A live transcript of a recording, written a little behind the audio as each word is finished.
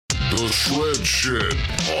The Shred Shed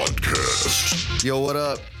Podcast. Yo, what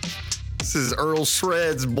up? This is Earl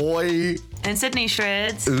Shreds, boy. And Sydney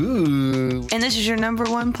Shreds. Ooh. And this is your number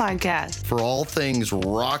one podcast. For all things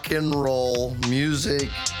rock and roll, music,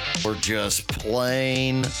 or just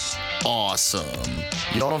plain awesome.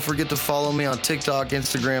 Y'all don't forget to follow me on TikTok,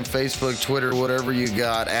 Instagram, Facebook, Twitter, whatever you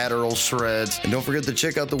got, at Earl Shreds. And don't forget to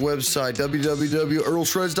check out the website,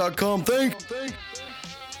 www.earlshreds.com. Thank you.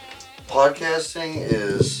 Podcasting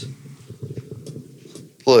is...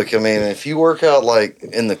 Look, I mean, if you work out, like,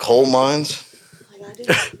 in the coal mines,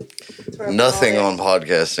 nothing on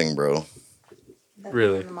podcasting, bro.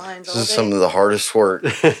 Really? This is some of the hardest work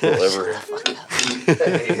you'll ever...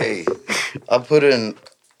 hey, I put in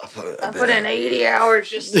 80 hours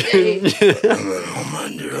just today.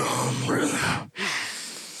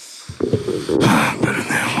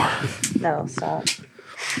 No, stop.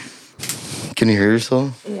 Can you hear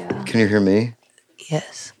yourself? Yeah. Can you hear me?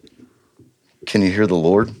 Yes. Can you hear the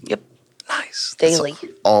Lord? Yep. Nice. Daily.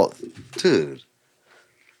 All, dude.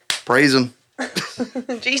 Praise Him.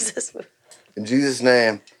 Jesus. In Jesus'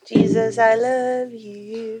 name. Jesus, I love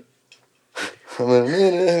you.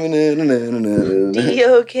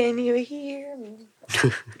 Dio, can you hear me?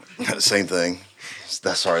 Same thing.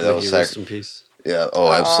 Sorry, that was rest in peace. Yeah.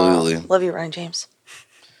 Oh, absolutely. Love you, Ryan James.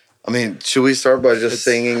 I mean, should we start by just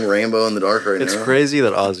singing Rainbow in the Dark right now? It's crazy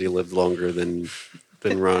that Ozzy lived longer than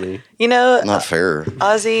Ronnie. You know, Not fair.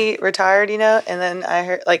 Ozzy retired, you know, and then I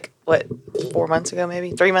heard, 4 months ago,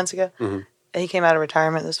 maybe 3 months ago, he came out of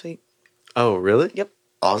retirement this week. Oh, really? Yep.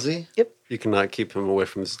 Ozzy? Yep. You cannot keep him away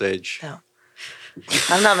from the stage. No.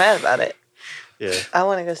 I'm not mad about it. Yeah. I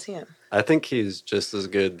want to go see him. I think he's just as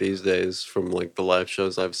good these days from, the live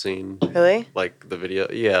shows I've seen. Really? The video.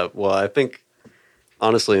 Yeah, well, I think,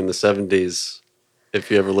 honestly, in the 70s, if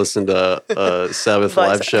you ever listened to a Sabbath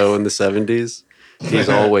live show in the 70s, he's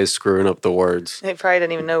always screwing up the words. He probably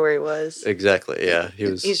didn't even know where he was. Exactly, yeah.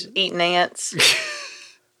 He's eating ants,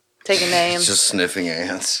 taking names. Just sniffing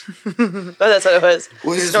ants. Oh, that's what it was.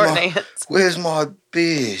 Snorting ants. Where's my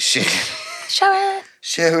beer? Sharon.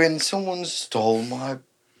 Sharon, someone stole my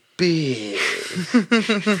beer.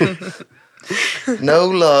 No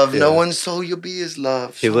love. Yeah. No one stole your beer's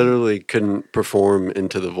love. He literally couldn't perform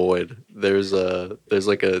Into the Void. There's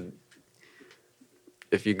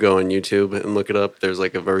if you go on YouTube and look it up, there's a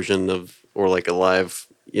version of, or a live,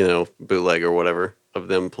 bootleg or whatever of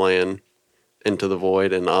them playing Into the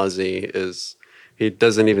Void, and Ozzy he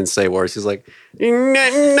doesn't even say words. He's like, I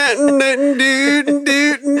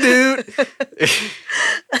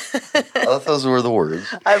thought those were the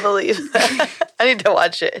words. I believe that. I need to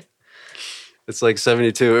watch it. It's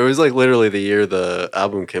 72. It was literally the year the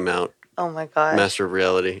album came out. Oh my gosh. Master of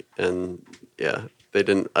Reality. And yeah, I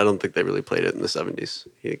don't think they really played it in the 70s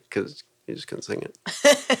because he just couldn't sing it.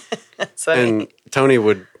 That's funny. And Tony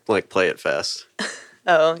would play it fast.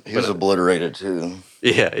 Oh. He was obliterated too.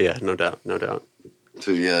 Yeah, no doubt.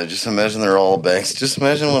 Dude, yeah, just imagine they're all just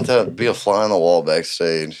imagine what that would be, a fly on the wall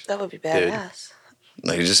backstage. That would be badass.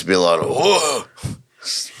 They could just be a lot of, whoa!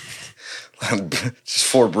 Just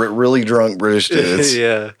four really drunk British dudes.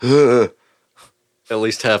 Yeah. At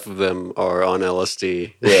least half of them are on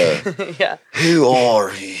LSD. Yeah. Yeah. Who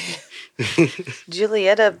are you?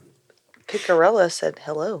 Julietta Picarella said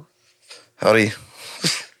hello. Howdy.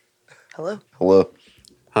 Hello. Hello.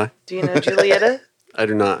 Hi. Do you know Julietta? I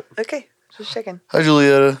do not. Okay. Just checking. Hi,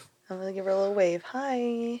 Julietta. I'm going to give her a little wave.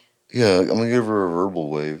 Hi. Yeah, I'm going to give her a verbal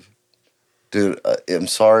wave. Dude, I'm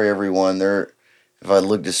sorry, everyone. If I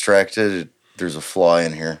look distracted, there's a fly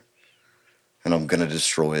in here. And I'm going to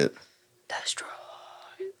destroy it. Destroy.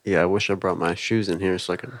 Yeah, I wish I brought my shoes in here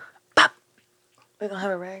so I could... Pop. We don't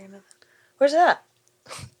have a rag or nothing. Where's that?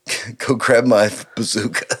 Go grab my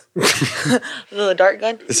bazooka. The dart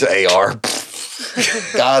gun? It's an AR.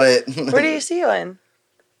 Got it. Where do you see one?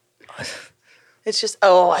 It's just,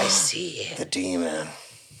 I see it. The demon.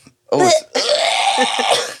 Oh,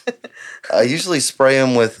 I usually spray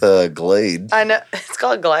them with Glade. I know. It's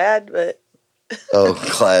called Glad, but... Oh,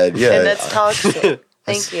 Glad, yeah. And that's toxic.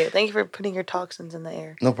 Thank you. Thank you for putting your toxins in the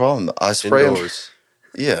air. No problem. I spray them.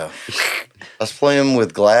 Yeah. I spray them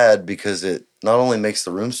with Glad because it not only makes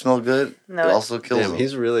the room smell good, it also kills them.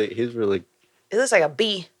 He's really... It looks like a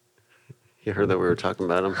bee. You heard that we were talking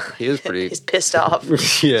about him. He is pretty... He's pissed off.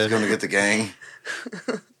 Yeah. He's going to get the gang.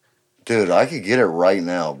 Dude, I could get it right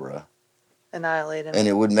now, bro. Annihilate him. And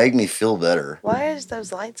it would make me feel better. Why is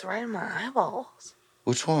those lights right in my eyeballs?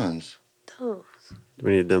 Which ones? Those. Do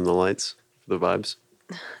we need to dim the lights for the vibes?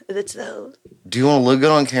 It's those. Do you want to look good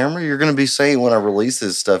on camera? You're going to be saying when I release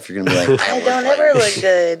this stuff, you're going to be like, I don't ever look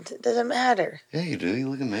good. It doesn't matter. Yeah, you do. You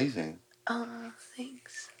look amazing. Oh,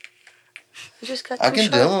 thanks. You just got I two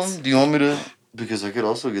can do shots. them. Do you want me to? Because I could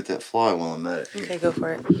also get that fly while I'm at it. Okay, go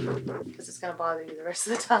for it. Because it's gonna bother you the rest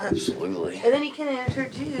of the time. Absolutely. And then you can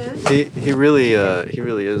introduce. He really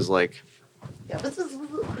is like. Yeah, this is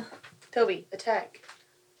Toby. Attack.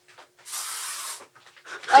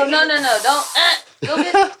 Oh no!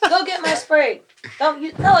 Don't go get my spray. Don't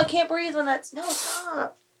you? No, I can't breathe when that's no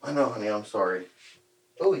stop. I know, honey. I'm sorry.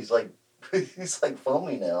 Oh, he's like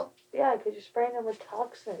foamy now. Yeah, because you're spraying them with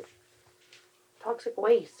toxic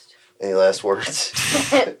waste. Any last words?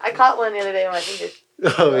 I caught one the other day on my fingers.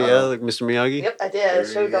 Oh yeah, like Mr. Miyagi. Yep, I did. I There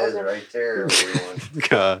showed he is, Dawson. right there, everyone.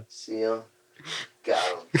 God. See him? Got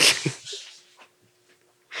him.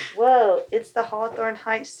 Whoa, it's the Hawthorne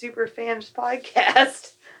Heights Superfans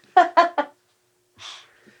podcast.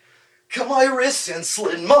 Cut my wrists and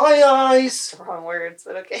slit my eyes. Wrong words,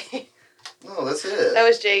 but okay. No, that's it. That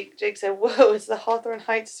was Jake. Jake said, whoa, it's the Hawthorne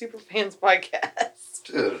Heights Superfans podcast.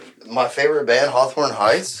 Dude, my favorite band, Hawthorne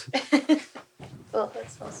Heights. Oh, that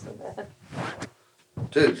smells so bad.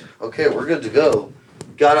 Dude, okay, we're good to go.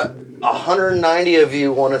 Got 190 of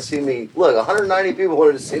you want to see me. Look, 190 people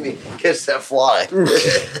wanted to see me catch that fly.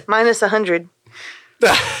 Minus 100.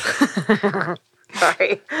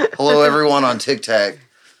 Sorry. Hello, everyone on TikTok.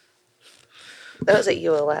 That was a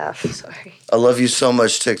you a laugh. Sorry. I love you so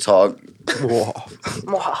much, TikTok.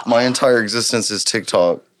 Mwah. My entire existence is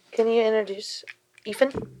TikTok. Can you introduce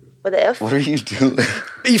Ethan with an F? What are you doing?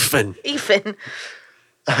 Ethan. Ethan.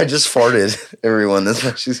 I just farted, everyone. That's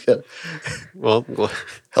what she's got. Well,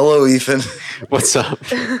 Hello, Ethan. what's up?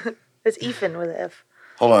 It's Ethan with an F.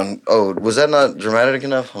 Hold on. Oh, was that not dramatic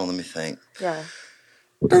enough? Hold on, let me think. Yeah.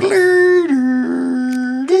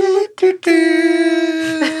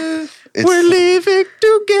 We're leaving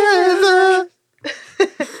together.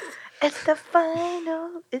 It's the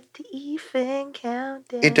final. It's the Ethan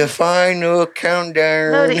countdown. It's the final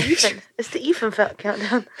countdown. No, the Ethan. It's the Ethan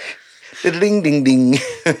countdown. Ding ding ding.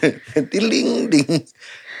 Ding ding.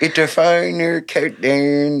 It's the final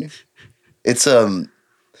countdown. It's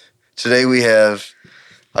today we have,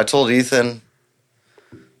 I told Ethan,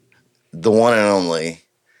 the one and only,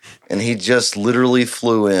 and he just literally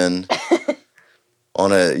flew in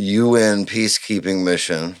on a UN peacekeeping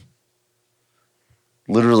mission.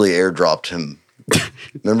 Literally airdropped him.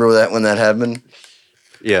 Remember that when that happened?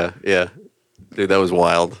 Yeah. Dude, that was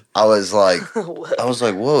wild. I was like,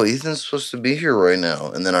 whoa, Ethan's supposed to be here right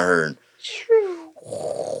now. And then I heard,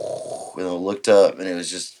 and I looked up, and it was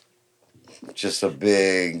just a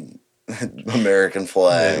big American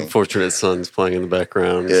flag. Unfortunate Son's playing in the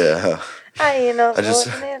background. Yeah. I just-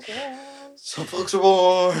 Some folks are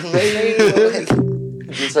born.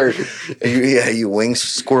 Just heard, you wing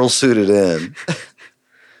squirrel suited in.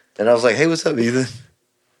 And I was like, hey, what's up, Ethan?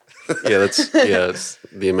 It's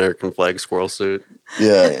the American flag squirrel suit.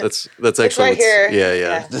 Yeah. That's actually right here.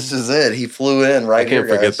 Yeah. This is it. He flew in right here, I can't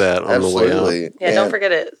forget guys. that on the way out. Absolutely. Yeah, don't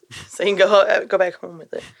forget it. So you can go back home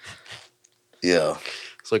with it. Yeah.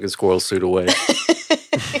 It's like a squirrel suit away.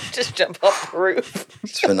 Just jump off the roof.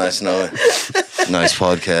 It's been nice knowing. Nice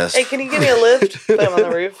podcast. Hey, can you give me a lift? Put him on the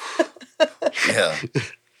roof. Yeah.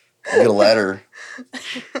 Get a ladder.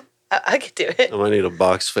 I could do it. I might need a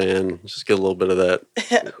box fan. Just get a little bit of that.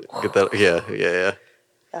 Get that. Yeah.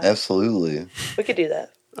 Absolutely. We could do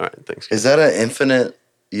that. All right, thanks. Is that an infinite?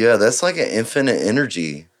 Yeah, that's like an infinite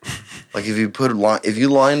energy. Like if you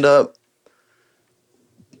lined up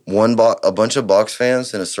a bunch of box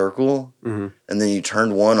fans in a circle, and then you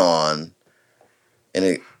turned one on, and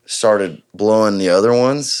it started blowing the other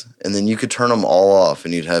ones, and then you could turn them all off,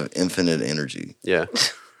 and you'd have infinite energy. Yeah.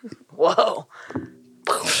 Whoa.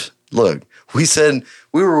 Look, we said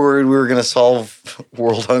we were worried we were going to solve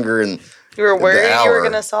world hunger, and You were worried you hour. were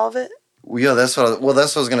going to solve it? yeah, that's what I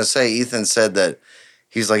was going to say. Ethan said that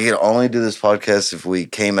he's like, he'd only do this podcast if we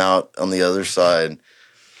came out on the other side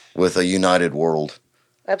with a united world.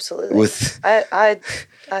 Absolutely. With I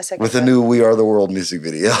second with a that. new "We Are the World" music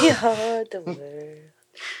video. We are the world.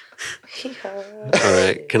 All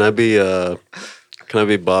right. Can I be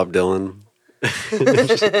Bob Dylan?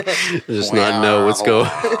 just not know what's going.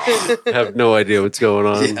 Have no idea what's going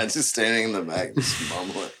on. Yeah, just standing in the back, just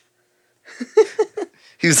mumbling.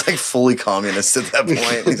 He was like fully communist at that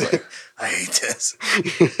point. He's like, I hate this.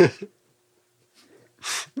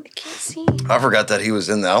 I can't see. I forgot that he was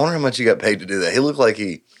in that. I wonder how much he got paid to do that. He looked like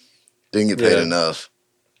he didn't get paid enough.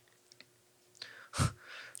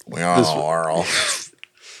 We are the world.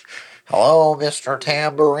 Hello, Mr.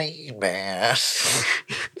 Tambourine Man.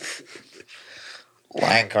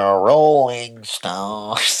 Like a rolling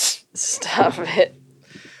stone. Stop it.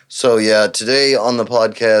 So, yeah, today on the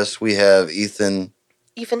podcast, we have Ethan.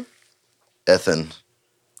 Ethan. Ethan.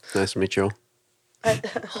 Nice to meet you all.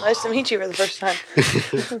 Nice to meet you for the first time.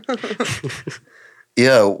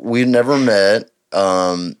 Yeah, we never met.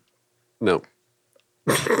 No.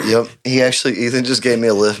 Yep. Ethan just gave me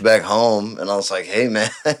a lift back home, and I was like, "Hey, man."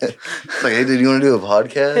 It's like, "Hey, dude, you want to do a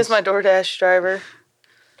podcast?" He's my DoorDash driver.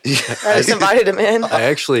 Yeah. I just invited him in. I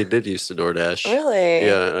actually did used to DoorDash. Really?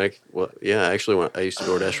 Yeah. Actually, I used to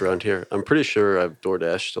DoorDash around here. I'm pretty sure I've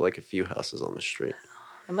DoorDashed to like a few houses on the street.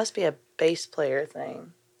 It must be a bass player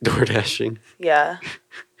thing. DoorDashing. Yeah.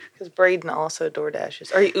 Because Braden also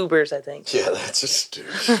DoorDashes. Or he Ubers, I think. Yeah, that's just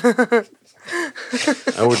stupid.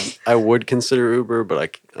 I would consider Uber,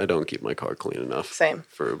 but I don't keep my car clean enough. Same.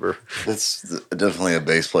 For Uber. That's definitely a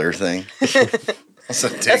bass player thing.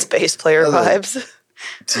 That's bass player vibes.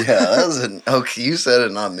 Okay, you said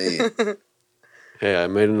it, not me. Hey, I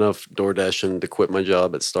made enough DoorDashing to quit my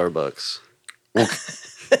job at Starbucks.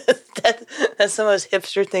 That's the most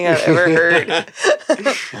hipster thing I've ever heard.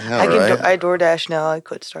 I DoorDash now. I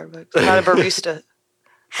quit Starbucks. I'm not a barista.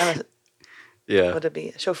 Yeah. Would it be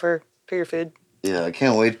a chauffeur for your food? Yeah, I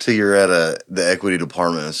can't wait till you're at the equity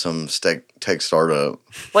department of some tech startup.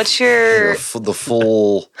 What's your the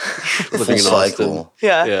full Living in cycle? Austin.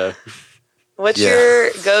 Yeah. What's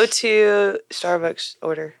your go-to Starbucks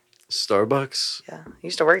order? Starbucks? Yeah, I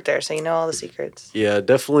used to work there, so you know all the secrets. Yeah,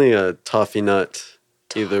 definitely a toffee nut,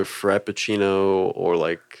 either frappuccino or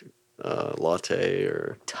like latte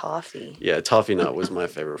or toffee. Yeah, toffee nut was my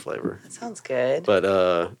favorite flavor. That sounds good. But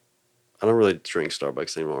I don't really drink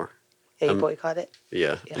Starbucks anymore. Yeah, you boycott it.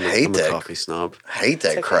 Yeah, I'm a coffee snob. Hate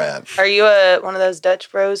that crap. Are you one of those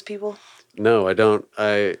Dutch Bros people? No, I don't.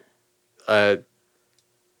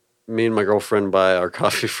 Me and my girlfriend buy our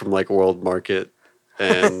coffee from like World Market,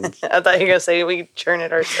 and I thought you were gonna say we churn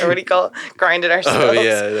it ourselves. What do you call it? Grind it ourselves. Oh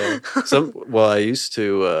yeah. Well, I used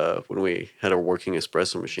to when we had a working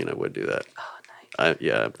espresso machine. I would do that. Oh, nice.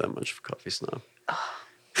 I'm that much of a coffee snob. Oh.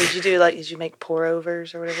 Did you make pour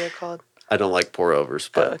overs or whatever they're called? I don't like pour overs,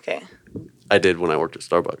 but okay. I did when I worked at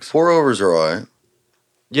Starbucks. Pour overs are alright.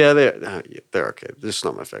 Yeah, they're okay. They're just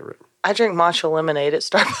not my favorite. I drink matcha lemonade at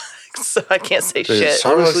Starbucks, so I can't say shit.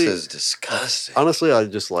 Starbucks is disgusting. Honestly, I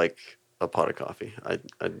just like a pot of coffee. I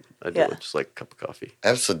just like a cup of coffee.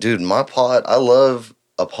 Absolutely, dude. My pot, I love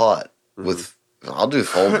a pot with. I'll do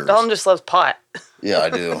Folgers. Dalton just loves pot. Yeah, I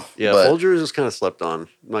do. Yeah, Folgers is kind of slept on. I'm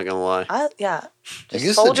not gonna lie. It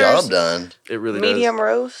gets the job done. It really medium does.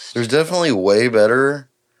 roast. There's definitely way better,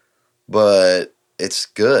 but it's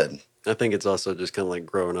good. I think it's also just kind of like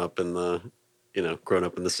growing up in the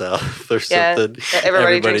South or something.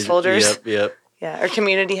 Everybody drinks Folgers. Yep. Yeah, or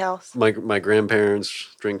community house. My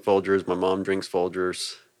grandparents drink Folgers. My mom drinks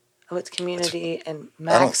Folgers. Oh, it's community and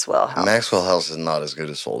Maxwell House. Maxwell House is not as good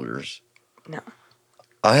as Folgers. No.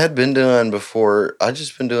 I had been doing before. I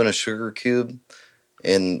just been doing a sugar cube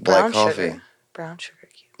in black coffee. Brown sugar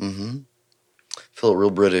cube. Mm-hmm. Feel real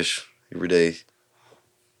British every day.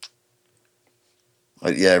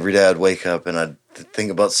 Every day I'd wake up and I'd think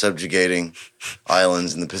about subjugating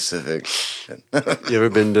islands in the Pacific. You ever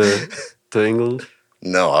been to England?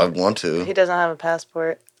 No, I want to. He doesn't have a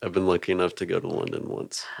passport. I've been lucky enough to go to London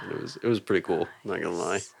once. And it was pretty cool. I'm not gonna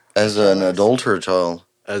lie. As an adult or a child?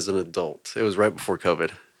 As an adult, it was right before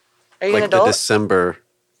COVID. Are you an adult? December.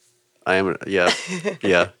 I am. Yeah.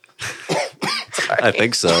 I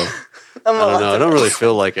think so. I don't know. I don't really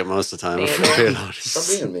feel like it most of the time. If I'm being honest.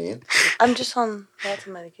 Stop being mean. I'm just on lots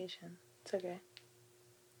of medication. It's okay.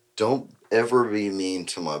 Don't ever be mean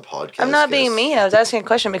to my podcast. I'm not being mean. I was asking a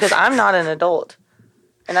question because I'm not an adult,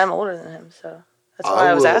 and I'm older than him, so that's why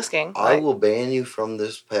I was asking. I will ban you from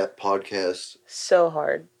this podcast. So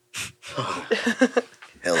hard.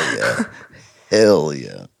 Hell yeah. Hell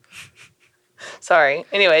yeah. Sorry.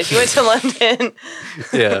 Anyways, you went to London.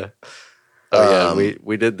 Yeah. Oh yeah,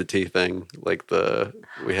 we did the tea thing.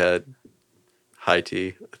 We had high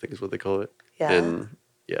tea, I think is what they call it. Yeah. And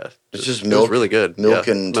yeah, it's just milk. It was really good. Milk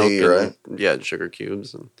and tea, right? Yeah, and sugar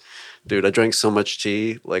cubes. And dude, I drank so much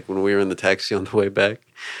tea. Like when we were in the taxi on the way back,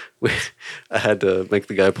 I had to make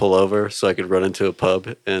the guy pull over so I could run into a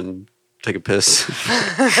pub and take a piss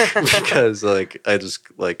because I just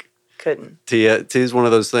couldn't. Tea is one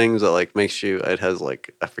of those things that makes you. It has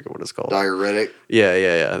I forget what it's called. Diuretic. Yeah.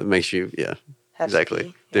 It makes you. Yeah. Have exactly,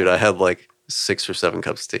 tea. dude. I had 6 or 7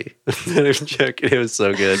 cups of tea. Not even joking. It was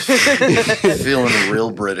so good. Feeling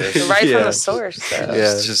real British. Right from the source, though.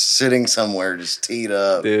 Yeah. Just sitting somewhere, just teed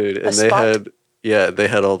up, dude. And they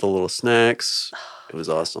had all the little snacks. It was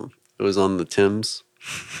awesome. It was on the Thames.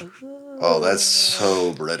 Oh, that's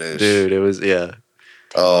so British, dude. It was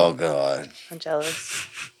Oh God, I'm jealous.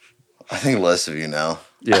 I think less of you now.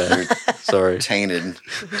 Yeah. Sorry. Tainted.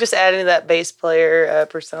 Just adding to that bass player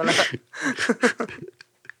persona.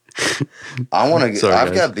 I want to. Sorry, I've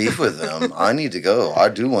guys. got beef with them. I need to go. I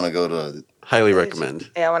do want to go to, Highly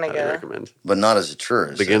recommend. Yeah, I want to Highly go. recommend. but not as a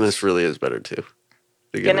tourist. The Guinness really is better too.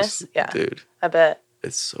 The Guinness? Yeah. Dude, I bet.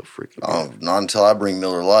 it's so freaking good. Oh, not until I bring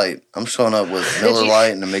Miller Lite. I'm showing up with Miller you-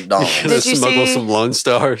 Lite and a McDonald's. Gonna Did you smuggle see- some Lone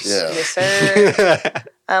Stars. Yeah. Yes, sir.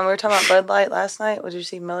 We were talking about Bud Light last night. Did you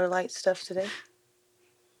see Miller Lite stuff today?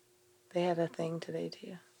 They had a thing today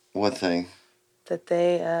too. What thing? That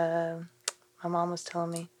they, my mom was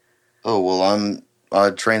telling me. Oh well, I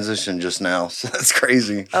transitioned just now, so that's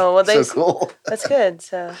crazy. Oh well, they. So cool. That's good.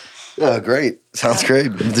 So Yeah, great. Sounds great.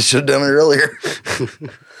 They should have done it earlier.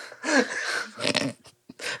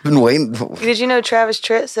 Been waiting. did you know Travis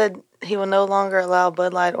Tritt said he will no longer allow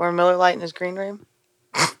Bud Light or Miller Lite in his green room?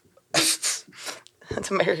 That's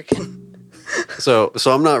American. So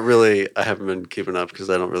I'm not really. I haven't been keeping up because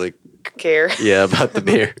I don't really. Care. Yeah, about the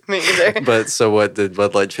beer. Me either. But so what, did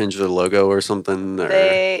Bud Light change their logo or something? Or?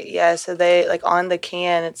 So they like on the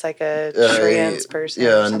can it's like a trans person. or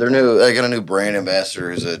Yeah, and they're something. new. They got a new brand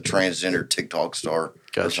ambassador who's a transgender TikTok star or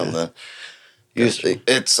Gotcha. something. Gotcha.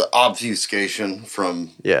 It's obfuscation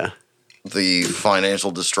from Yeah. the financial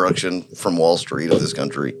destruction from Wall Street of this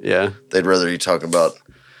country. Yeah. They'd rather you talk about,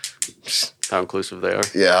 How inclusive they are.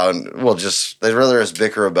 yeah, well, just they'd rather us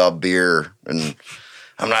bicker about beer and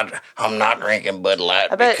I'm not drinking Bud Light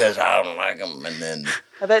I bet- because I don't like them, and then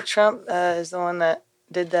I bet Trump is the one that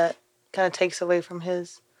did that. Kind of takes away from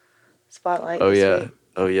his spotlight. Oh this yeah. week.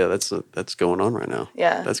 Oh yeah. That's going on right now.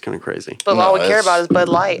 Yeah. That's kind of crazy. But No, all we care that's- about is Bud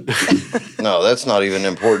Light. no, that's not even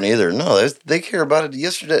important either. No, they care about it.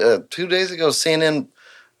 Yesterday, 2 days ago, CNN.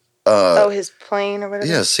 Oh, his plane or whatever.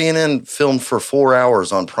 Yeah, CNN filmed for 4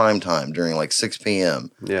 hours on prime time during like 6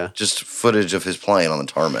 p.m. Yeah. Just footage of his plane on the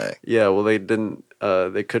tarmac. Yeah. Well, they didn't.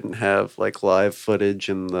 They couldn't have like live footage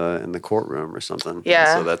in the courtroom or something.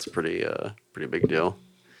 Yeah. So that's pretty big deal.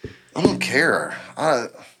 I don't care.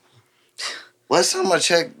 Last time I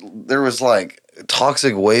checked, there was like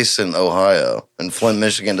toxic waste in Ohio, and Flint,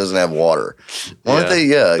 Michigan doesn't have water. Why don't they?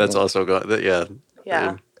 Yeah, That's also got that. Yeah.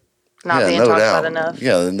 Yeah. Not yeah, being no talked doubt. about enough.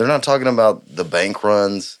 Yeah, they're not talking about the bank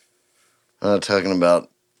runs. They're not talking about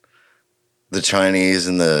the Chinese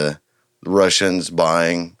and the Russians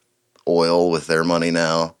buying oil with their money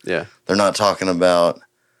now. Yeah. They're not talking about.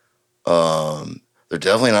 They're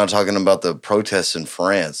definitely not talking about the protests in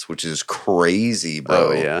France, which is crazy, bro.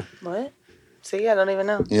 Oh yeah. What? See, I don't even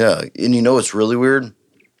know. Yeah, and you know what's really weird?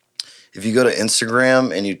 If you go to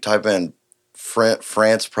Instagram and you type in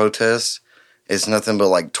France protests, it's nothing but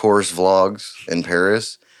like tourist vlogs in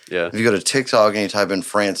Paris. Yeah. If you go to TikTok and you type in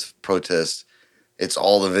France protests, it's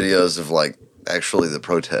all the videos of like actually the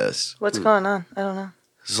protests. What's going on? I don't know.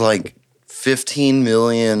 It's like 15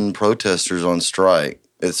 million protesters on strike.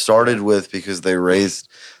 It started with because they raised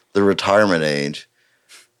the retirement age.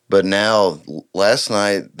 But now, last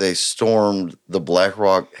night, they stormed the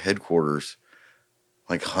BlackRock headquarters.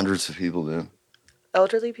 Like hundreds of people did.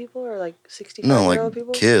 Elderly people or like 65 No, year old like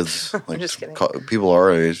people? kids. Like just kidding. People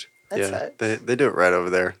our age. That Yeah. sucks. They do it right over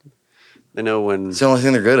there. They know when. It's the only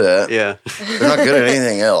thing they're good at. Yeah. They're not good at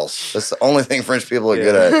anything else. That's the only thing French people are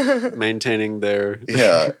good at. Maintaining their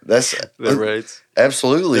Yeah, that's their rights.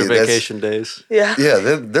 absolutely. Their That's, vacation days. Yeah. yeah,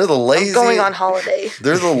 they're the lazy. I'm going on holiday.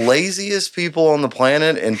 They're the laziest people on the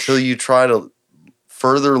planet until you try to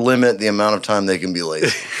further limit the amount of time they can be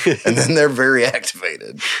lazy, and then they're very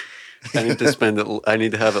activated. I need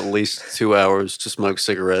to have at least 2 hours to smoke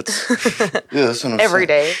cigarettes Yeah, that's what I'm Every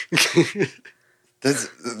saying. day. That's,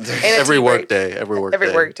 And a every tea work break. day. Every work Every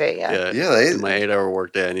day. work day, yeah. Yeah, they- in my 8-hour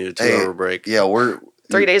work day, I need a hey, 2-hour break. Yeah, we're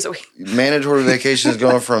 3 days a week. mandatory vacation is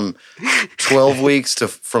going from 12 weeks to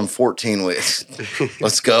from 14 weeks.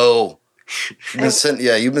 Let's go. You've been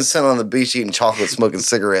sitting on the beach eating chocolate, smoking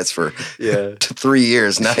cigarettes for Yeah. 3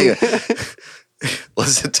 years. Now you,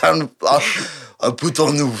 it's time to. I put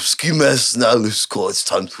on the ski mask now. Let's go. It's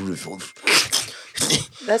time to live.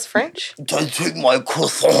 That's French? I take my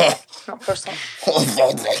croissant. Not croissant.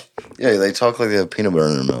 Yeah, they talk like they have peanut butter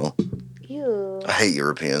in their mouth. Ew. I hate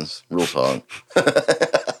Europeans. Real talk.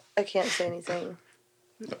 I can't say anything.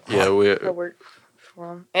 Yeah, I work for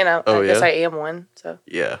them. And I Oh, guess yeah? I am one, so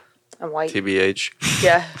yeah. I'm white. TBH.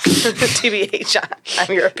 Yeah. TBH,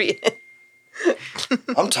 I'm European.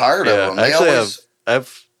 I'm tired Yeah, of them. I They actually always, I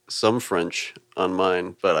have some French on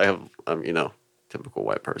mine, but I have typical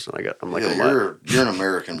white person. I'm like yeah, you're an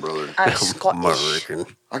American, brother. I'm Scottish.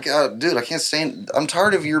 American. I can't stand. I'm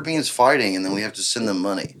tired of Europeans fighting, and then we have to send them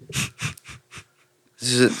money.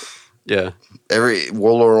 This is it. Yeah. Every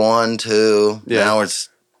World War I, II. Yeah. Now it's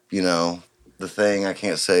the thing. I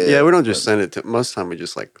can't say it. Yeah, we don't just send it to. Most of the time, we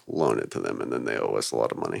just like loan it to them, and then they owe us a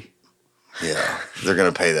lot of money. Yeah, they're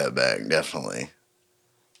gonna pay that back definitely.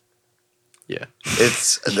 Yeah,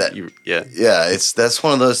 it's that. Yeah. That's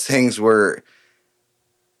one of those things where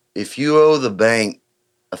if you owe the bank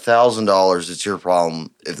 $1,000, it's your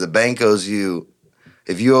problem. If the bank owes you,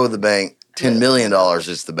 if you owe the bank $10 million,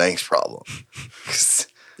 it's the bank's problem.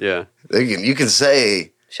 Yeah, you can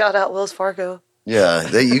say. Shout out Wells Fargo. Yeah,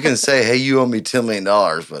 you can say, hey, you owe me $10 million,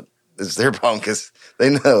 but it's their problem because they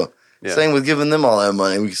know. Yeah. Same with giving them all that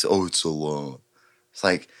money. We can say, oh, it's a loan. It's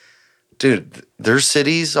like, dude, their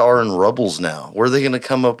cities are in rubbles now. Where are they going to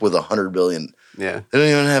come up with $100 billion? yeah, They don't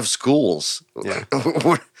even have schools. Yeah.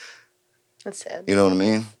 That's sad. You know what I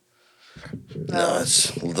mean? No, it's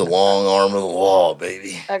the long arm of the law,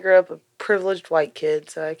 baby. I grew up a privileged white kid,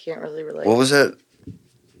 so I can't really relate. What was that?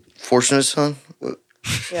 Fortunate Son?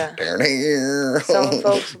 Yeah. Some Some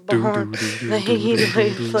folks born.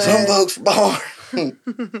 Some folks born.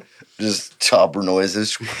 Just chopper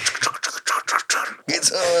noises. Get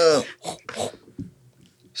some.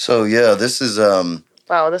 So yeah, this is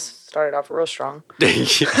Wow, this started off real strong.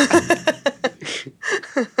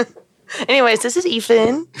 Anyways, this is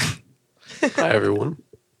Ethan. Hi everyone.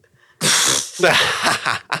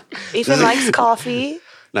 Ethan likes coffee.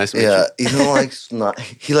 Nice to meet yeah. you. Ethan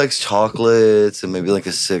he likes chocolates and maybe like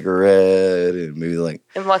a cigarette and maybe like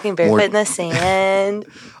And walking barefoot in the sand.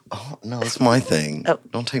 oh no, that's my thing. Oh,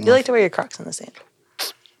 don't take Do you my like to wear your Crocs in the sand?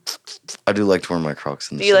 I do like to wear my Crocs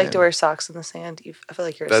in the Do you sand. like to wear socks in the sand? I feel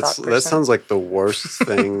like you're a sock person. That sounds like the worst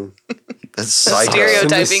thing. That's psycho.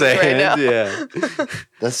 Stereotyping right now. Yeah,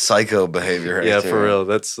 That's psycho behavior right yeah, there. for real.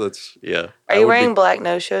 That's yeah. Are you wearing black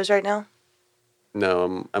no-shows right now?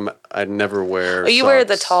 No, I never wear. Oh, you wear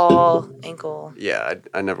the socks. tall ankle. Yeah,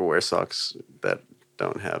 I never wear socks that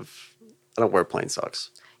don't have. I don't wear plain socks.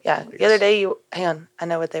 Yeah, the other day hang on, I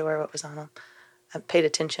know what they were, what was on them. I paid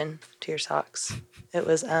attention to your socks. It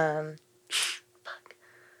was,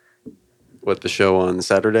 What, the show on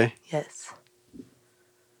Saturday? yes.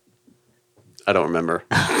 I don't remember.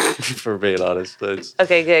 For being honest,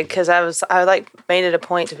 Okay, good, because I made it a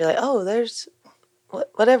point to be like, oh, there's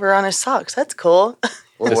whatever on his socks. That's cool.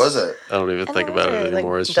 What was it? I don't even think don't about know, it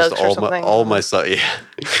anymore. like It's just ducks or something. all my socks. Yeah,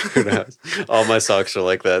 who knows? All my socks are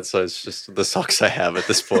like that, so it's just the socks I have at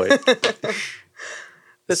this point.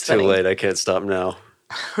 It's too funny. late. I can't stop now.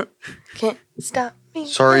 Can't stop me.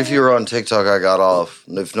 Sorry if you were on TikTok, I got off.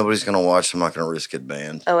 If nobody's gonna watch, I'm not gonna risk it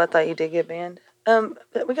banned. Oh, I thought you did get banned.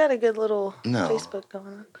 But we got a good little No. Facebook going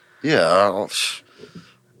on. Yeah,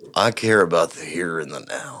 I care about the here and the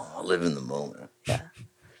now. I live in the moment.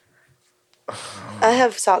 I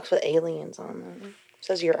have socks with aliens on them. It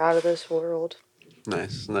says you're out of this world.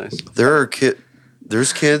 Nice.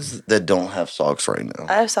 There's kids that don't have socks right now.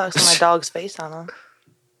 I have socks with my dog's face on them.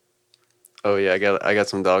 Oh yeah, I got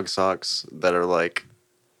some dog socks that are like,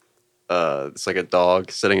 it's like a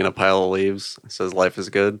dog sitting in a pile of leaves. It says "Life is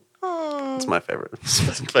good." It's my favorite.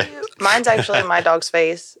 Mine's actually my dog's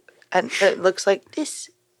face, and it looks like this.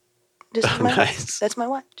 Just Oh, my nice. That's my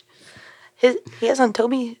watch. He has on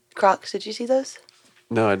Toby Crocs. Did you see those?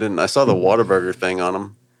 No, I didn't. I saw the Whataburger thing on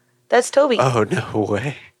them. That's Toby. Oh no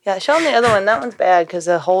way! Yeah, show him the other one. That one's bad because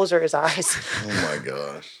the holes are his eyes. Oh my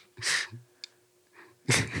gosh.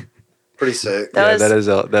 Pretty sick.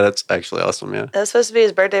 That's actually awesome. Yeah. That was supposed to be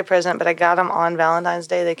his birthday present, but I got him on Valentine's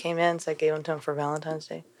Day. They came in, so I gave them to him for Valentine's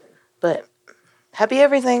Day. But happy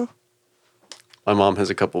everything. My mom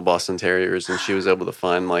has a couple Boston Terriers, and she was able to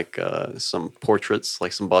find like some portraits,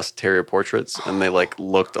 like some Boston Terrier portraits, and they like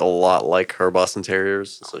looked a lot like her Boston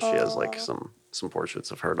Terriers. So she has like some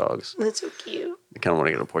portraits of her dogs. That's so cute. I kind of want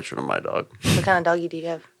to get a portrait of my dog. What kind of doggy do you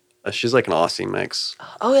have? She's like an Aussie mix.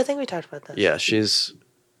 Oh, I think we talked about that. Yeah, she's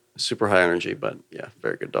super high energy, but yeah,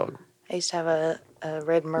 very good dog. I used to have a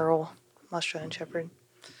red Merle Australian Shepherd.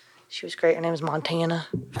 She was great. Her name was Montana.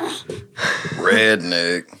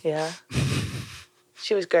 Redneck. Yeah.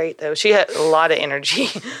 She was great, though. She had a lot of energy.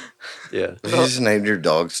 Yeah. You just named your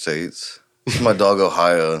dog states. This is my dog,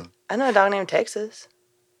 Ohio. I know a dog named Texas.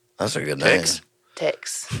 That's a good Tex? name.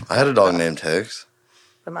 Tex. I had a dog named Tex.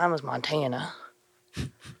 But mine was Montana.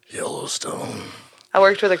 Yellowstone. I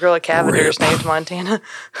worked with a girl at Cavender's named Montana.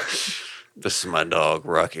 This is my dog,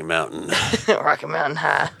 Rocky Mountain. Rocky Mountain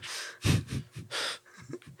High.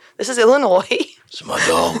 This is Illinois. This is my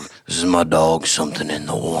dog. This is my dog, something in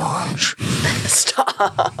the orange.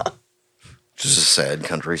 Stop. Just a sad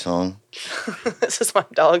country song. This is my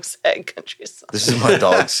dog's sad country song. This is my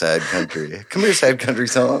dog's sad country. Come here, sad country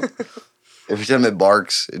song. Every time it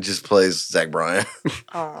barks, it just plays Zach Bryan.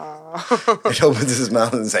 Aww. It opens his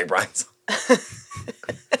mouth and Zach Bryan song.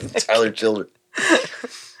 Tyler Children.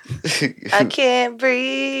 I can't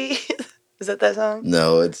breathe. Is that song?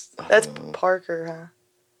 No, That's Parker, huh?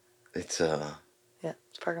 It's Yeah,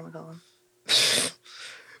 it's Parker McCollum.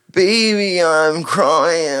 Baby, I'm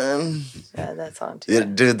crying. Yeah, that song too. Yeah,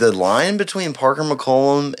 dude, the line between Parker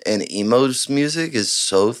McCollum and emo's music is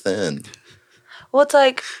so thin. Well, it's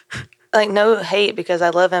like no hate because I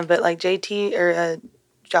love him, but like JT or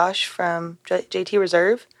Josh from JT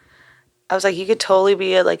Reserve, I was like, you could totally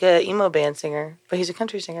be a emo band singer, but he's a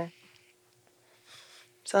country singer.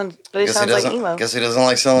 But he sounds like emo. Guess he doesn't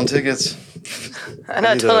like selling tickets. I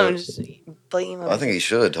know. I told him to just play emo. I think he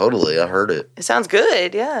should totally. I heard it. It sounds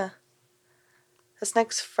good. Yeah. That's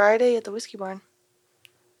next Friday at the Whiskey Barn.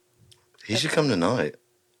 He should come tonight.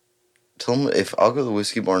 Tell him if I'll go to the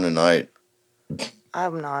Whiskey Barn tonight.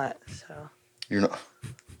 I'm not. So. You're not.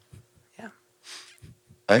 Yeah.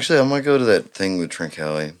 Actually, I might go to that thing with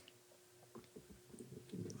Trincali.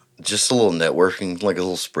 Just a little networking, like a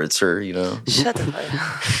little spritzer, you know? Shut the fuck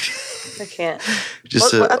up. I can't.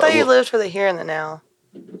 I thought you lived for the here and the now.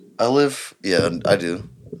 I live, yeah, I do.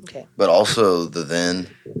 Okay. But also the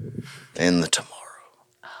then and the tomorrow.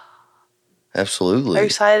 Absolutely. Are you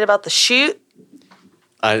excited about the shoot?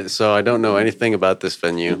 So I don't know anything about this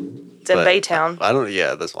venue. It's in Baytown. I don't.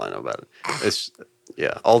 Yeah, that's all I know about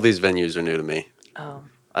it. All these venues are new to me. Oh.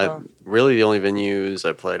 Really the only venues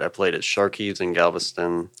I played at Sharky's in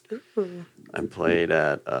Galveston. Ooh. I played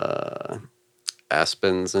at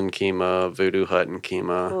Aspen's in Kemah, Voodoo Hut in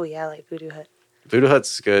Kemah. Oh yeah, I like Voodoo Hut. Voodoo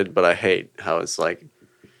Hut's good, but I hate how it's like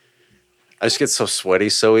I just get so sweaty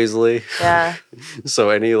so easily. Yeah. So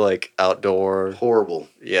any like outdoor horrible.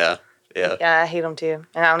 Yeah. Yeah, I hate them too.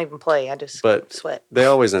 And I don't even play. I just sweat. They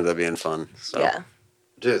always end up being fun. So. Yeah.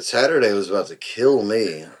 Dude, Saturday was about to kill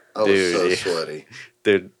me. I was so sweaty.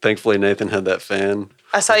 Dude, thankfully Nathan had that fan.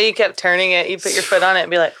 I saw you kept turning it. You put your foot on it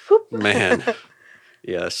and be like, whoop. Man.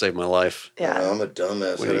 Yeah, saved my life. Yeah. I'm a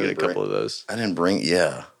dumbass. We need to get a couple of those. I didn't bring,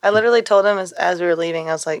 yeah. I literally told him as we were leaving,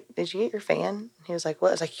 I was like, did you get your fan? He was like, what?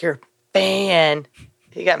 I was like, your fan.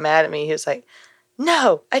 He got mad at me. He was like,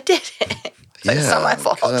 no, I didn't. It's not my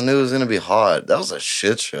fault. Because I knew it was going to be hot. That was a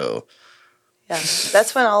shit show. Yeah,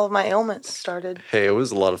 that's when all of my ailments started. Hey, it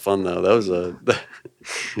was a lot of fun though. That was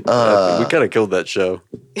we kind of killed that show.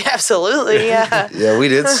 Yeah, absolutely, yeah. Yeah, we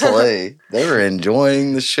did slay. They were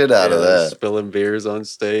enjoying the shit out of that. Spilling beers on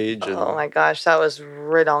stage. And, oh my gosh, that was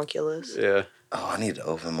redonkulous. Yeah. Oh, I need to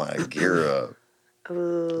open my gear up.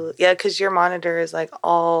 Ooh, yeah, because your monitor is like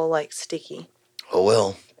all like sticky. Oh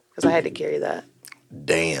well. Because I had to carry that.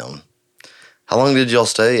 Damn. How long did y'all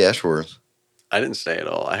stay afterwards? I didn't stay at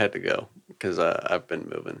all. I had to go because I've been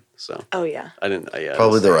moving. So. Oh yeah. I didn't.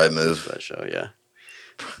 Probably the right move. For that show, yeah.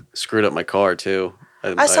 Screwed up my car too.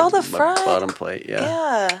 I saw the front. My bottom plate, yeah.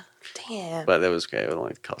 Yeah. Damn. But it was okay. It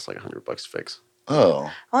only cost like $100 to fix. Oh.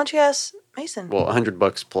 Why don't you ask Mason? Well,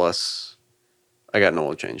 $100 plus. I got an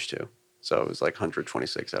oil change too, so it was like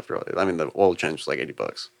 $126 after all. I mean, the oil change was like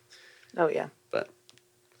 $80. Oh yeah. But.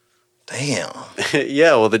 Damn.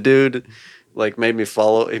 Yeah. Well, the dude like made me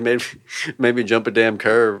follow. He made me jump a damn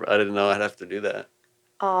curve. I didn't know I'd have to do that.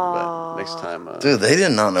 Oh. But next time, dude, they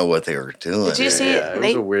did not know what they were doing. Did you see? Yeah,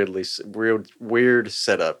 it was a weird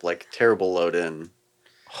setup, like terrible load in.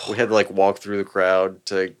 We had to like walk through the crowd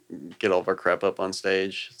to get all of our crap up on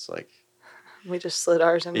stage. It's like we just slid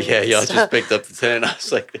ours in. Yeah, y'all just picked up the tent. I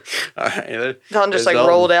was like, all right. Dalton just like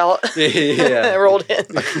rolled out. Yeah, rolled in.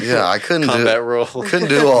 Yeah, I couldn't couldn't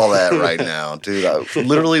do all that right now, dude. I was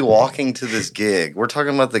literally walking to this gig. We're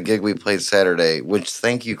talking about the gig we played Saturday, which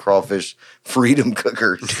thank you, Crawfish Freedom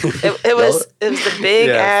Cookers. It was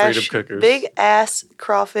the big ass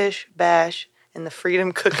crawfish bash in the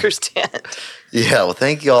Freedom Cookers tent. Yeah, well,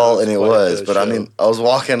 thank y'all, and it was. But show. I mean, I was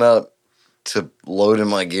walking up to load in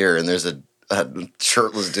my gear, and there's a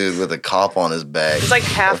shirtless dude with a cop on his back. It's like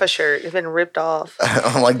half a shirt. It's been ripped off.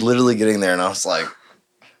 I'm like literally getting there, and I was like,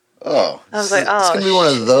 it's going to be one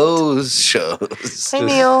of those shows. Hey,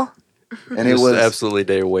 Neil. And it was absolutely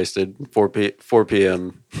day wasted. 4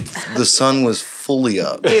 p.m. The sun was fully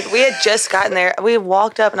up. Dude, we had just gotten there. We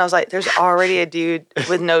walked up, and I was like, "There's already a dude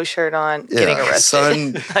with no shirt on getting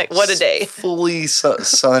arrested." Like, what a day! Fully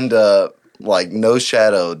sunned up, like no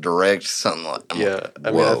shadow, direct sunlight. Yeah,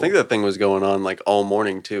 I mean, I think that thing was going on like all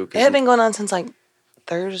morning too. It had been going on since like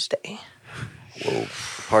Thursday. Whoa.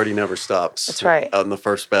 Party never stops. That's right. Out in the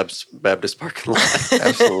First Baptist parking lot.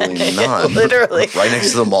 Absolutely not. Literally. Right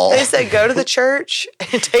next to the mall. They said, go to the church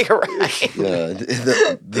and take a ride. Yeah.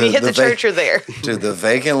 You hit the church, you're there. Dude, the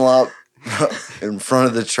vacant lot in front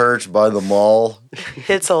of the church by the mall.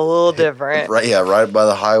 It's a little different. Right by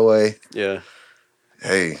the highway. Yeah.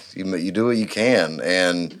 hey, you do what you can.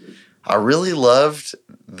 And I really loved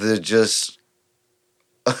the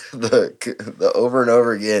the over and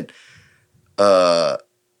over again. What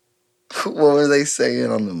were they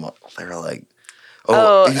saying on the? They were like,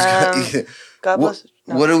 God bless.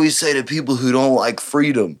 What do we say to people who don't like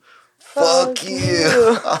freedom? Fuck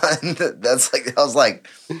you. That's like, I was like,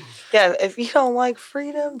 yeah, if you don't like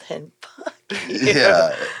freedom, then fuck you.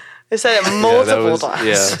 yeah. I said it multiple times.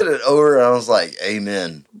 I said it over and I was like,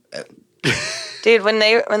 amen. Dude, when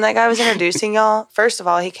that guy was introducing y'all, first of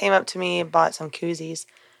all, he came up to me and bought some koozies.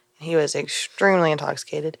 He was extremely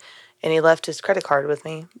intoxicated, and he left his credit card with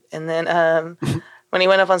me. And then when he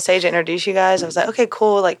went up on stage to introduce you guys, I was like, okay,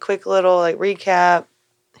 cool, like quick little like recap.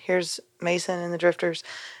 Here's Mason and the Drifters.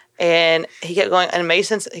 And he kept going, and he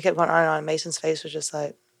kept going on and on. Mason's face was just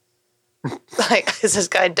like, is this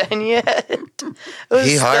guy done yet?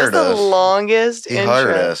 He hired us. The longest he intro.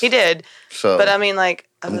 hired us. He did. So, but I mean, like,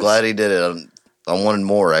 I'm glad he did it. I wanted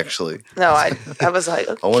more, actually. No, I was like,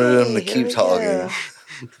 okay, I wanted him to keep talking.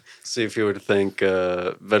 See if you were to thank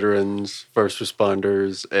veterans, first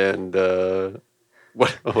responders, and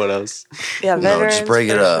what else? Yeah, veterans, just break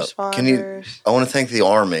it up. Responders. I want to thank the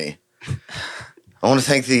Army. I want to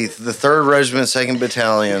thank the 3rd Regiment, 2nd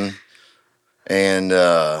Battalion, and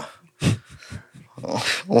I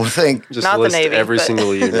want to thank just not list the Navy, every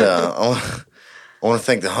single unit. Yeah, I want to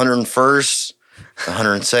thank the 101st, the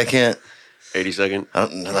 102nd, 82nd,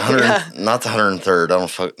 the 100, not the 103rd. I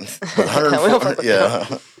don't fuck. The 104th.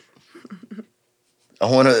 Yeah. I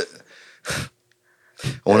want to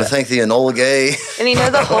thank the Enola Gay. And you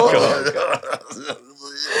know the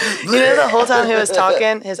whole time he was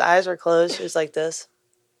talking, his eyes were closed. He was like this.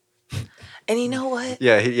 And you know what?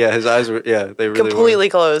 Yeah, his eyes were. Yeah, they really completely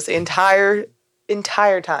were. closed the entire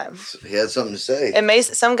time. He had something to say. And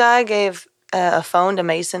Mason, some guy gave a phone to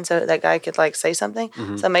Mason so that guy could like say something.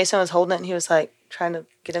 Mm-hmm. So Mason was holding it and he was like trying to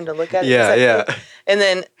get him to look at it. Yeah, like, yeah. And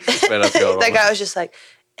then that that guy was just like,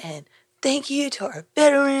 and thank you to our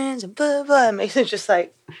veterans and blah, blah. And Mason's just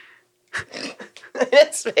like,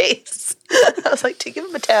 his face. I was like, to give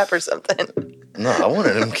him a tap or something. No, I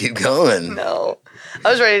wanted him to keep going. No.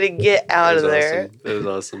 I was ready to get out of there. Awesome. It was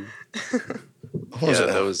awesome.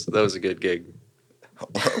 Yeah, that was a good gig.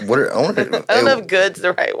 I don't know if good's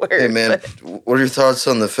the right word. Hey, man, what are your thoughts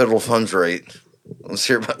on the federal funds rate? Let's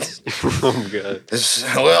hear about this. Oh, God.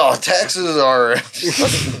 Well, taxes are...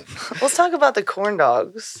 Let's talk about the corn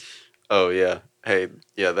dogs. Oh, yeah. Hey,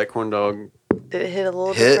 yeah, that corn dog... Did it hit a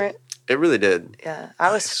little different? It really did. Yeah.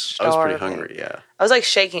 I was starving. I was pretty hungry, yeah. I was like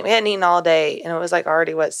shaking. We hadn't eaten all day, and it was like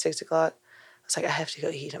already, 6 o'clock? I was like, I have to go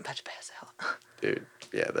eat. I'm about to pass out. Dude,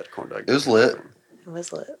 yeah, that corn dog. It was lit. It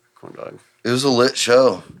was lit. Corn dog. It was a lit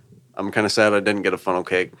show. I'm kind of sad I didn't get a funnel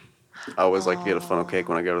cake. I always like to get a funnel cake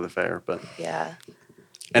when I go to the fair, but... Yeah.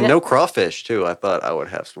 And no crawfish, too. I thought I would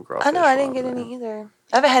have some crawfish. I know, I didn't get any either.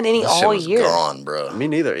 I haven't had any all year. Gone, bro. Me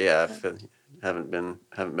neither, yeah. I haven't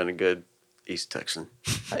been a good East Texan.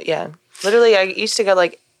 Yeah. Literally, I used to go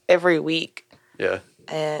like every week. Yeah.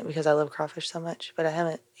 And because I love crawfish so much, but I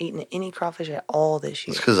haven't eaten any crawfish at all this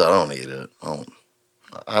year. It's because I don't eat it.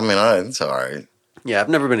 It's all right. Yeah, I've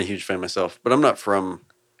never been a huge fan myself, but I'm not from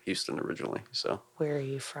Houston originally, so. Where are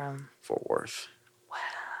you from? Fort Worth.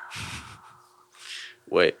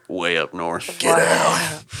 Wow. Way up north. Get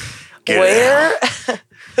out. Where?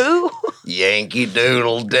 Who? Yankee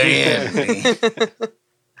Doodle Dandy.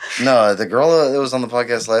 No, the girl that was on the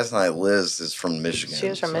podcast last night, Liz, is from Michigan. She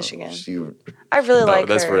was from Michigan. I really like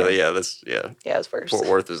that's her. Really, Yeah, it's worse. Fort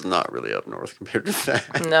Worth is not really up north compared to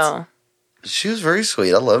that. No. She was very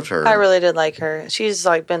sweet. I loved her. I really did like her. She's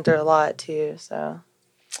like been through a lot too, so.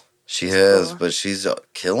 She has, but she's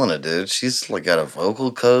killing it, dude. She's like got a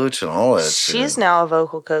vocal coach and all that. She's now a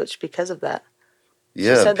vocal coach because of that.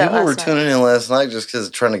 Yeah, people were tuning in last night just because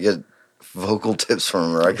trying to get vocal tips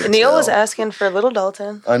from her. Neil was asking for Little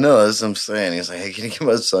Dalton. I know, that's what I'm saying. He's like, hey, can you get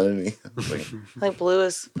my son to me? Like blew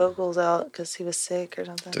his vocals out because he was sick or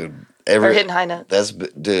something. Dude, or hitting high notes.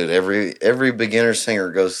 Every beginner singer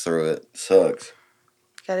goes through it. Sucks.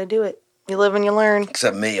 Gotta do it. You live and you learn.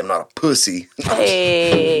 Except me, I'm not a pussy.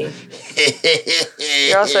 Hey.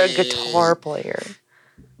 You're also a guitar player.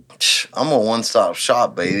 I'm a one-stop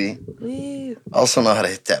shop, baby. Woo. I also know how to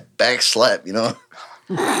hit that back slap, you know?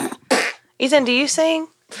 Ethan, do you sing?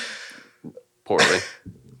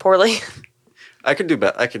 Poorly? I can do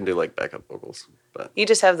like backup vocals, but you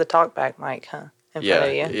just have the talkback mic, huh? In front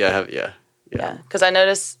of you. Yeah. Because I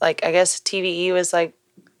noticed, like, I guess TVE was like,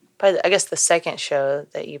 probably, I guess the second show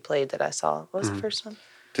that you played that I saw. What was the first one?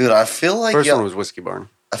 Dude, I feel like first one was Whiskey Barn.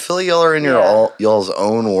 I feel like y'all are in y'all's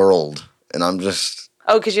own world, and I'm just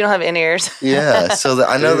Oh, because you don't have in-ears. Yeah, so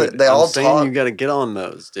I know that they I'm all saying talk. you got to get on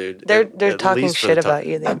those, dude. They're At talking least for shit the about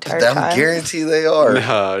you the entire I time. guarantee they are.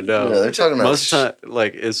 No. Yeah, they're talking about Most time,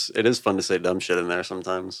 like it is fun to say dumb shit in there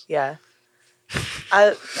sometimes. Yeah.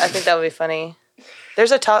 I think that would be funny.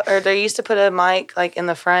 There's they used to put a mic like in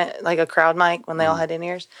the front, like a crowd mic when they all had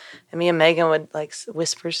in-ears, and me and Megan would like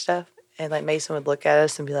whisper stuff, and like Mason would look at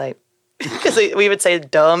us and be like, because we would say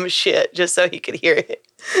dumb shit just so he could hear it.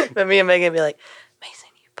 But me and Megan would be like, Mason,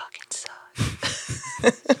 you fucking suck.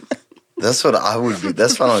 That's what I would be.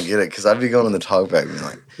 That's why I don't get it, because I'd be going in the talkback and be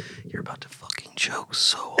like, you're about to fucking joke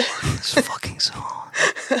so hard on this fucking song.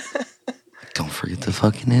 Don't forget the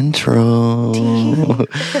fucking intro.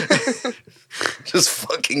 Just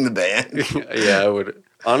fucking the band. Yeah, I would.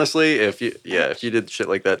 Honestly, if you did shit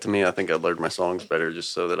like that to me, I think I'd learn my songs better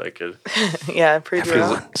just so that I could. Yeah, prove you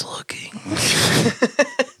wrong. Everyone's looking.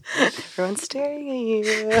 Everyone's staring at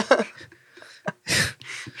you.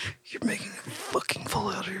 You're making a fucking fool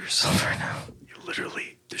out of yourself right now. You're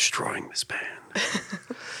literally destroying this band.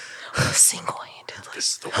 Single-handedly.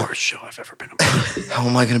 This is the worst show I've ever been a part of. How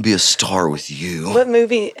am I going to be a star with you? What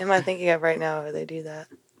movie am I thinking of right now where they do that?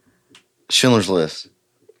 Schindler's List.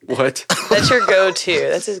 What? That's your go-to.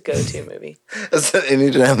 That's his go-to movie. That's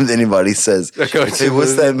anytime anybody says, go-to hey,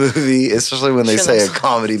 what's movie. that movie? Especially when they say a Schindler's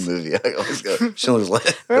comedy movie. I always go, Schindler's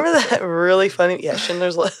List. Remember that really funny? Yeah,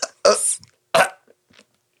 Schindler's List.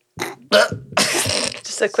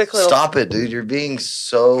 Just a quick little. Stop it, dude. You're being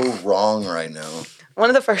so wrong right now. One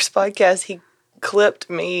of the first podcasts, he clipped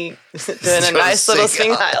me doing a nice little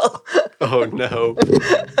sing aisle. Oh no!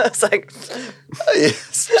 I was like,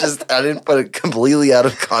 It's just, I didn't put it completely out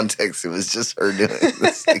of context. It was just her doing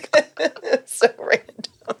this. so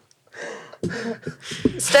random.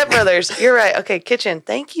 Step Brothers, you're right. Okay, kitchen.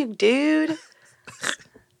 Thank you, dude.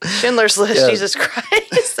 Schindler's List. Yeah. Jesus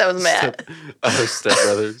Christ, that was Matt. Step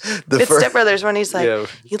Brothers. It's Step Brothers when he's like, Yeah.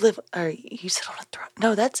 you sit on a throne.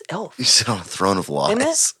 No, that's Elf. You sit on a throne of lies. Isn't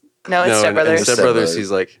it? No, it's No, Step in Brothers. Step Step Brothers, Brothers. he's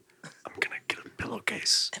like, I'm gonna get a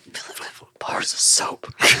pillowcase And fill it with full of bars of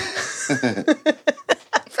soap. I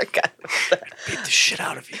forgot. Beat the shit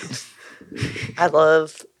out of you. I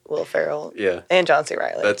love Will Ferrell. Yeah. And John C.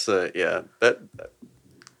 Reilly. That's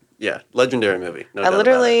legendary movie. No I doubt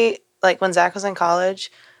literally, like, when Zach was in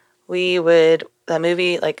college, that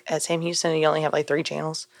movie, like, at Sam Houston, you only have, like, 3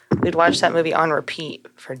 channels. We'd watch that movie on repeat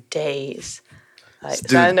for days.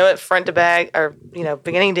 So I know it front to back, or,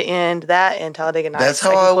 beginning to end, that and Talladega Nights. That's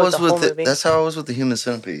how can I quote was the whole with it. movie. That's how I was with the Human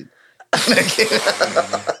Centipede.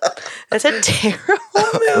 That's a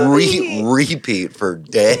terrible movie. Repeat for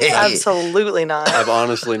days. Absolutely not. I've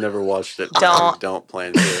honestly never watched it. Don't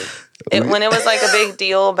plan to. When it was like a big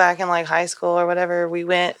deal back in like high school or whatever, we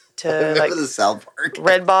went to like Remember the South Park?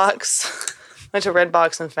 Redbox. Went to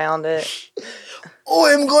Redbox and found it.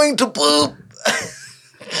 Oh, I'm going to poop.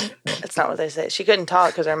 That's not what they said. She couldn't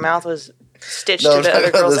talk because her mouth was stitched No, to the I'm talking other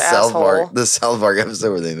about girl's the South asshole. Park. The South Park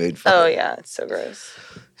episode where they made fun. Oh of it. yeah, it's so gross.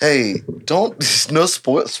 Hey, don't no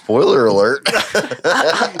spoiler alert.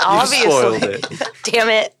 Obviously, spoiled it. damn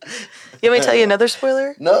it. You want me to tell you another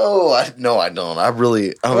spoiler? No, I don't. I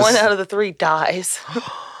was, One out of the 3 dies,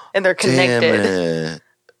 and they're connected, Damn it.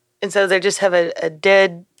 and so they just have a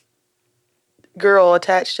dead girl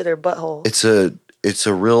attached to their butthole. It's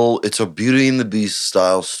a Beauty and the Beast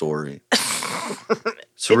style story.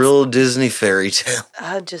 It's a real Disney fairy tale.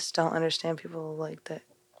 I just don't understand people like that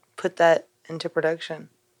put that into production.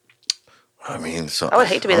 I mean, so I would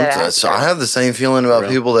hate to be that So actor. I have the same feeling about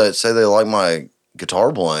Real. people that say they like my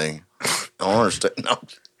guitar playing. I don't understand. No.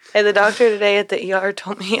 Hey, the doctor today at the ER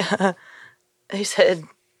told me, he said,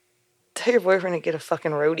 tell your boyfriend to get a fucking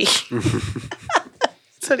roadie.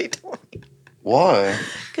 That's what he told me. Why?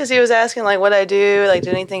 Because he was asking, like, what I do, like,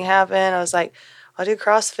 did anything happen? I was like, I do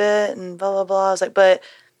CrossFit and blah, blah, blah. I was like, but,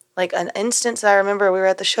 like, an instance I remember, we were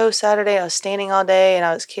at the show Saturday. I was standing all day, and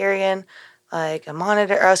I was carrying, like, a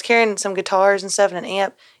monitor. Or I was carrying some guitars and stuff and an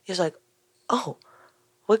amp. He was like, oh,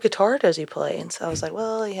 what guitar does he play? And so I was like,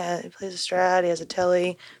 well, he plays a Strat. He has a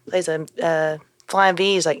Telly. Plays a Flying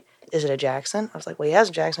V. He's like, is it a Jackson? I was like, well, he has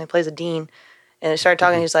a Jackson. He plays a Dean. And I started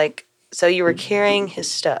talking. He was like, so you were carrying his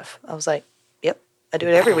stuff. I was like, yep. I do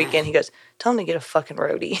it every weekend. He goes, tell him to get a fucking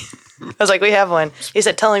roadie. I was like, we have one. He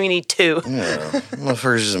said, tell him you need 2. Yeah.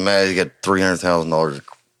 Motherfucker's just mad he got $300,000 of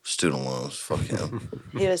student loans. Fuck him.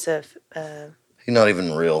 He was He's not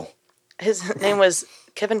even real. his name was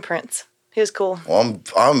Kevin Prince. He was cool. Well,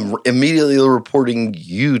 I'm immediately reporting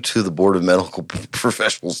you to the Board of Medical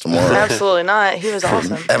Professionals tomorrow. Absolutely not. He was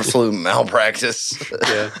awesome. Absolute malpractice.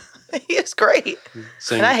 Yeah. He was great.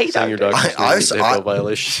 And I hate your doctors. doctor's name is a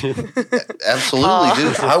violation. Absolutely,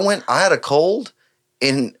 dude. I had a cold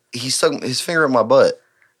and he stuck his finger in my butt.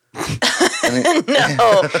 And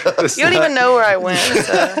No, you don't even know where I went.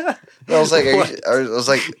 So. I was like, I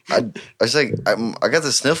got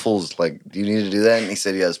the sniffles. Like, do you need to do that? And he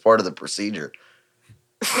said, yeah, it's part of the procedure.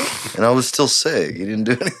 And I was still sick. He didn't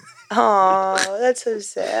do anything. Oh, that's so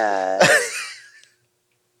sad.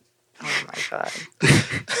 Oh my god,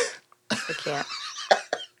 I can't.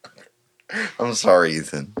 I'm sorry,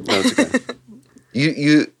 Ethan. No, it's okay.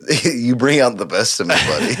 You bring out the best in me,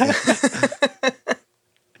 buddy.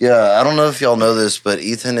 Yeah, I don't know if y'all know this, but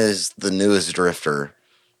Ethan is the newest drifter.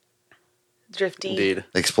 Drifty. Indeed.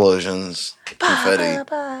 Explosions, confetti.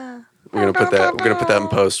 We're gonna put that in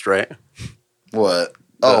post, right? What?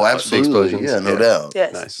 Oh, The absolutely. explosions? Yeah, no Yeah. doubt.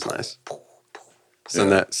 Yes. Nice.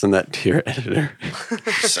 Send that to your editor.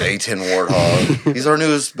 Satan Warthog. He's our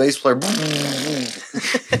newest bass player.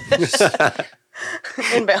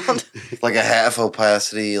 Inbound. Like a half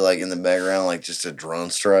opacity, like in the background, like just a drone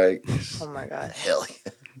strike. Oh my god. Hell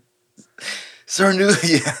yeah. It's our new,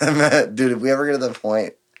 yeah, man. Dude, if we ever get to the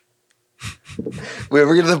point, where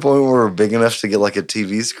we're big enough to get like a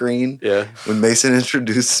TV screen, Yeah. when Mason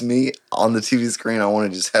introduces me on the TV screen, I want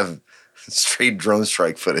to just have straight drone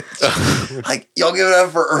strike footage. Like, y'all give it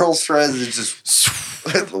up for Earl Shreds. It's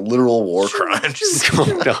just literal war crime. Just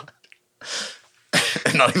going on.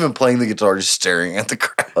 and not even playing the guitar, just staring at the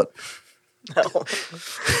crowd. No.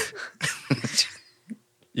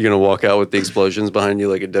 You gonna walk out with the explosions behind you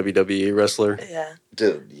like a WWE wrestler? Yeah.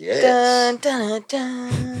 Dude, yes. Dun, dun,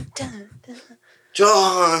 dun, dun, dun.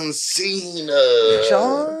 John Cena.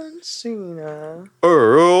 John Cena.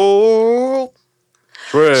 Earl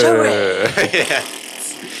Shreds. Yeah.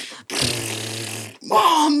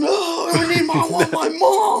 Mom, no, I need my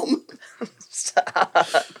mom. Stop.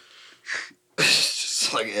 It's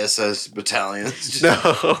just like SS battalions. Just,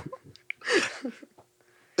 No.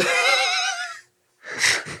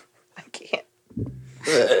 I can't.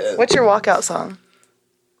 What's your walkout song?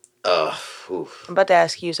 Oof. I'm about to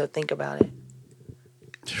ask you, so think about it.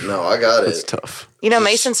 No, I got That's it. tough. You know,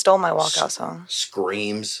 Mason stole my walkout song.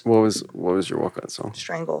 Screams. What was your walkout song?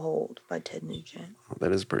 Stranglehold by Ted Nugent. Oh,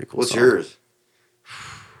 that is a pretty cool. What's song. yours?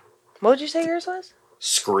 What would you say yours was?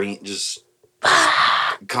 Scream. Just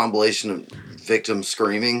compilation of victims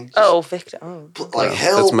screaming. Just Oh, victim. Oh. like Oh,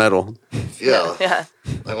 hell. That's metal. Yeah. Yeah.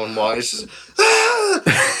 Like when it's just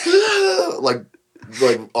like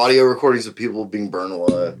audio recordings of people being burned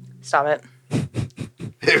alive. Stop it.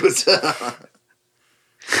 It was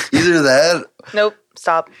either that. Nope.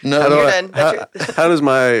 Stop. No, You're I- done. That's your- How does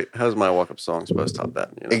my walk up song supposed to top that?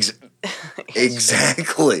 You know?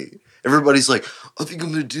 Exactly. Everybody's like, I think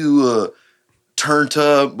I'm gonna do turned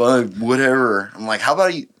up by whatever. I'm like, how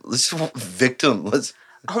about let's victim. Let's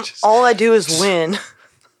all I do is win.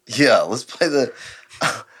 let's play the.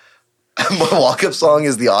 My walk up song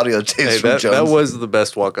is the audio tapes Hey, from that Jones. was the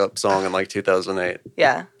best walk up song in like 2008.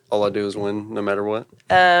 Yeah. All I do is win, no matter what.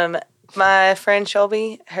 My friend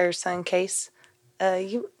Shelby, her son Case.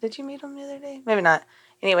 Did you meet him the other day? Maybe not.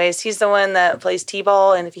 Anyways, he's the one that plays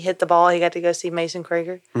t-ball, and if you hit the ball, he got to go see Mason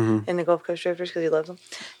Krager in the Gulf Coast Drifters because he loves him.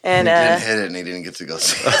 And he didn't hit it, and he didn't get to go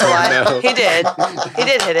see it. why. He did. He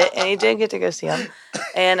did hit it, and he did get to go see him.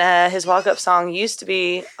 And his walk-up song used to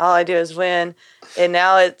be "All I Do Is Win," and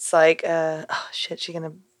now it's like, oh shit, she's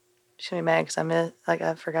gonna be mad because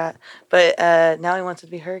I forgot. But now he wants it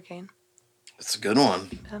to be Hurricane. It's a good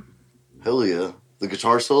one. Yeah. Hell yeah. The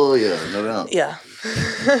guitar solo, yeah, no doubt. Yeah.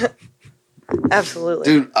 Absolutely.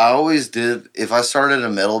 Dude, I always did. If I started a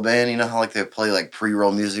metal band, you know how like they play like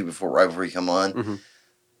pre-roll music right before you come on? Mhm.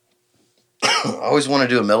 I always want to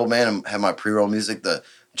do a metal band and have my pre-roll music, the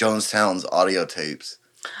Jonestown's audio tapes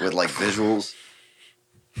with like visuals.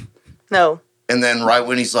 No. And then right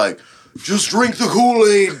when he's like, just drink the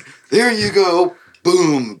Kool-Aid, there you go,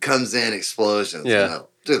 boom, comes in, explosions. Yeah. You know?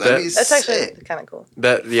 Dude, that'd be That's sick. actually kind of cool.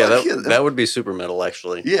 That Fuck that would be super metal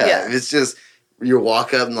actually. Yeah, Yeah. it's just you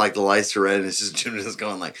walk up and like the lights are red and it's just Jim just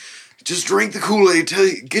going like, just drink the Kool-Aid.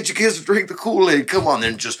 Get your kids to drink the Kool-Aid. Come on,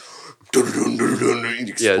 then just explode.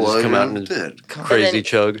 Yeah, just come out and Dude, come on. crazy then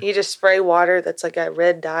chug. You just spray water that's like got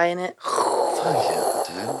red dye in it. Fuck yeah,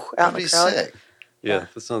 dude. Out That'd in be the crowd. sick. Yeah,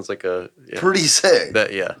 that sounds like a Pretty sick.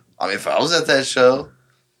 yeah. I mean, if I was at that show,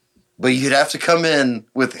 but you'd have to come in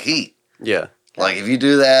with the heat. Yeah. Like if you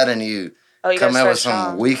do that and you You come gotta out with start some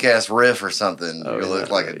strong. weak ass riff or something, Oh, you look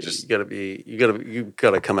yeah. like it just you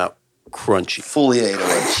gotta come out crunchy. fully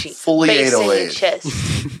 808. Crunchy. Fully Bass in your 808.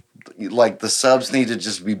 chest. Like the subs need to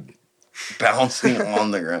just be bouncing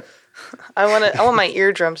on the ground. I want my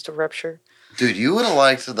eardrums to rupture. Dude, you would have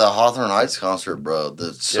liked the Hawthorne Heights concert, bro.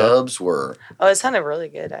 The subs were, Oh, it sounded really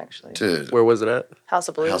good actually. dude, Where was it at? House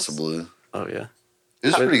of Blues. House of Blue. Oh yeah.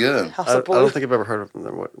 It's pretty good. House I of Blue. don't think I've ever heard of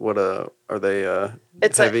them. What are they?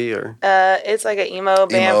 It's heavy or? It's like an emo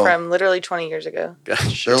band Emo. from literally 20 years ago.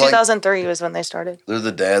 Gotcha. They're like 2003 was when they started. they're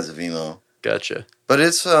the dads of emo, Gotcha. but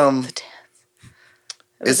it's It was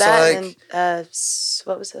It's that like- and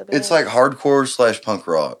what was the band? it's like hardcore / punk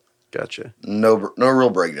rock. Gotcha. No real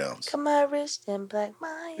breakdowns. Come my wrist and black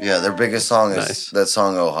my Yeah, their biggest song is Nice. that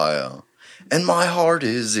song Ohio, and my heart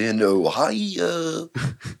is in Ohio.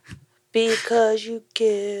 Because you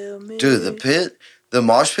kill me. Dude, the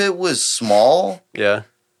mosh pit was small, Yeah.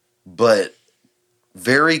 but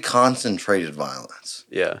very concentrated violence.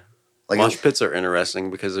 Yeah. Like Mosh pits are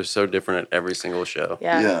interesting because they're so different at every single show.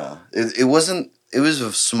 Yeah. It wasn't. It was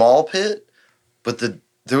a small pit, but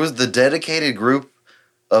there was the dedicated group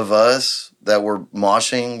of us that were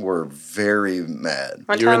moshing were very mad.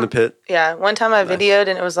 One You were in time- the pit? Yeah, one time I Nice. videoed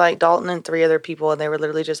and it was like Dalton and 3 other people and they were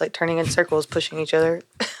literally just like turning in circles, pushing each other.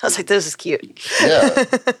 I was like, this is cute. Yeah,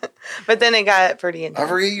 But then it got pretty I intense.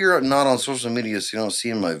 forget you're not on social media, so you don't see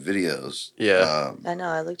in my videos. Yeah. I know,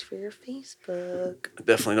 I looked for your Facebook. I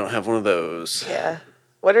definitely don't have one of those. Yeah.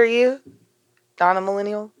 What are you? Not a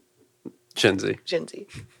millennial? Gen Z. Gen Z.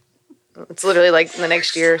 It's literally like the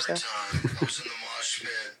next year or so. I was in the mosh pit.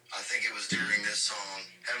 I think it was during this song.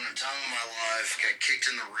 Having the time of my life. Got kicked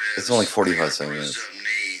in the ribs. It's only 45 seconds.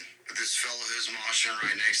 Knee, but this fellow who's moshing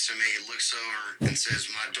right next to me looks over and says,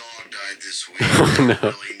 "My dog died this week. Oh, no.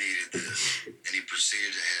 I really needed this." And he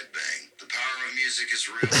proceeded to headbang. The power of music is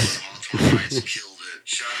real, and Hawthorne Heights killed it.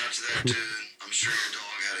 Shout out to that dude. I'm sure your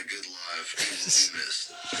dog had a good life. He will be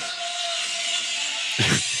missed.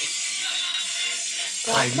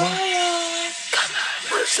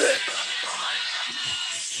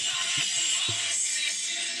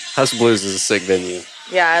 House of Blues is a sick venue.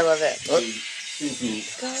 Yeah, I love it. See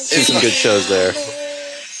some good shows there.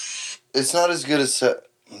 It's not as good as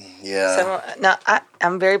yeah.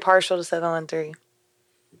 I'm very partial to 713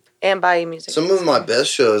 and Bayou Music. Some of my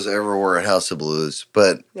best shows ever were at House of Blues,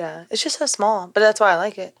 but Yeah, it's just so small, but that's why I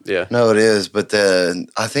like it. Yeah. no, it is. But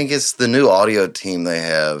I think it's the new audio team they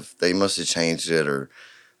have. They must have changed it, or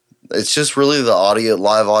it's just really the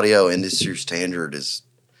live audio industry standard is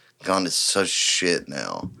gone to such shit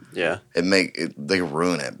now. Yeah. They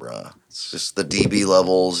ruin it, bro. It's just the dB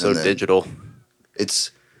levels So and then digital.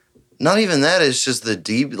 it's not even that. It's just the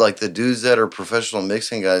dB, like the dudes that are professional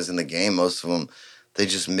mixing guys in the game. Most of them, they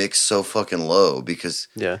just mix so fucking low because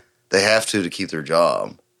Yeah. they have to keep their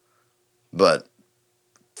job. But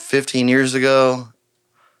 15 years ago,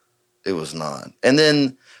 it was not. And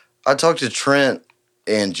then I talked to Trent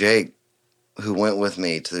and Jake, who went with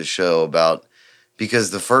me to the show, about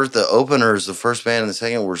because the openers, the first band and the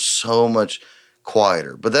second were so much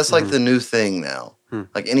quieter. But that's like the new thing now.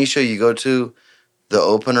 Like any show you go to, the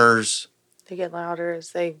openers, They get louder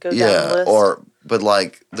as they go down the yeah, list. but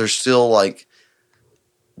like they're still like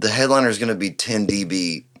the headliner is going to be 10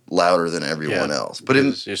 dB louder than everyone else. But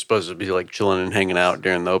Because you're supposed to be like chilling and hanging out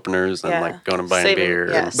during the openers and Yeah. like going and buying Saving- beer.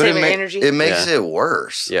 yeah. and- Saving energy. It makes Yeah. it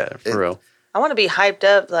worse. yeah, for It- real. I want to be hyped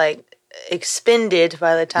up, like expended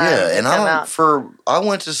by the time Yeah, they and come out. I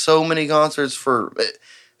went to so many concerts for,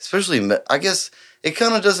 especially, I guess it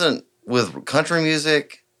kind of doesn't with country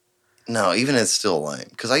music. No, even it's still lame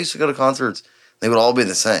because I used to go to concerts; they would all be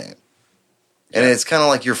the same, and it's kind of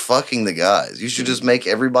like you're fucking the guys. You should just make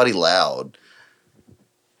everybody loud,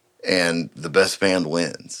 and the best band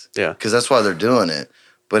wins. Yeah. because that's why they're doing it.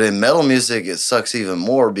 But in metal music, it sucks even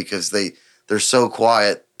more because they're so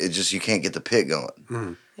quiet. It just you can't get the pit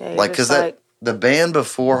going. Yeah, you're Like, just because the band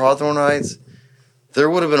before Hawthorne Heights, there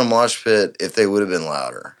would have been a mosh pit if they would have been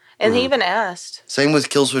louder. and he even asked. Same with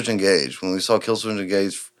Killswitch Engage. When we saw Killswitch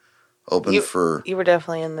Engage open for, You were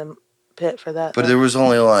definitely in the pit for that. but though. there was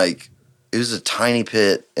only like it was a tiny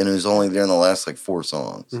pit, and it was only there in the last like 4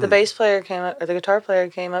 songs. The bass player came up, or the guitar player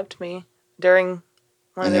came up to me during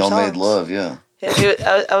one And of their y'all songs. made love, yeah.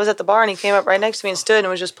 Yeah, I was at the bar and he came up right next to me and stood and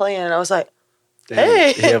was just playing, and I was like, Damn.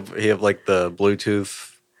 Hey! He have like the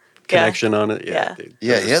Bluetooth connection on it. Yeah. Dude,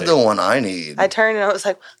 Yeah, those he are had sick. the one I need. I turned and I was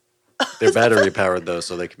like, They're battery powered though,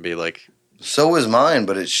 so they can be like, So is mine,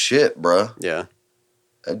 but it's shit, bruh. yeah.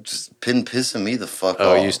 It's just been pissing me the fuck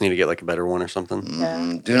Oh, off. you just need to get like a better one or something.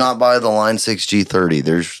 yeah. Do not buy the Line 6G30.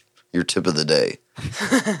 There's your tip of the day.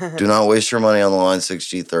 Do not waste your money on the Line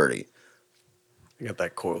 6G30. I got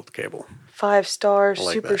that coiled cable. 5-star I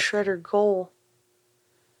like super that. shredder goal.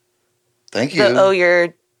 Thank you.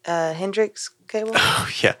 Your Hendrix cable? Oh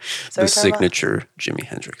yeah, Is that the what you're talking about? signature Jimi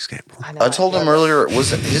Hendrix cable. know, I told him love it. earlier,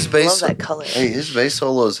 was it his I bass? love that color. Hey, his bass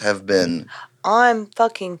solos have been. On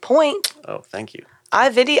fucking point. Oh, thank you. I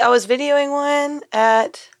was videoing one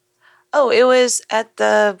at Oh, it was at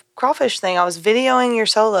the crawfish thing. I was videoing your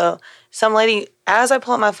solo. Some lady, as I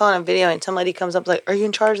pull up my phone, I'm videoing. Some lady comes up like, "Are you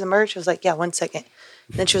in charge of the merch?" I was like, "Yeah, 1 second."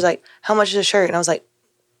 And then she was like, "How much is a shirt?" And I was like,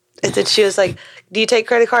 and then she was like, "Do you take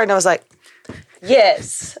credit card?" And I was like,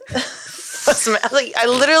 "Yes." I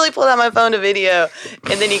literally pulled out my phone to video,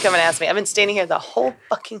 and then you come and ask me. I've been standing here the whole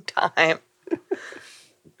fucking time.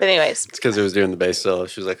 But anyways. It's because it was during the bass solo.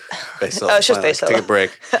 She was like, bass solo. Oh, it's just Finally, bass solo. Take a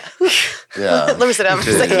break. Yeah. Let me sit down for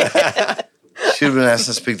a second. Should have been asked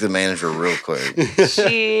to speak to the manager real quick.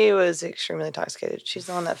 She was extremely intoxicated. She's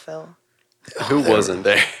the one that fell. Who wasn't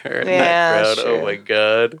there in Yeah, that crowd? sure. Oh my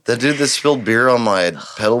God. The dude that spilled beer on my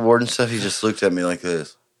pedal board and stuff, he just looked at me like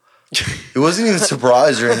this. He wasn't even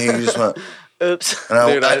surprised or anything. He just went, Oops.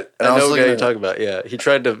 and Dude, I was know what guy looking you're at- talking about. Yeah. He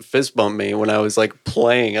tried to fist bump me when I was like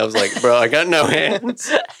playing. I was like, bro, I got no hands.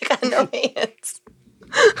 I got no hands.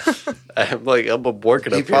 I'm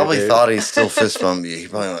working up He probably here, dude. thought he still fist bumped you. He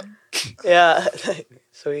probably went, Yeah.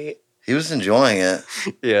 Sweet. he was enjoying it.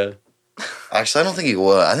 Yeah. Actually, I don't think he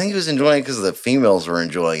was. I think he was enjoying it because the females were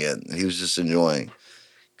enjoying it. And he was just enjoying.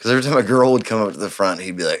 Because every time a girl would come up to the front,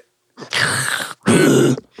 he'd be like,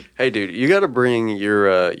 Hey, dude, you got to bring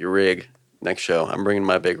your rig next show. I'm bringing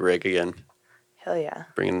my big rig again. Hell yeah.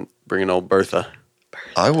 Bringing old Bertha.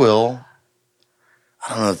 I will. I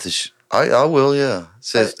don't know if this. I will, yeah.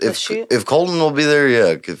 Says The shoot? if Colton will be there,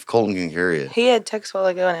 yeah. If Colton can carry it, He had text a while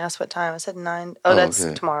ago and asked what time. I said 9. Oh, that's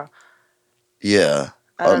okay. tomorrow. yeah.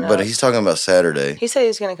 I don't know. But he's talking about Saturday. He said he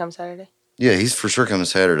was going to come Saturday. Yeah, he's for sure coming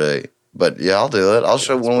Saturday. But yeah, I'll do it. I'll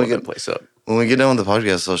show Let's when we blow that get place up. when we get done with the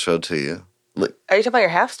podcast. I'll show it to you. Are you talking about your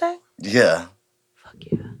half stack? Yeah, Fuck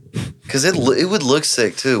yeah. because it would look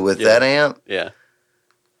sick too with Yeah. that amp. Yeah.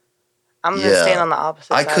 I'm going to Yeah. stand on the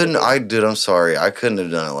opposite I side. couldn't. of you. Dude, I'm sorry. I couldn't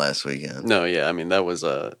have done it last weekend. No, yeah. I mean, that was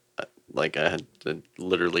like I had to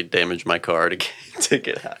literally damage my car to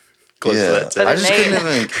get close to that. But I it just made-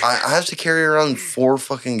 couldn't even. I have to carry around 4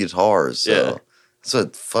 fucking guitars. So Yeah. that's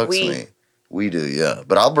what fucks We- me. We do, yeah.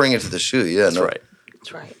 But I'll bring it to the shoot. Yeah, That's no, right.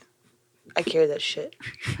 That's right. I carried that shit.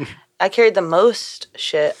 I carried the most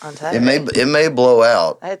shit on Saturday. It may blow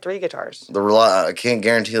out. I had 3 guitars. I can't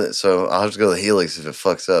guarantee it, so I'll have to go to the Helix if it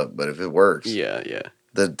fucks up. But if it works, Yeah, yeah.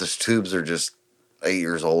 the tubes are just 8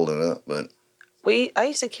 years old in it. But I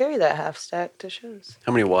used to carry that half stack to shows.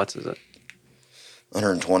 How many watts is it?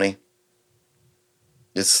 120.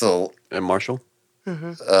 It's still And Marshall?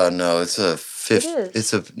 no, it's a 50. It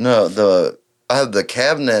is. It's a no. I have the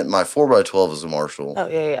cabinet. My 4x12 is a Marshall. Oh,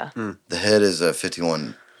 yeah. The head is a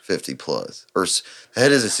 5150 plus, or the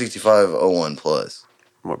head is a 6501 plus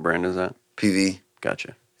What brand is that? PV.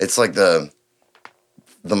 Gotcha. It's like the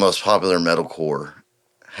most popular metalcore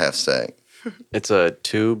half stack. It's a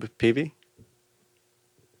tube PV?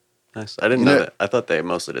 Nice. I didn't You know know- that. I thought they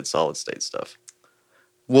mostly did solid state stuff.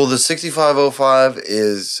 Well, the 6505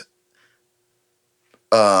 is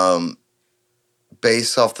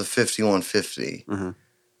based off the 5150. Mhm.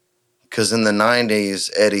 Because in the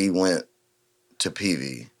 90s, Eddie went to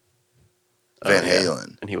PV. Van Oh, yeah.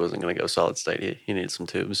 Halen. And he wasn't going to go solid state. He needed some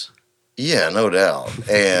tubes. Yeah, no doubt.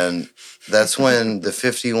 And that's when the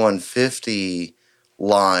 5150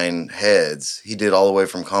 line heads, he did all the way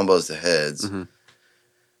from combos to heads. Mhm.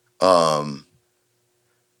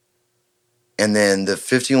 And then the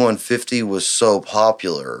 5150 was so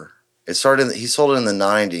popular. He sold it in the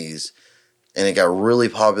 90s, and it got really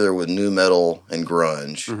popular with new metal and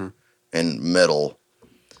grunge Mhm. and metal.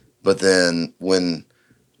 But then when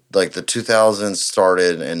like the 2000s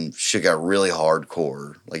started and shit got really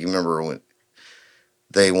hardcore, like you remember when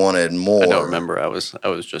they wanted more. I don't remember. I was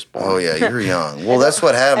just born. Oh yeah, you're young. Well, that's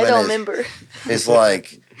what happened. I don't is- remember. It's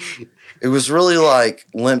like it was really like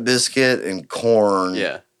Limp Bizkit and Korn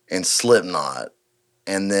Yeah. and Slipknot,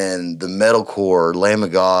 and then the metalcore, Lamb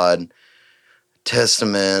of God,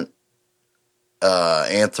 Testament,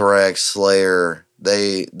 Anthrax, Slayer.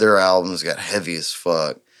 Their albums got heavy as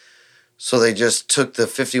fuck. So they just took the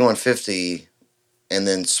 5150 and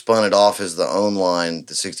then spun it off as the own line,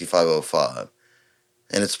 the 6505.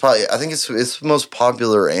 And it's probably, I think it's the most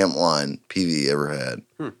popular amp line PV ever had.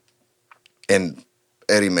 And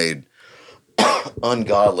Eddie made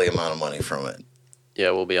ungodly amount of money from it.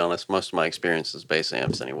 Yeah, we'll be honest. Most of my experience is bass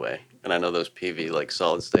amps anyway. And I know those PV, like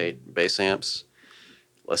solid state bass amps,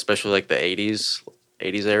 especially like the 80s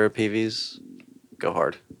era PVs, go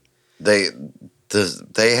hard. They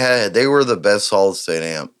were the best solid state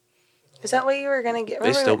amp. Is that what you were going to get?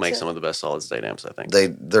 They still make some of the best solid state amps, I think.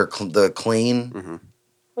 The clean. Hmm.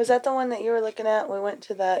 Was that the one that you were looking at? We went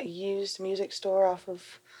to that used music store off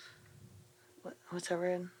of, what's that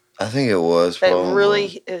word? I think it was. That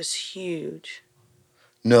Probably. it was huge.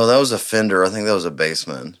 No, that was a Fender. I think that was a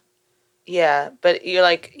Bassman. Yeah, but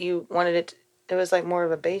you wanted it. It was like more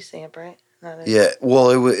of a bass amp, right? Yeah,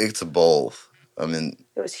 well, it's a both. I mean,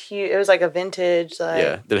 It was huge. It was like a vintage,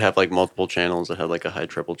 Yeah, did it have like multiple channels? It had like a high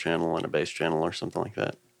treble channel and a bass channel or something like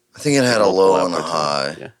that. I think it had a Multiple low and a outputs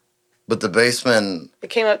high. Yeah. But the Bassman, It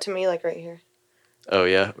came up to me like right here. Oh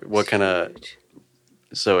yeah. What kind of? Huge.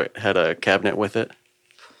 So it had a cabinet with it.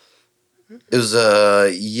 it was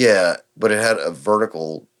but it had a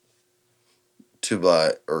vertical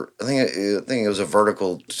 2x, or I think it was a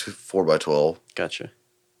vertical 4x12, Gotcha.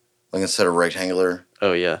 like instead of rectangular.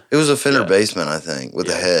 Oh yeah. It was a Fender Yeah. Bassman, I think, with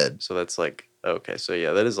a head. So that's like okay. So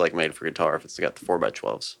yeah, that is like made for guitar if it's got the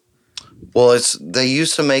 4x12s. Well, they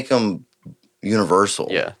used to make them universal.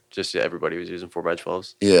 Yeah, just everybody was using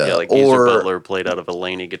 4x12s. Yeah, Yeah, like Geezer Butler played out of a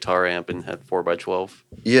Laney guitar amp and had 4x12.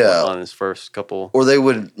 Yeah. On his first couple. Or they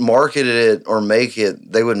would market it or make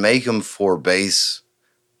it. They would make them for bass,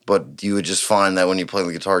 but you would just find that when you play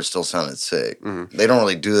the guitar, it still sounded sick. Mm-hmm. They don't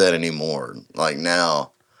really do that anymore. Like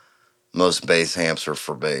now, most bass amps are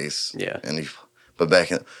for bass. Yeah.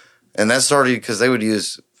 But and that started because they would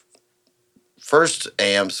use. First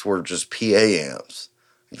amps were just PA amps.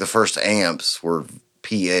 The first amps were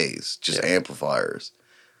PAs, just amplifiers.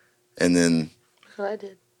 And then... That's what I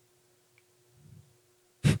did.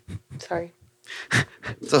 Sorry.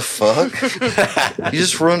 What the fuck? You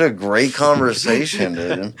just ruined a great conversation,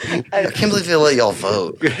 dude. I can't believe they let y'all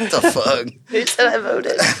vote. What the fuck? Who said I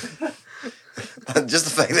voted? Just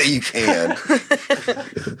the fact that you can.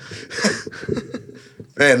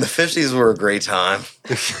 Man, the 50s were a great time.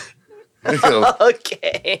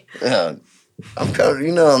 Okay. Yeah. I'm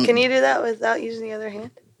kind of, Can you do that without using the other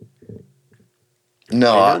hand?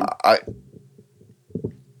 No, I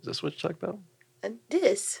Is this what you talk about?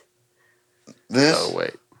 This. this. Oh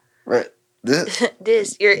wait. Right. This.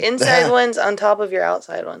 This. Your inside ones on top of your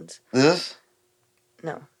outside ones. This.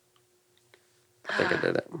 No. I think I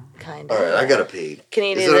did it. Kind of. All right, I gotta pee. Can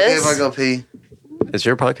you do Is it okay this? if I go pee? It's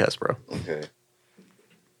your podcast, bro. Okay.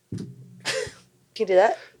 Can you do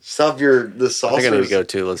that? Stop the I saucers. think I need to go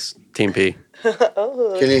too. Let's team P.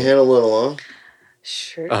 Oh. Can you handle it alone?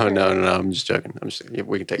 Sure. Oh no, I'm just joking.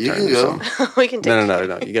 We can take You turns. can or go. something. We can take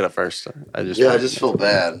No. You get it first. I just I just feel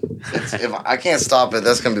bad. If I can't stop it,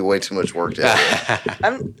 that's gonna be way too much work to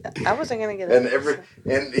edit. I wasn't gonna get And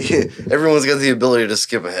it. everyone's got the ability to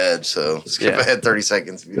skip ahead, so skip Yeah. ahead 30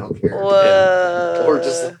 seconds if you don't care. Whoa. Or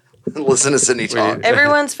just listen to Sydney talk.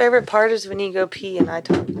 Everyone's favorite part is when you go pee and I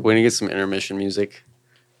talk. We need to get some intermission music.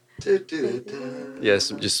 Do-do-do. Yes,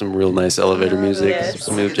 just some real nice elevator music, Yes.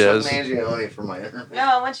 some smooth Get Chuck jazz. Mangione for my interview. No,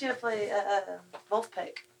 I want you to play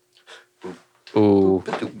Wolfpack. Ooh,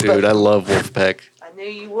 dude, I love Wolfpack. I knew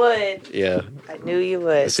you would. Yeah, I knew you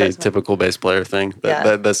would. it's a That's my- typical bass player thing.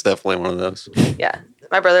 Yeah. That's definitely one of those. Yeah,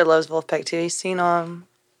 my brother loves Wolfpack too. He's seen them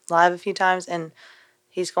live a few times, and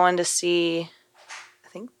he's going to see, I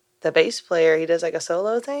think, the bass player. He does like a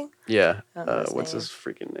solo thing. Yeah. I don't know his What's name. his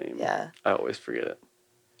freaking name? Yeah, I always forget it.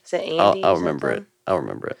 is it Andy? I'll or remember it. something? I'll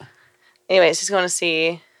remember it. Anyways, he's going to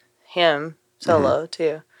see him solo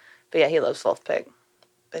too. But yeah, he loves Wolfpack.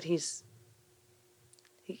 But he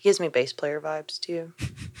gives me bass player vibes too.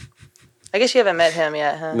 I guess you haven't met him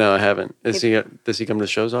yet, huh? No, I haven't. Does he come to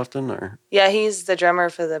shows often or? Yeah, he's the drummer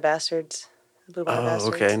for the Bastards. The Blue Bar Oh,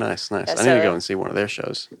 Bastards. okay, nice. Yeah, I need to so- go and see one of their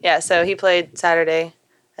shows. Yeah, so he played Saturday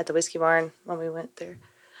at the Whiskey Barn when we went there.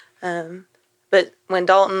 But when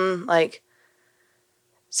Dalton,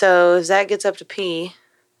 so Zach gets up to pee,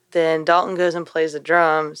 then Dalton goes and plays the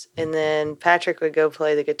drums, and then Patrick would go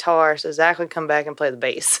play the guitar, so Zach would come back and play the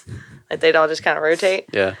bass. They'd all just kind of rotate.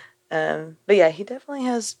 Yeah. But yeah, he definitely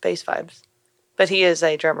has bass vibes. But he is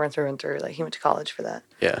a drummer through and through. He went to college for that.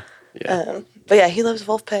 Yeah. But yeah, he loves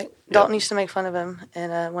Wolfpack. Dalton used to make fun of him,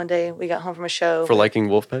 and one day we got home from a show. For liking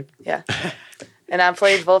Wolfpack? Yeah. And I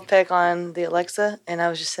played Wolfpack on the Alexa, and I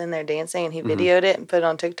was just sitting there dancing, and he videoed it and put it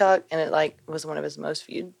on TikTok, and it was one of his most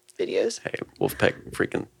viewed videos. Hey, Wolfpack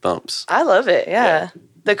freaking thumps. I love it. Yeah.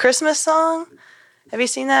 The Christmas song. Have you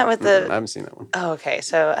seen that with the? I haven't seen that one. Oh, okay.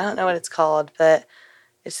 So I don't know what it's called, but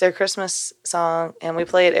it's their Christmas song, and we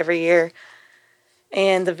play it every year.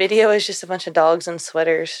 And the video is just a bunch of dogs in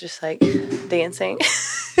sweaters, just dancing.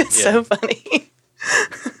 It's so funny.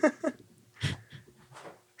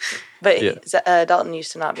 But Dalton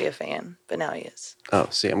used to not be a fan, but now he is. Oh,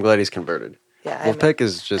 see, I'm glad he's converted. Yeah, Wolfpack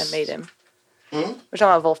is just. I made him. We're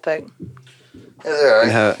talking about Wolfpack.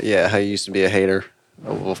 And how you used to be a hater, a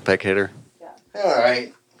Wolfpack hater. All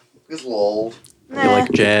right. It's a little old. You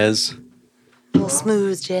like jazz. A little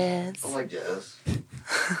smooth jazz. I like jazz.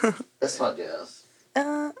 That's not jazz.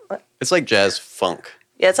 What? It's like jazz funk.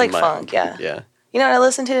 Yeah, it's like funk, yeah. Yeah. You know what I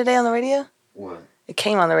listened to today on the radio? What? It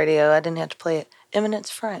came on the radio. I didn't have to play it. Eminence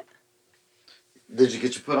Front. Did you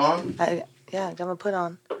get your put on? Yeah, I got my put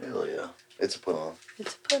on. Hell yeah. It's a put on.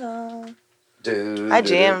 It's a put on. Dude. I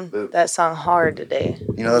jammed that song hard today.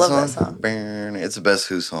 You know I that love song? that song. It's the best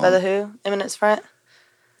Who song. By the Who? Eminence Front?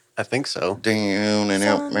 I think so. Down and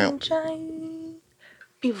out. Sunshine.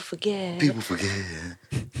 People forget. People forget.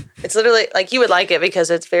 It's literally, like, you would like it because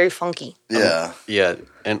it's very funky. Yeah. Yeah,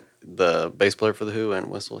 and the bass player for the Who, and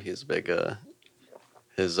Whistle, he's a big.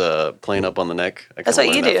 His playing up on the neck. I That's kinda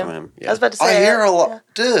what you learned that do. from him. I was about to say I hear a lot. yeah.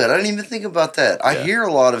 Dude, I didn't even think about that. I Yeah. hear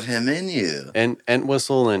a lot of him in you. And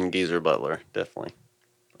Whistle and Geezer Butler, definitely.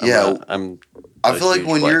 I'm I feel like huge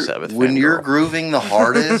when Black you're Sabbath when fan you're girl. grooving the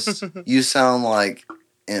hardest, you sound like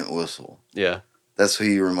Ent Whistle. Yeah, That's who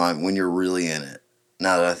you remind when you're really in it.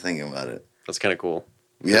 Now that I think about it. that's kind of cool.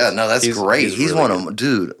 Yeah, no, that's great. He's really one of them,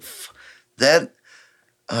 dude. That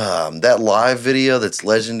live video that's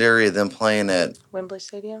legendary of them playing at Wembley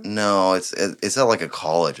Stadium? no, it's at like a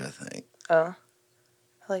college, I think. Oh.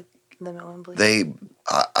 I like them at Wembley.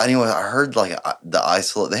 Anyway, I heard like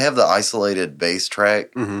they have the isolated bass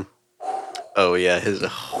track. Mm-hmm. Oh yeah,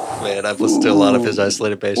 man, I've listened to a lot of his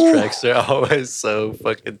isolated bass tracks. They're always so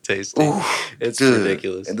fucking tasty. It's Dude,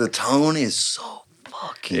 ridiculous. and the tone is so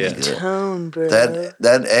fucking good. Tone, bro.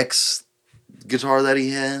 That X guitar that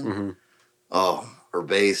he had, Mhm. oh, or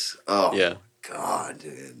bass, oh, Yeah. God,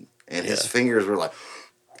 dude, and his Yeah. fingers were like,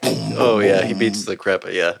 Oh yeah, he beats the crap.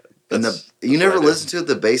 Yeah, and you never listened to it,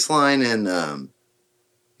 the bass line and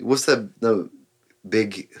what's the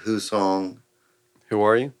big Who song? Who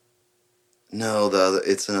are you, No, the other,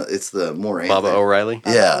 it's the more Baba anthem. O'Reilly?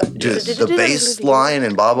 Yeah, Baba dude, O'Reilly. the bass line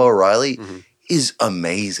in Baba O'Reilly Mhm. is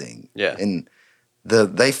amazing. Yeah. And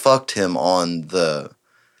they fucked him on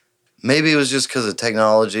maybe it was just because of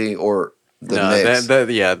technology or the mix.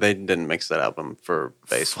 They didn't mix that album for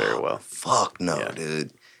bass very well. Fuck no, Yeah.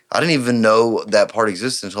 dude. I didn't even know that part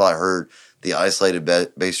existed until I heard the isolated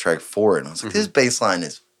bass track for it. And I was like, this bass line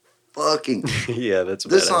is fucking... Yeah, that's a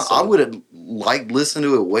This badass song, I song. would have listened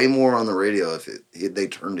to it way more on the radio if they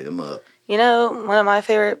turned him up. You know, one of my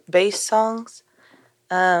favorite bass songs?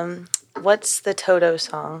 What's the Toto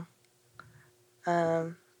song?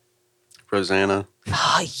 Rosanna.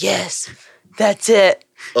 Oh, yes. That's it.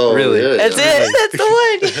 Oh, Really? yeah, That's yeah. it. That's the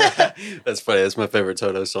one. Yeah. That's funny. That's my favorite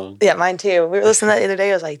Toto song. Yeah, mine too. We were listening to that the other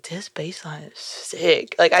day. I was like, this bass line is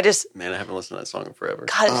sick. Like, I just, Man, I haven't listened to that song in forever.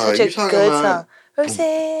 God, it's you're such a talking good about- song.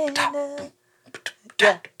 Rosanna.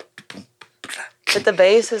 Yeah. But the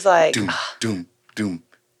bass is like, Doom, doom, doom,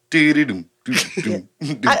 dee doom, doom, doom,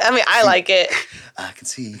 doom. I mean, I like it. I can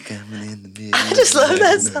see you coming in the middle. I just love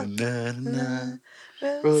that song.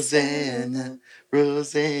 Rosanna,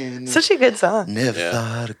 Rosanna. Such a good song. Never Yeah.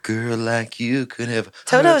 thought a girl like you could have.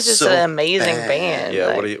 Toto hurt is just so an amazing bad. band. Yeah,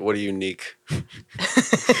 like, what a unique.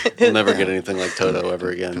 We'll never get anything like Toto ever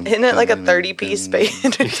again. Isn't it like a 30-piece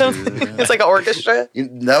band or something? It's like an orchestra.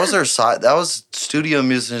 That was their side. That was studio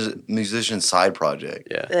musician side project.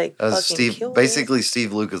 Yeah. Like, That was fucking kill it. basically Steve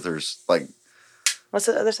Lukather's like What's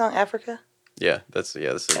the other song? Africa? Yeah, this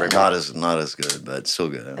is a great not as good, but still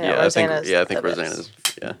good. Yeah. I think Rosanna's I think the best. Rosanna's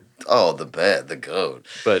yeah. Oh, the goat.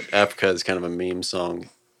 But Africa is kind of a meme song.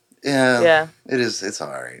 Yeah, Yeah. it is. It's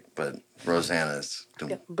all right, but Rosanna's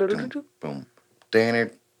Yeah. boom, Danny,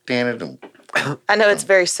 boom. I know it's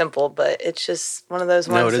very simple, but it's just one of those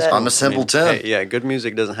ones No, it is. that I'm a simpleton. Hey, yeah, good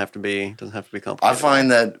music doesn't have to be complicated. I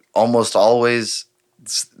find that almost always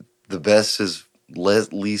the best is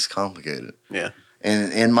least complicated. Yeah.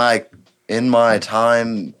 And in my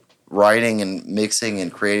time writing and mixing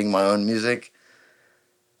and creating my own music,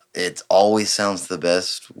 it always sounds the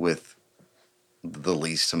best with the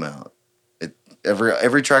least amount.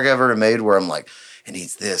 Every track I've ever made where I'm like, it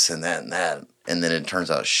needs this and that and that, and then it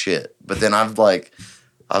turns out shit. But then I've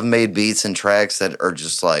made beats and tracks that are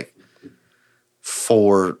just like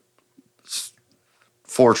four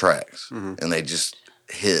tracks, and they just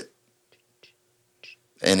hit.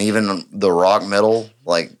 And even the rock metal,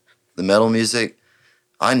 like the metal music,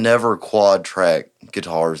 I never quad track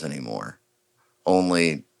guitars anymore.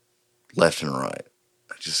 Only left and right.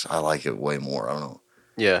 I like it way more. I don't know.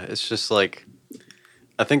 Yeah, it's just like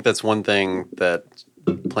I think that's one thing that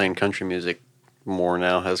playing country music more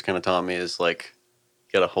now has kind of taught me is like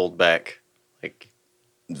you got to hold back. Like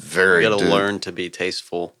Very. you got to dude. learn to be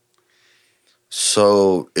tasteful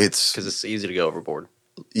So because it's easy to go overboard.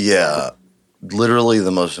 yeah, literally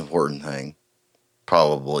the most important thing,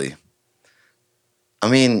 probably. I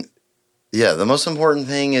mean, yeah, the most important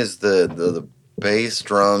thing is the bass,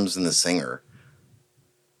 drums, and the singer.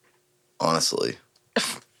 Honestly.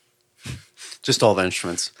 Just all the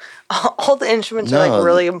instruments. All the instruments are No, like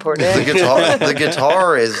really The important.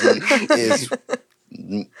 guitar is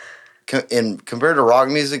compared to rock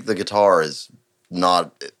music, the guitar is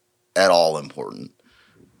not at all important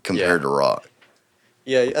compared to rock.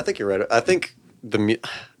 Yeah, I think you're right. I think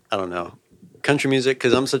I don't know, country music,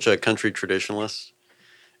 because I'm such a country traditionalist,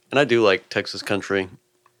 and I do like Texas country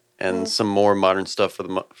and some more modern stuff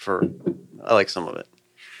for I like some of it,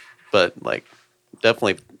 but like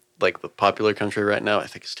definitely like the popular country right now, I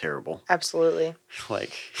think is terrible. Absolutely.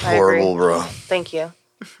 Like I Horrible, agree. bro. Thank you.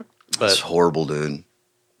 It's but horrible, dude.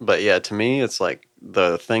 but yeah, to me, it's like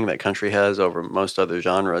the thing that country has over most other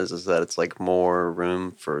genres is that it's like more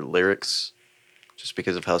room for lyrics, just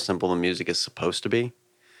because of how simple the music is supposed to be.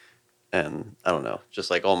 And I don't know,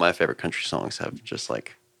 just like all my favorite country songs have just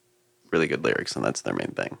like really good lyrics, and that's their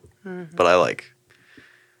main thing. Mm-hmm. But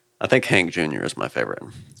I think Hank Jr. is my favorite.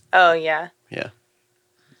 Oh, yeah. Yeah.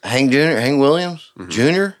 Hank Jr., Hank Williams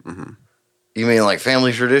Jr. Mhm. You mean like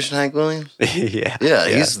Family Tradition, Hank Williams? Yeah. Yeah,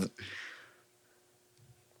 he's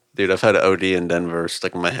Dude, I've had OD in Denver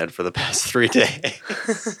stuck in my head for the past 3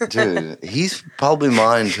 days. dude. He's probably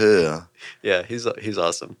mine too. Yeah, he's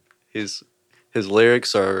awesome. His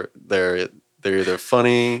lyrics they're either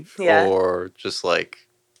funny Yeah. or just like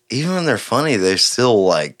Even when they're funny, they're still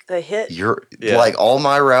like The hit. like All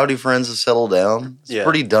My Rowdy Friends Have Settled Down. It's a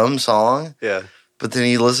pretty dumb song. yeah. But then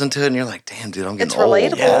you listen to it and you're like, damn, dude, I'm getting It's old.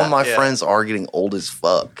 relatable. All my Yeah. friends are getting old as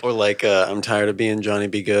fuck. Or like I'm tired of being Johnny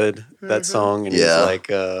Be Good, that song, and Yeah. he's like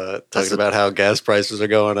talking about how gas prices are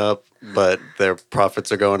going up, but their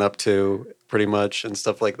profits are going up too, pretty much, and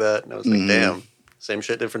stuff like that. And I was like, damn, same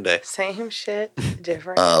shit, different day. Same shit,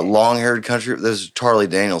 different. Long Haired Country, there's a Charlie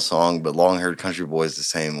Daniels song, but Long Haired Country Boy's the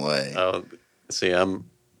same way. Oh, see,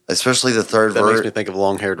 Especially the third that makes verse. me think of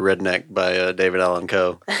Long Haired Redneck by David Allan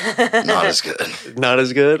Coe. Not as good. Not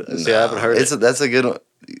as good? See, I haven't heard it. That's a good one.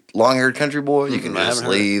 Long Haired Country Boy, you can I just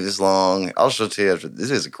haven't heard it. leave as long. I'll show it to you after.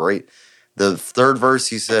 This is great. The third verse,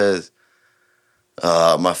 he says,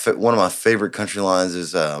 one of my favorite country lines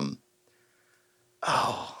is,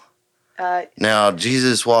 now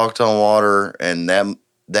Jesus walked on water, and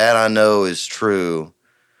that I know is true.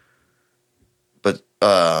 But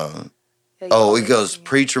it goes,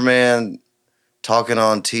 preacher man talking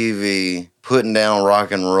on TV, putting down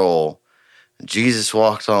rock and roll. Jesus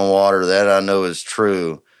walked on water, that I know is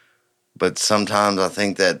true. But sometimes I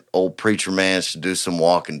think that old preacher man should do some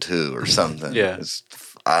walking too, or something. Yeah.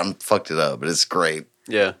 I'm fucked it up, but it's great.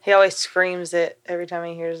 Yeah. He always screams it every time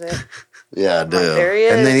he hears it. Yeah, I do. there he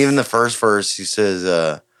And then is. even the first verse, he says,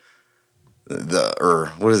 what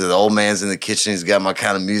is it? The old man's in the kitchen. He's got my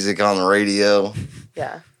kind of music on the radio.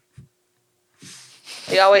 Yeah.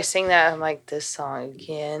 He always sing that. I'm like, this song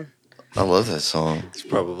again. I love that song. It's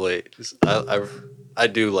probably, I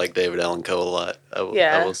do like David Allan Coe a lot, I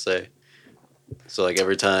will say. So like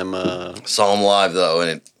every time... Saw him live though,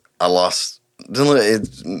 and I lost.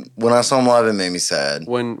 When I saw him live, it made me sad.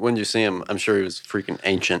 When did you see him? I'm sure he was freaking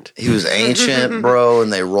ancient. He was ancient, bro,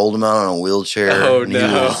 and they rolled him out on a wheelchair. Oh, and he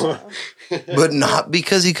no. but not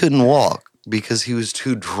because he couldn't walk, because he was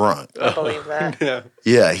too drunk. I believe that.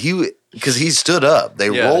 Yeah. Yeah, because he stood up. They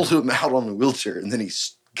Yeah. rolled him out on the wheelchair, and then he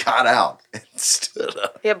got out and stood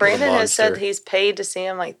up. Yeah, Brandon has said monster. he's paid to see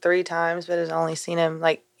him like 3 times, but has only seen him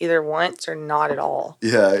like either once or not at all.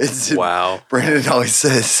 Yeah, it's Wow. Brandon always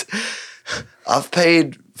says, "I've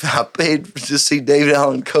paid to see David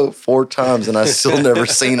Allan Coe 4 times, and I still never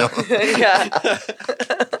seen him." Yeah.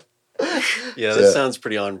 Yeah, that sounds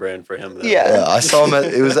pretty on brand for him, though. Yeah. Yeah, I saw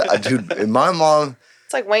him dude. And my mom.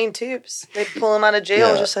 It's like Wayne Toops. They pull him out of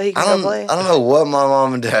jail just so he can go play. I don't know what my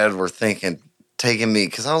mom and dad were thinking, taking me,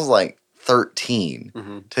 because I was like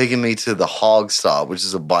 13, taking me to the Hog Stop, which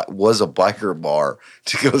is was a biker bar,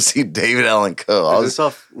 to go see David Allan Coe. Is this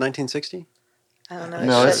off 1960? I don't know.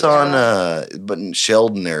 No, shut it's down. on, but in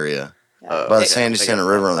Sheldon area, Yeah. by the Sandy Center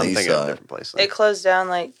River on the east thinking of a side. different place. then. It closed down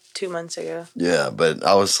like 2 months ago. Yeah, but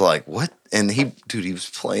I was like, what? And he was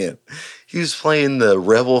playing the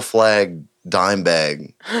Rebel Flag Dime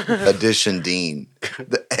Bag Edition Dean,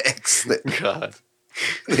 the X. God.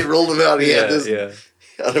 They rolled him out. He had this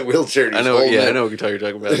on a wheelchair. And I he's know. holding Yeah, it. I know what you're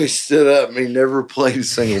talking Then he about. stood up and he never played a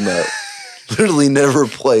single note. Literally never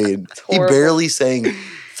played. He horrible. barely sang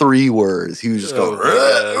 3 words. He was just going,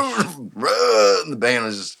 Oh, and the band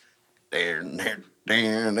was just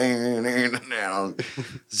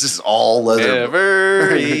it's just all leather.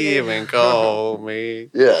 Never even call me.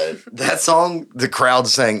 Yeah, that song, the crowd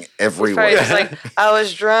sang every Probably word. just like, I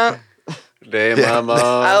was drunk. Damn, Yeah. my mom.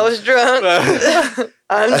 I was drunk.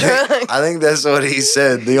 I'm drunk. I think that's what he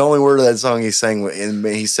said. The only word of that song he sang,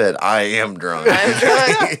 he said, "I am drunk." I'm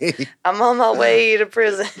drunk. I'm on my way to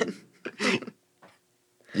prison.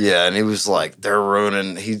 Yeah, and he was like, "They're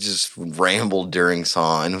ruining." He just rambled during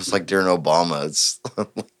song, and it was like during Obama.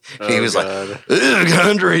 He was like, "This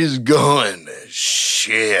country's going to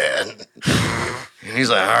shit," and he's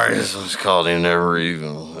like, "All right, this one's called "You Never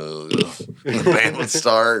Even." And the band would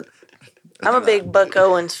start. I'm a big Buck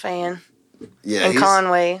Owens fan. Yeah, And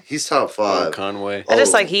Conway. He's top 5. Conway. I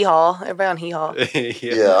just like Hee Haw. Everybody on Hee Haw.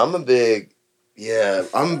 Yeah, I'm a big. Yeah,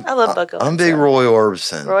 I love Buck Owens. I'm big Roy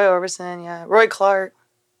Orbison. Roy Orbison, yeah. Roy Clark.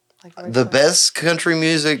 Like Roy The Clark. best country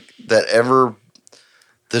music that ever.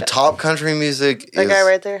 The top country music That is guy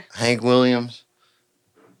right there. Hank Williams.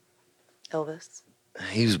 Elvis.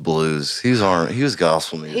 He was blues. He was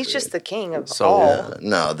gospel music. He's just the king of Soul. all. Yeah.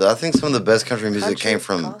 No, I think some of the best country music Country, came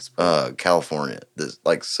from gospel. California,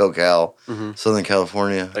 like SoCal, Southern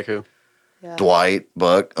California. Like who? Yeah. Dwight,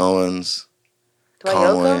 Buck Owens, Dwight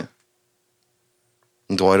Conway.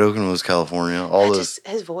 Yoakam? Dwight Oaken was California. All those.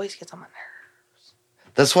 His voice gets on my nerves.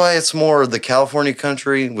 That's why it's more the California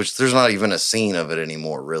country, which there's not even a scene of it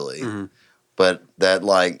anymore, really. Mm-hmm. But that,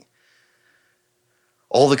 like,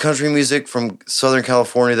 all the country music from Southern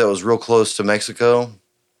California that was real close to Mexico,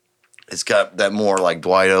 it's got that more, like,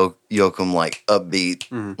 Dwight Yoakam, like, upbeat,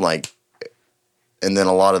 like, and then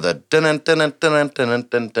a lot of the dun dun dun dun dun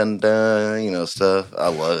dun dun dun, you know, stuff. I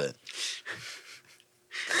love it.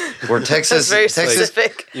 Where Texas, That's very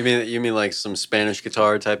specific. You mean like some Spanish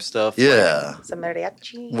guitar type stuff? yeah. Some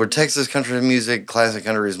mariachi. Where Texas country music, classic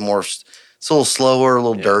country is more, it's a little slower, a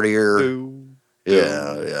little dirtier. Boo,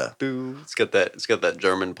 Yeah. boo. It's got that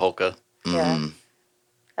German polka. Yeah. Mhm.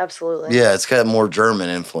 Absolutely. Yeah, it's got more German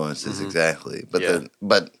influences, exactly. But Yeah.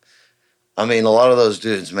 but I mean, a lot of those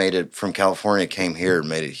dudes made it from California, came here and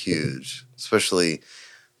made it huge. Especially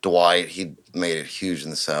Dwight, he made it huge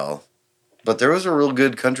in the South. But there was a real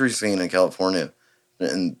good country scene in California,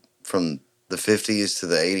 and from the 50s to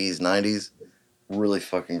the 80s, 90s, really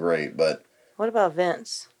fucking great. But What about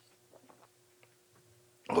Vince?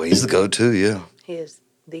 oh, he's the go-to, yeah. He is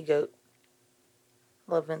the GOAT.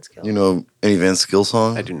 Love Vince Gill. You know any Vince Gill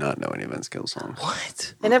song? I do not know any Vince Gill songs.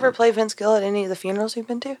 What? They never play Vince Gill at any of the funerals you've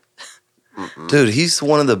been to? Dude, he's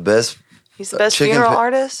one of the best. He's the best Chicken funeral pi-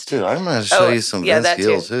 artist? Dude, I'm gonna show you some Vince that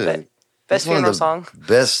Gill too. too. But best He's one funeral of the song.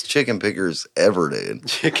 Best chicken pickers ever, dude.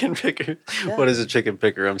 Chicken picker. Yeah. What is a chicken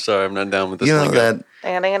picker? I'm sorry, I'm not down with this. You know lingo. that?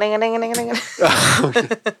 Ding, ding, ding, ding, ding, ding,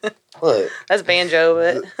 ding. Look, That's banjo,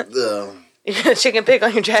 but you got a chicken pick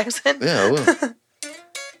on your Jackson? yeah, I will.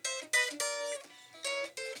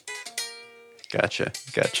 Gotcha.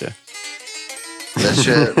 That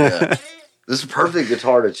shit. Yeah. This is a perfect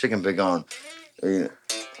guitar to chicken pick on. Do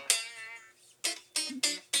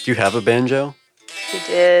you have a banjo? He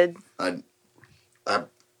did. I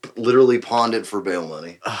literally pawned it for bail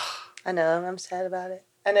money. I know. I'm sad about it.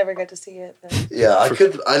 I never got to see it. But Yeah, I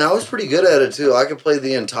could, and I was pretty good at it too. I could play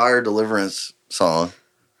the entire Deliverance song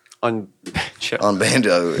On banjo. on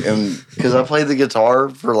banjo, and because I played the guitar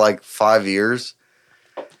for like 5 years.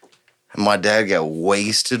 And my dad got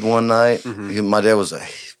wasted one night. My dad was a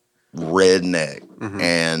redneck,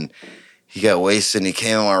 and he got wasted. And he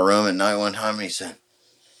came in my room at night one time, and he said,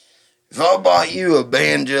 "If I bought you a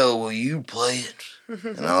banjo, will you play it?"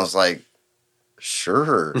 And I was like,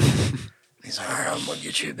 "Sure." He's like, "All right, I'm gonna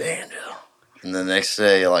get you a banjo." And the next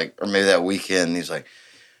day, like, or maybe that weekend, he's like,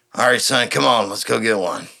 "All right, son, come on, let's go get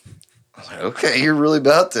one." I was like, "Okay, you're really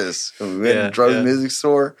about this." And we went and drove to the music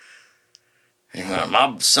store. And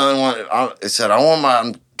my son said,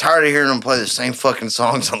 I'm tired of hearing him play the same fucking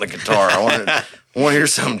songs on the guitar. I want to hear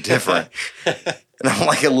something different. And I'm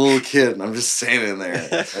like a little kid, and I'm just standing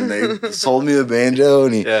there. And they sold me a banjo,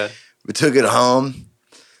 and we took it home.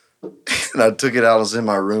 And I took it out. I was in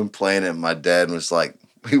my room playing it. And my dad was like,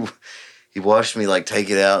 he watched me like take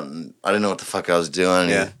it out, and I didn't know what the fuck I was doing.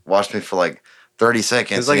 Yeah. He watched me for like 30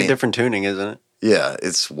 seconds. It's like a different tuning, isn't it? Yeah,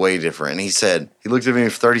 it's way different. And he looked at me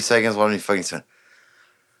for 30 seconds while he fucking said,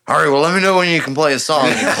 "All right, well, let me know when you can play a song."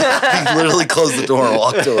 And he literally closed the door and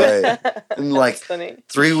walked away. And like funny.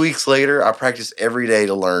 3 weeks later, I practiced every day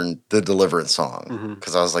to learn the Deliverance song.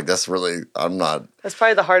 Because I was like, that's probably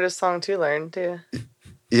the hardest song to learn, too.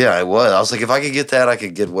 yeah, it was. I was like, if I could get that, I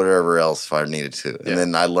could get whatever else if I needed to. And Yeah.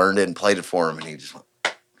 then I learned it and played it for him, and he just went,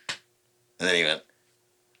 and then he went,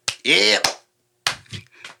 "Yeah,"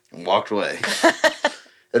 and walked away.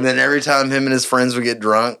 And then every time him and his friends would get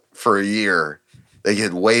drunk for a year, they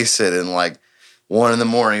get wasted, and like 1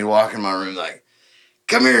 a.m, he'd walk in my room like,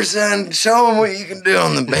 come here, son, show him what you can do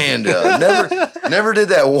on the banjo. Never did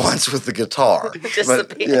that once with the guitar. Just but,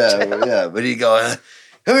 the banjo. Yeah, but he'd go,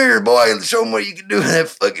 come here, boy, show him what you can do with that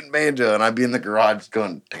fucking banjo. And I'd be in the garage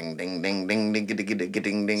going, ding, ding, ding, ding, ding, ding, ding,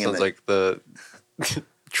 ding, ding. Sounds like the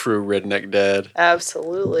true redneck dad.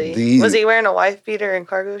 Absolutely. Was he wearing a wife beater and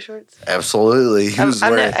cargo shorts? Absolutely. He was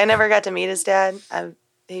wearing... I never got to meet his dad.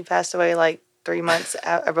 He passed away like 3 months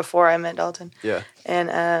before I met Dalton. Yeah.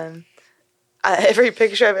 And every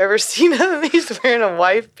picture I've ever seen of him, he's wearing a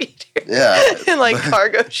wife beater. Yeah. And like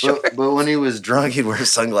cargo shorts. But when he was drunk, he'd wear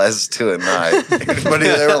sunglasses too at night. But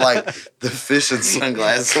they were like the fishing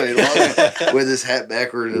sunglasses. So he'd walk with his hat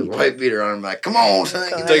backward and his white beater on. I'm like, come on, son.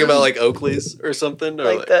 You talking about like Oakley's or something? Or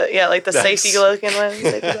like the safety looking ones,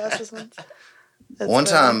 safety glasses ones. One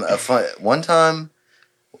time,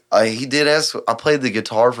 he did ask. I played the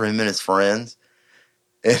guitar for him and his friends,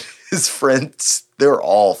 and his friends, they were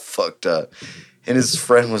all fucked up. And his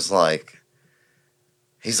friend was like,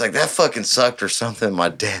 he's like, that fucking sucked or something. My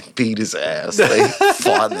dad beat his ass. They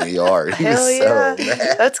fought in the yard. He Hell was yeah. so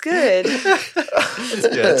mad. That's good.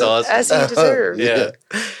 That's awesome. As he deserved. Yeah.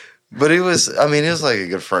 But he was like a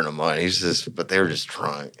good friend of mine. But they were just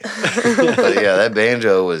drunk. But yeah, that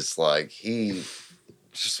banjo was like,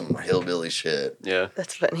 just some hillbilly shit. Yeah.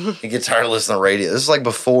 That's funny. He gets tired of listening to radio. This is like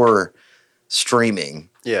before streaming.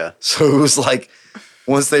 Yeah. So it was like,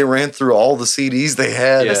 once they ran through all the CDs they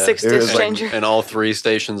had. The 6 disc changer. And all 3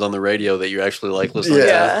 stations on the radio that you actually like listening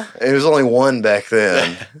Yeah. And there was only one back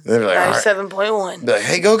then. They were like, 97.1. Like,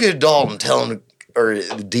 hey, go get Dalton, tell him, or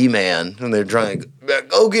D-Man, when they're drunk,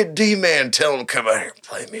 go get D-Man, tell him to come out here and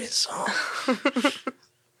play me a song.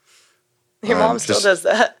 Your mom still does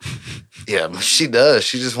that. Yeah, she does.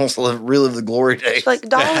 She just wants to relive the glory days. She's like,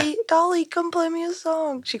 Dolly, come play me a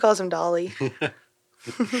song. She calls him Dolly.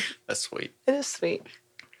 That's sweet. It is sweet.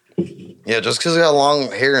 Yeah, just because I got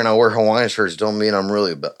long hair and I wear Hawaiian shirts don't mean I'm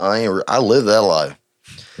really, but I live that life.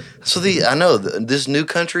 So I know this new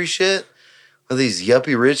country shit with these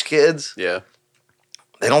yuppie rich kids. Yeah.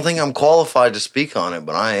 They don't think I'm qualified to speak on it,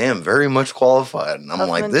 but I am very much qualified. And I'm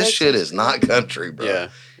like, this shit is not country, bro. Yeah.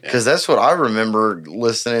 Because that's what I remember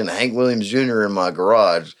listening to Hank Williams Jr. in my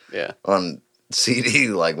garage. Yeah. On CD,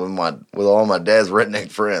 like with all my dad's redneck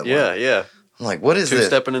friends. Yeah, like, yeah. I'm like, what is this?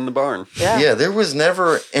 Two-stepping in the barn. Yeah. Yeah, there was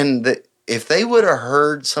never, if they would have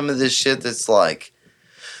heard some of this shit that's like,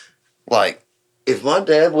 if my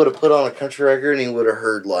dad would have put on a country record and he would have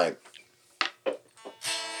heard like,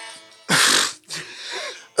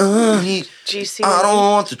 GC. I don't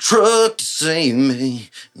want the truck to save me.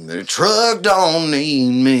 The truck don't need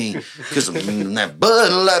me. Because I'm in that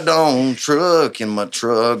Bud Light don't truck and my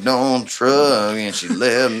truck don't truck. And she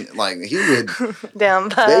left, like, he would. Down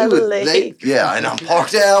by the lake. Yeah, and I'm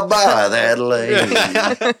parked out by that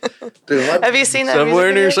lake. Dude, Have you seen that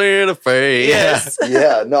Somewhere near music video? Santa Fe. Yes.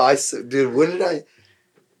 Yeah, no, dude, when did I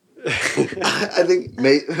I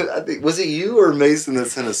think was it you or Mason that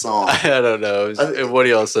sent a song? I don't know. What do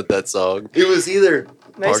y'all said that song? It was either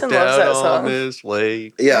Mason Parked loves out that on song. this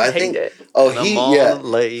lake. yeah, I hate think it.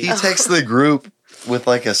 he texted the group with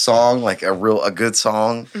like a song, like a good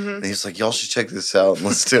song. And he's like, y'all should check this out and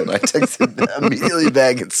listen to it. And I texted immediately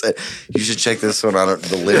back and said, you should check this one out.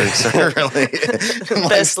 The lyrics are really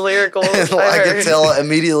Best lyrical I I've could heard. tell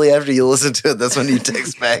immediately after you listen to it, that's when you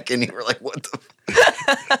text back and you were like, what the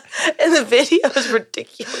And the video is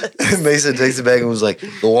ridiculous. Mason texted back and was like,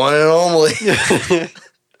 the one and only.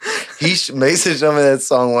 Mason showed me that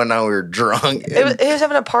song one night we were drunk. He was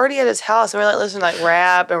having a party at his house, and we were like listening to like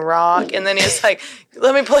rap and rock, and then he was like,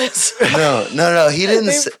 "Let me play a song." No. He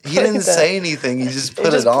didn't. He didn't played that. say anything. He just put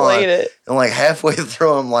just it on. played it. And like halfway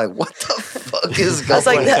through, I'm like, "What the fuck is going I was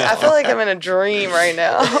like, on?" I feel like I'm in a dream right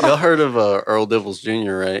now. Y'all heard of Earl Dibbles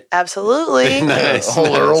Jr., right? Absolutely. Nice.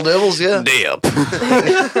 Whole Earl Devils, yeah. Dip.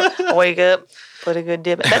 Wake up, put a good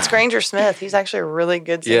dip. That's Granger Smith. He's actually a really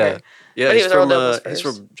good singer. Yeah, But he he's was Earl from Dibbles he's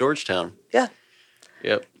first. from Georgetown. Yeah.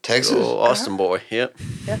 Yep. Texas? Oh, Austin boy. Yep.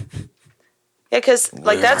 Yeah, because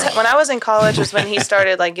like that's when I was in college was when he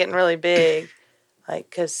started like getting really big, like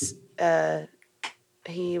because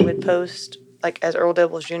he would post like as Earl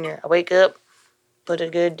Dibbles Jr. I wake up, put a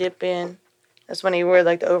good dip in. That's when he wore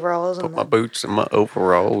like the overalls Put and my boots and my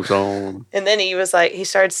overalls on. and then he was like he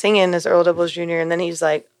started singing as Earl Dibbles Jr. and then he's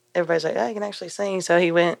like everybody's like, oh, he can actually sing, so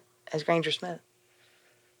he went as Granger Smith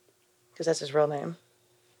because that's his real name.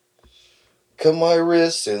 Cut my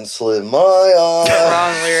wrist and slit my eye.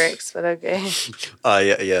 Wrong lyrics, but okay.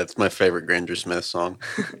 Yeah, it's my favorite Granger Smith song.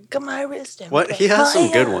 Cut my wrist and What? He has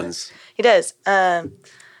some good ones. He does. He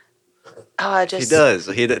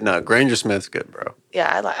does. No, Granger Smith's good, bro.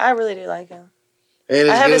 Yeah, I really do like him. Ain't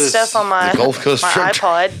I as have good his as stuff on my the Gulf Coast my Strip.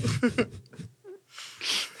 iPod.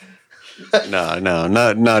 No,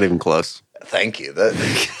 not even close. Thank you.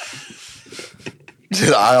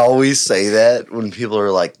 Dude, I always say that when people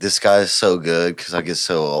are like, "This guy's so good," because I get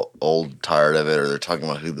so old, tired of it, or they're talking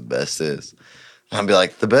about who the best is. I'd be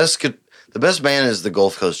like, the best band is the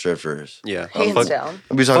Gulf Coast Drifters. Yeah. Hands down.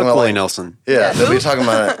 I'll be talking Fuck about Willie like, Nelson. yeah, Yeah. they'll be talking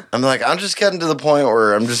about it. I'm like, I'm just getting to the point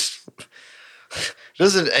where I'm just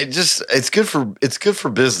it's good for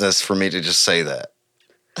business for me to just say that.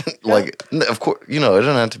 Like, of course, it doesn't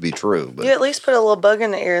have to be true, but You at least put a little bug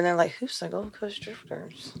in the ear, and they're like, "Who's the Gold Coast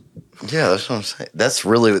Drifters?" yeah, that's what I'm saying. That's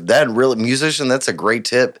really musician. That's a great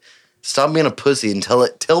tip. Stop being a pussy and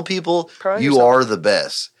tell people Promote you yourself. are the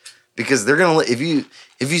best, because they're gonna if you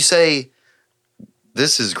say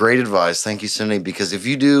this is great advice. Thank you, Cindy. Because if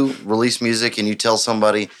you do release music and you tell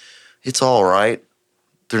somebody it's all right,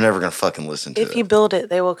 they're never gonna fucking listen to it. If you build it,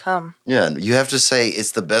 they will come. Yeah, you have to say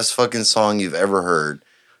it's the best fucking song you've ever heard,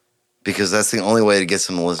 because that's the only way to get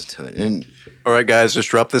someone to listen to it. And All right, guys, just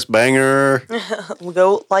drop this banger.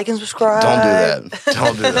 Go like and subscribe. don't do that.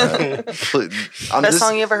 Don't do that. Please. Best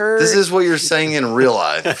song you ever heard. This is what you're saying in real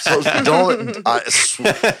life. So don't.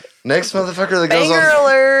 Next motherfucker that goes Banger on.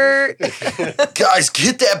 alert. Guys,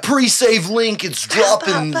 hit that pre-save link. It's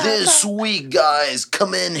dropping this week, guys.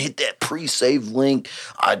 Come in, hit that pre-save link.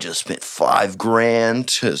 I just spent $5,000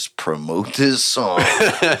 to promote this song.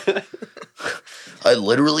 I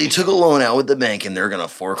literally took a loan out with the bank, and they're gonna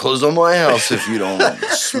foreclose on my house if you don't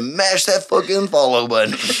smash that fucking follow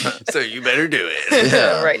button. So you better do it.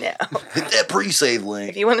 Yeah. Right now. Hit that pre-save link.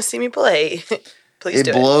 If you want to see me play, please It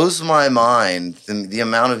do blows my mind the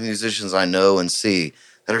amount of musicians I know and see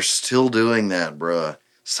that are still doing that, bruh.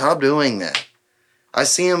 Stop doing that. I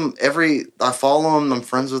see them I follow them, I'm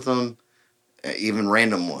friends with them, even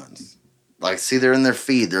random ones. Like, see, they're in their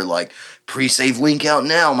feed. They're like, pre-save link out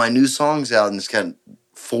now. My new song's out, and it's got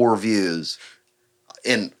 4 views.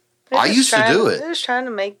 And They're I just used to do it. They're just trying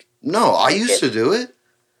to make. No, I Make used it. to do it.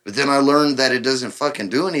 But then I learned that it doesn't fucking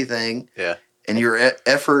do anything. Yeah. And your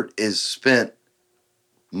effort is spent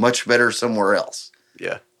much better somewhere else.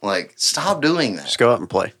 Yeah. Like, stop doing that. Just go out and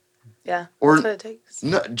play. Yeah, Or- that's what it takes.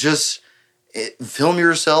 No, just film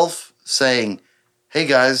yourself saying, "Hey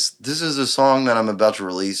guys, this is a song that I'm about to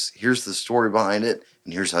release. Here's the story behind it,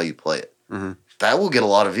 and here's how you play it." Mhm. That will get a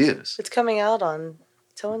lot of views. It's coming out on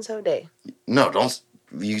so and so day. No, don't.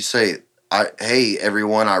 You say, "Hey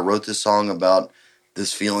everyone, I wrote this song about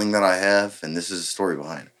this feeling that I have, and this is the story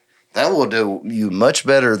behind it." That will do you much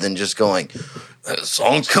better than just going, "That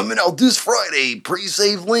song's coming out this Friday.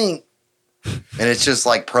 Pre-save link," and it's just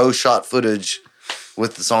like pro shot footage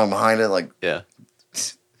with the song behind it. Like, Yeah.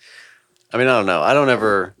 I mean, I don't know. I don't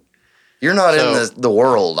ever. you're not So- in the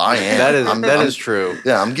world. I am. That is true.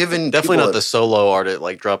 Yeah, I'm giving Definitely people not the solo artist,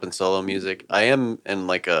 like dropping solo music. I am in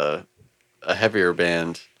like a heavier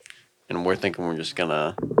band, and we're thinking we're just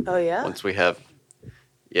gonna Oh yeah. once we have,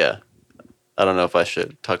 yeah. I don't know if I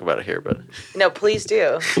should talk about it here, but No, please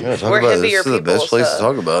do. Yeah, talk We're about it. heavier This is the people, best place so- to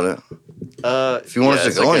talk about it. If you want us to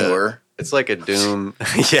it's go like anywhere, it's like a doom.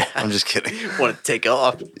 Yeah, I'm just kidding. want to take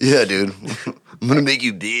off. Yeah, dude, I'm gonna make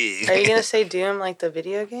you big. Are you gonna say Doom like the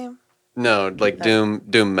video game? No, like doom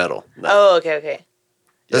metal. No. Oh, okay, okay.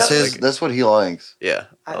 That's Yeah, his. like- That's what he likes. Yeah,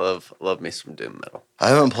 I I- love me some doom metal. I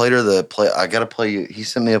haven't played her I gotta play you. He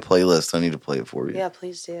sent me a playlist. I need to play it for you. Yeah,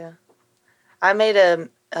 please do. I made a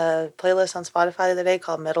playlist on Spotify the other day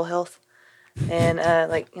called Metal Health, and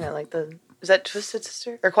like the is that Twisted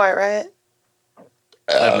Sister or Quiet Riot?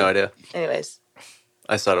 I have no idea. Anyways,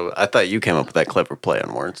 I thought you came up with that clever play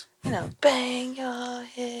on words. bang your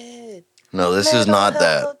head. No, this is Metal not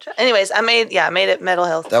that. Health. Anyways, I made it Metal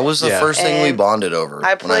Health. That was the Yeah. first thing we And bonded over. I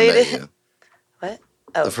when played met it- you. What?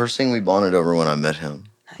 Oh. The first thing we bonded over when I met him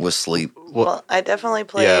was sleep. Well, I definitely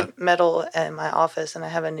played Yeah. metal at my office, and I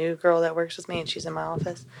have a new girl that works with me, and she's in my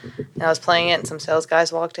office. And I was playing it, and some sales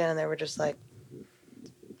guys walked in, and they were just like,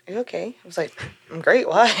 "Are you okay?" I was like, "I'm great.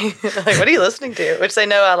 Why? Like, what are you listening to?" Which they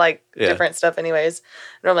know I like Yeah. different stuff, anyways.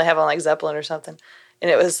 I normally have on like Zeppelin or something, and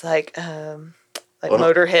it was like What a-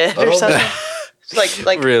 Motorhead what or a- something.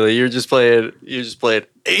 like Really, you're just playing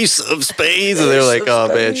Ace of Spades, and they're Ace like, of "Oh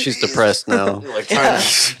man, Spades." she's depressed now." Like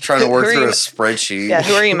trying to work Who are through you- a spreadsheet. yeah.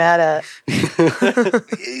 Who are you mad at?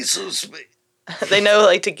 He's so sweet. They know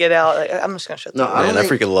like to get out. Like, I'm just gonna shut. No, the I Man, don't I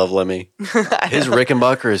think- freaking love Lemmy. I His know.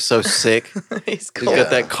 Rickenbacker is so sick. He's He's cool. got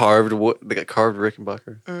that carved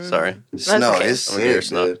Rickenbacker. Sorry, No, okay. it's I'm a gear sick,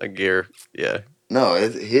 snot. dude. A gear. Yeah, No,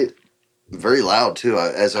 it hit very loud too,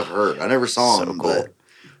 as I've heard. I never saw so him, cool. but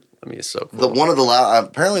I mean, it's so cool. one of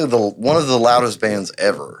the loudest bands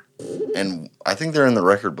ever. And I think they're in the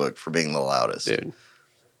record book for being the loudest. Dude.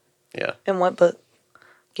 Yeah. In what book?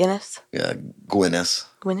 Guinness? Yeah, Guinness.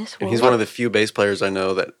 Guinness? And he's one of the few bass players I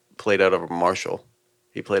know that played out of a Marshall.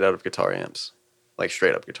 He played out of guitar amps. Like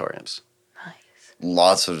straight up guitar amps. Nice.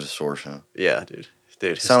 Lots of distortion. Yeah, dude.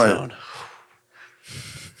 Dude, his Sounded- tone.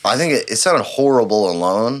 I think it sounded horrible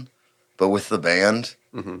alone, but with the band,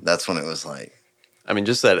 Mm-hmm. that's when it was like... I mean,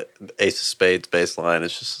 just that Ace of Spades bass line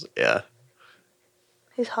is just, yeah.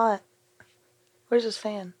 He's hot. Where's his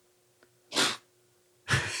fan?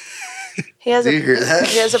 He has Do you hear that?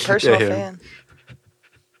 He has a personal Yeah, I hear fan.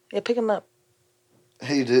 Yeah, pick him up.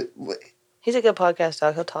 Hey, He's a good podcast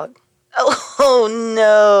dog. He'll talk. Oh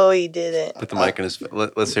no, he didn't. Put the mic in his...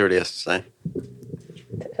 Let's hear what he has to say.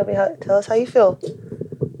 Tell us how you feel.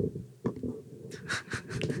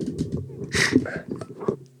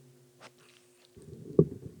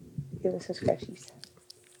 Give him some scratchies.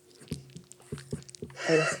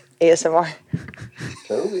 ASMR.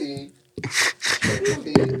 Toby.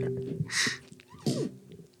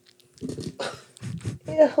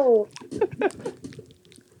 Ew.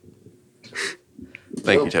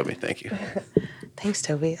 Thank you, Toby. Thank you. Thanks,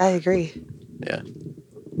 Toby. I agree. Yeah.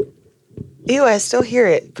 Ew, I still hear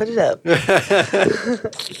it. Put it up.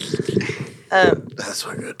 That's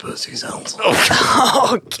what good pussy sounds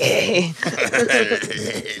like. Okay.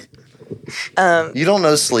 You don't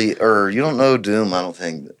know Sleep, or you don't know Doom, I don't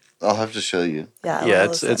think. I'll have to show you. Yeah. Yeah, I'll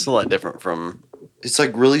it's listen. a lot different from... It's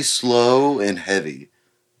like really slow and heavy.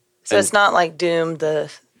 So it's not like Doom,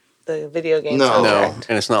 the video game. No. soundtrack. No,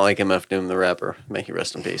 and it's not like MF Doom the rapper. May he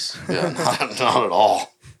rest in peace. Yeah, not at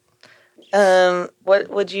all. What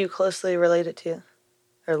would you closely relate it to,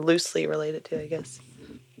 or loosely relate it to? I guess.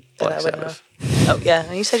 That Black I wouldn't Sabbath. know. Oh yeah,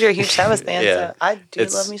 and you said you're a huge Sabbath fan, Yeah. so I do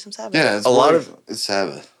It's- love me some Sabbath. Yeah, it's A lot like- of- it's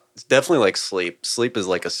Sabbath. It's definitely like Sleep. Sleep is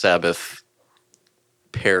like a Sabbath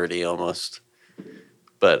parody almost.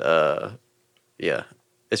 But yeah.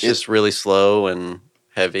 It's just really slow and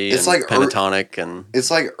heavy It's and like pentatonic and It's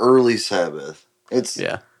like early Sabbath. It's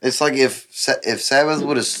yeah. It's like if Sabbath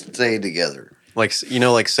would have stayed together. Like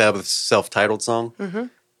like Sabbath's self-titled song. Mm-hmm.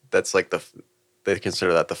 That's like they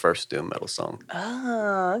consider that the first doom metal song.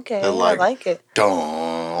 Oh, okay. I I like- like it. Dun,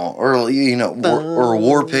 or or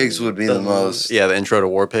War Pigs would be the most. Yeah, the intro to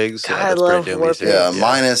War Pigs. God, Yeah, I that's love pretty War doomy too. Pigs. Yeah,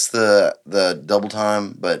 minus the double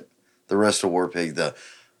time, but the rest of War Pig, the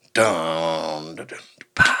dun dun dun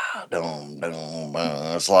dun dun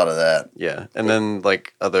dun. It's a lot of that. Yeah, and then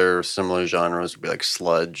like other similar genres would be like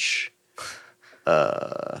sludge,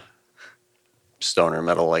 stoner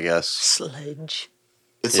metal, I guess. Sludge.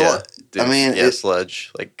 It's a Yeah, lot. dude, I mean, yeah, it,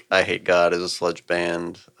 sludge. Like I Hate God is a sludge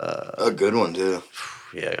band. a good one too.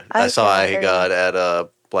 Yeah, I I saw I heard Hate God at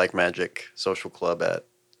Black Magic Social Club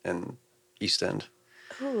in East End.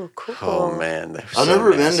 Oh, cool. Oh man, they were I've so never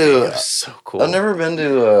been nasty. to- It was so cool. I've never been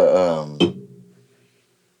to a.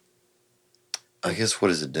 I guess what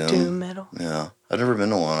is it? Doom metal. Yeah, I've never been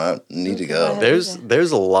to one. I need to Okay. go.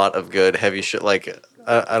 There's a lot of good heavy shit. Like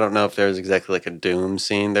I don't know if there's exactly like a doom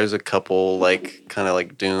scene. There's a couple like kind of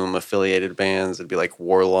like doom affiliated bands. It'd be like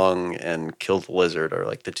Warlung and Kill the Lizard are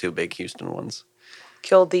like the two big Houston ones.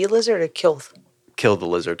 Kill the lizard or kill Kill the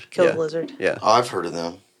Lizard. the yeah. lizard? Yeah, Oh, I've heard of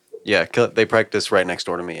them. yeah. They practice right next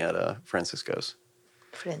door to me at Francisco's.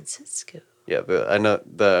 Francisco. Yeah, I know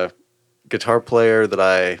the guitar player that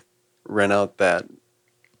I rent out that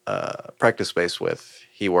practice space with.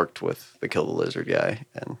 He worked with the Kill the Lizard guy,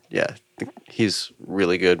 and yeah, he's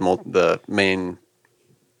really good.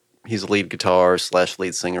 He's lead guitar /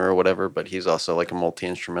 lead singer or whatever, but he's also like a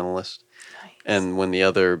multi-instrumentalist. Nice. And when the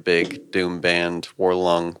other big doom band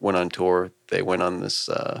Warlung went on tour, they went on this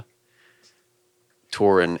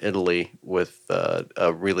tour in Italy with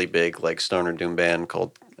a really big like stoner doom band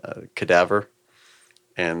called Cadaver,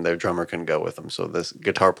 and their drummer couldn't go with them. So this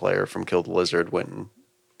guitar player from Kill the Lizard went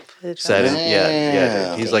and sat in. Yeah,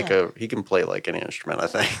 dude. He's like he can play like any instrument. I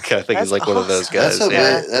think. I think he's That's like one of those awesome.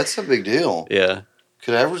 guys. That's a big deal. Yeah,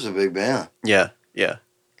 Cadaver's a big band. yeah.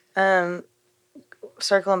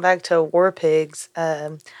 Circling back to War Pigs,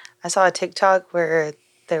 I saw a TikTok where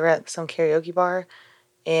they were at some karaoke bar,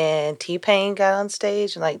 and T-Pain got on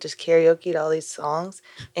stage and like just karaokeed all these songs,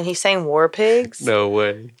 and he sang War Pigs. No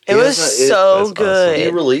way. It was so that's good. He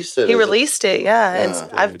released it. He released it, yeah. And Yeah.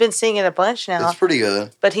 I've been seeing it a bunch now. It's pretty good.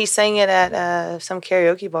 But he sang it at some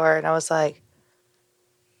karaoke bar, and I was like,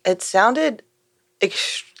 it sounded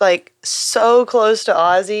like so close to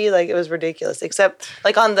Ozzy, like it was ridiculous. Except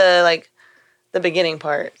like on the beginning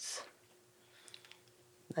parts,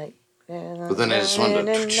 like. But then it just went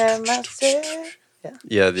to-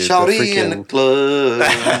 Yeah, dude. Shawty in the club.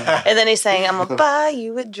 And then he's saying, I'm gonna buy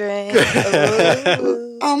you a drink.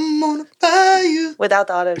 Ooh. I'm gonna buy you. Without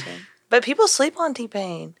the auto tune. But people sleep on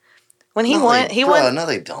T-Pain. When he No, won, no,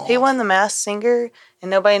 they don't. he won the Masked Singer,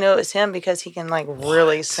 and nobody knew it was him because he can like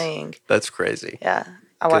really sing. That's crazy. Yeah,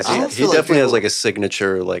 I watched He, it. he definitely has like a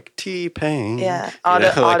signature like T-Pain. Yeah,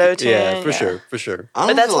 auto tune. Yeah, for sure. I don't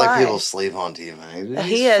But that's feel like why. people sleep on T-Pain.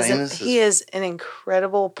 He is an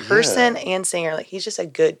incredible person and singer. Like he's just a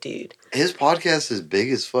good dude. His podcast is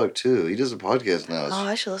big as fuck too. He does a podcast now. Oh,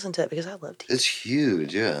 I should listen to it because I love T-Pain. It's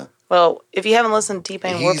huge, yeah. Well, if you haven't listened to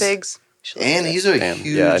T-Pain War Pigs, you should listen And to it. he's a Damn.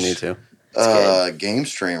 huge Yeah, I need to. game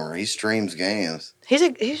streamer. He streams games.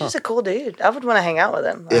 He's just a cool dude. I would want to hang out with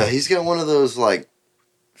him. Yeah, he's got one of those like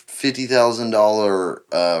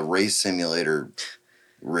 $50,000 race simulator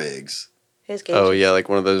rigs His Oh yeah, like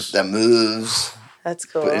one of those. that moves. That's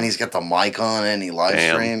cool. And he's got the mic on it and he live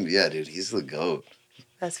Damn. streamed. Yeah, dude, he's the GOAT.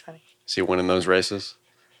 That's funny. Is he winning those races?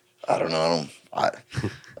 I don't know.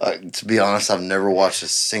 To be honest, I've never watched a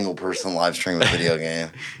single person live stream a video game.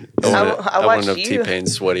 I wonder if watched you.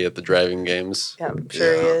 T-Pain's sweaty at the driving games. Yeah, I'm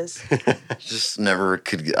sure he is. Just never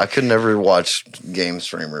could. I could never watch game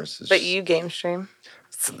streamers. It's But just- you game stream.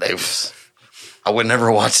 I would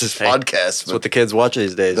never watch this podcast. That's But what the kids watch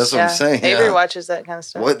these days. That's what I'm saying. Avery Yeah. watches that kind of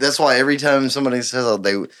stuff. What? That's why every time somebody says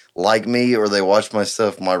they like me or they watch my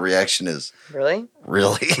stuff, my reaction is Really?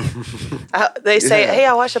 really. They say, Yeah. "Hey,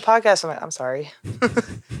 I watched a podcast." I'm like, "I'm sorry."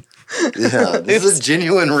 Yeah, this is a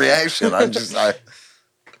genuine reaction. I You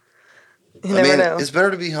never know. it's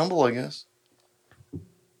better to be humble, I guess.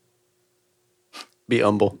 Be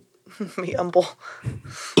humble. Be humble.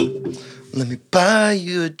 Let me buy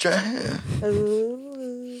you a drink.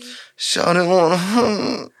 Ooh, Shawty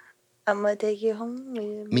wanna. I'm gonna take you home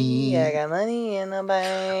with Me. me. I got money in the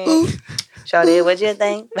bank. Ooh. Shawty, what you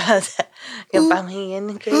think about that? You buy me in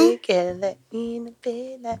the cake and let me in the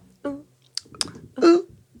bed. Like, ooh, ooh,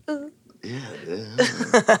 ooh. Yeah, dude.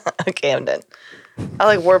 Okay, I'm done. I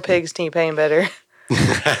like War Pigs T-Pain better.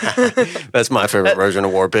 That's my favorite version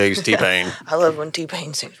of War Pigs, T-Pain. I love when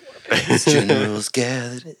T-Pain sings War Pigs. Generals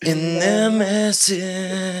gathered in their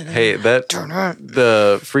masses. Hey,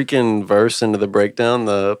 the freaking verse into the breakdown,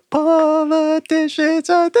 the politicians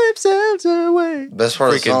are themselves away. Best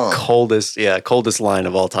part of the Freaking song. coldest line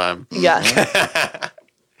of all time. Yeah.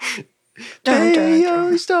 They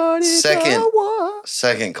are started Second. a war.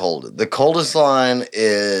 Second coldest. The coldest line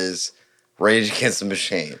is Rage Against the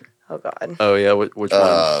Machine. Oh God. Oh yeah, which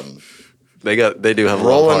one? They do have a lot of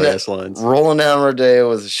Rolling, hard ass lines. rolling down Rodeo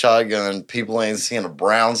with a shotgun. People ain't seen a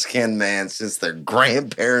brown skinned man since their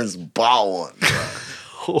grandparents bought one.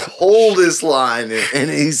 Bro. Coldest line in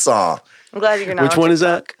any song. I'm glad you're not. Which on one is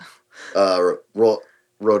that? TikTok.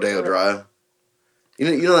 Rodeo Drive.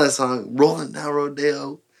 You know that song, Rolling Down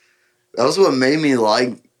Rodeo? That was what made me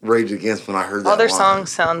like Rage Against when I heard that All their line.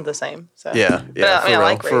 songs sound the same. So. Yeah, But, I mean, I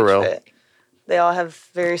like Rage, for real. but they all have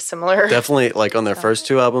very similar. Definitely, like on their first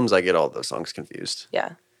two albums, I get all those songs confused.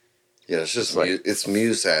 Yeah. Yeah, it's just Like- it's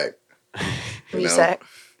music. You know? Music.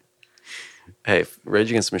 Hey, Rage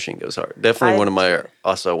Against the Machine goes hard. Definitely I one of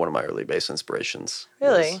my do. early bass inspirations.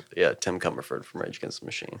 Really? was, yeah, Tim Comerford from Rage Against the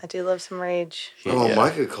Machine. I do love some Rage. Oh, Yeah,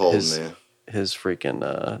 Micah called his, me. His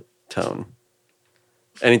freaking tone.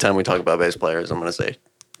 Anytime we talk about bass players, I'm gonna say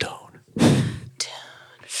tone.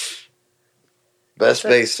 Best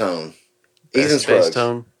bass tone. Ethan Best bass Scruggs.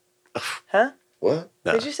 tone. Huh? What?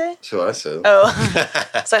 No. Did you say? That's what I said.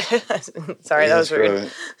 Oh. Sorry. Sorry, that Ethan was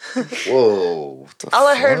rude. Scruggs. Whoa. what the All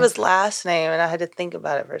I heard fuck? was last name, and I had to think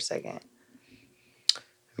about it for a second.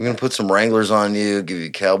 I'm going to put some Wranglers on you, give you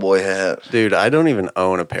a cowboy hat. Dude, I don't even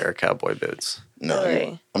own a pair of cowboy boots. No,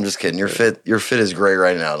 Really? I'm just kidding. Your fit is great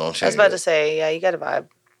right now. Don't change I was about it. to say, yeah, you got a vibe.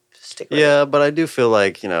 Stick with Yeah, but I do feel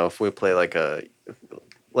like, if we play like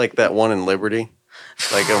that one in Liberty,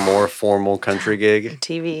 like a more formal country gig, it.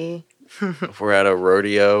 TV. if we're at a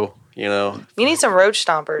rodeo, You need some roach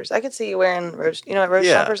stompers. I could see you wearing roach. You know what roach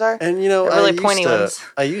stompers are? And The really pointy ones.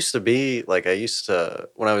 I used to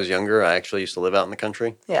when I was younger, I actually used to live out in the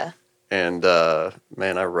country, Yeah. and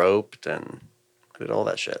man, I roped and I did all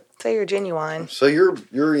that shit. Say you're genuine. So you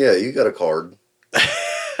got a card.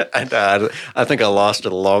 I think I lost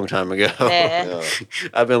it a long time ago. Nah. Yeah.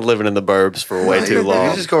 I've been living in the burbs for way too long.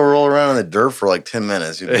 You just go roll around in the dirt for like 10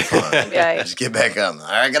 minutes. You'll be fine. Yeah. Just get back up. All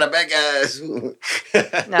right, got a back, guys. No,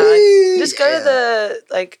 just go Yeah. to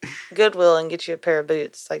the Goodwill and get you a pair of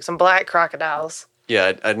boots, like some black crocodiles.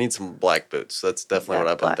 Yeah, I need some black boots. That's definitely Yeah,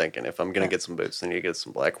 what I've been black. thinking. If I'm gonna Yeah. get some boots, I need to get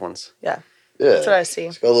some black ones. Yeah. Yeah. That's what I see.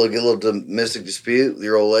 Just got get a little domestic dispute with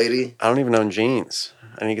your old lady. I don't even own jeans.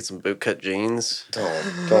 I need to get some bootcut jeans.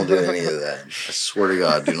 Don't do any of that. I swear to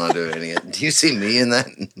God, do not do any of it. Do you see me in that?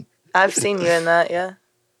 I've seen you in that, yeah.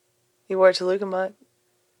 You wore it to Luke and Buck.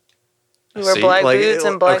 You wear black boots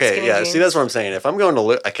and black skinny jeans. See, that's what I'm saying. If I'm going to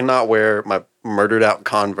Luke, I cannot wear my murdered out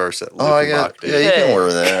Converse at Luke and Buck, dude. Yeah, you can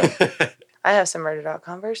wear that. I have some murdered out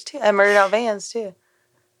Converse, too. I have murdered out Vans, too.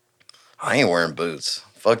 I ain't wearing boots.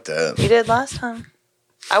 Fuck that. You did last time.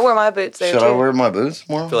 I wore my boots there, Should too. I wear my boots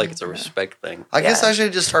more? I feel like it's a respect thing. I guess I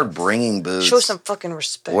should just start bringing boots. Show some fucking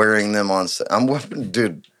respect. Wearing them on set.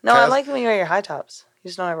 Dude. No, I like when you wear your high tops. You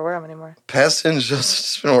just don't ever wear them anymore. Paston's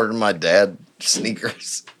just been ordering my dad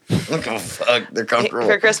sneakers. Look how fuck they're comfortable.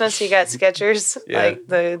 For Christmas, he got Skechers, like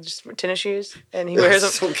the just tennis shoes, and he wears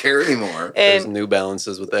them. I don't care anymore. There's New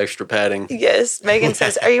Balances with extra padding. Yes, Megan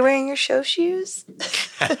says, "Are you wearing your show shoes?"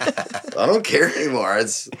 I don't care anymore.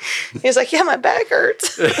 He's like, "Yeah, my back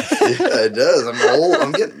hurts." Yeah, it does. I'm old.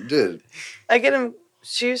 I'm getting, dude. I get him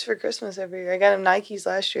shoes for Christmas every year. I got him Nikes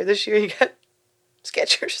last year. This year, he got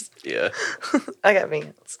Skechers. Yeah. I got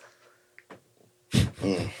Vans.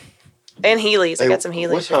 And Heelys. I got some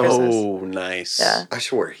Heelys for Christmas. Oh, nice. Yeah. I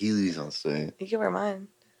should wear Heelys on stage. You can wear mine.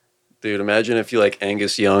 Dude, imagine if you like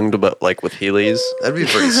Angus Young'd, but like with Heelys. That'd be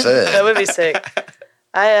pretty sad. That would be sick.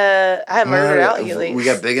 I had murdered out Heelys. We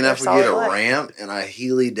got big enough to They're get a solid black. ramp, and I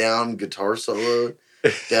Heely down guitar solo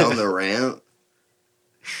down the ramp.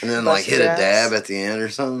 And then like Busted hit a ass. dab at the end or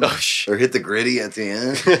something. Oh, shit. Or hit the gritty at the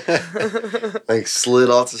end. Like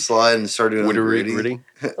slid off the slide and started doing the Wittery gritty.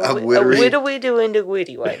 gritty. A What are we doing the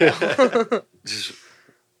witty right now? Just...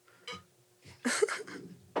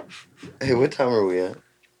 Hey, what time are we at?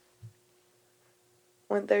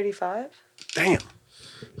 1:35. Damn.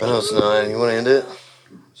 I know it's 9. You want to end it?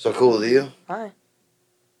 So cool with you? Why?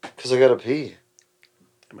 Because I got to pee.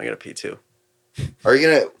 Am I gonna pee too? Are you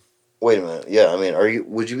going to... Wait a minute. Yeah, I mean,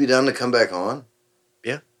 would you be down to come back on?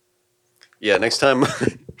 Yeah, next time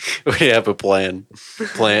we have a plan.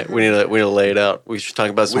 We need to lay it out. We should talk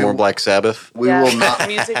about some more Black Sabbath. We will not.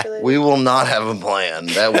 Music related. We will not have a plan.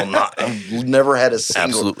 That will not. I've never had a single.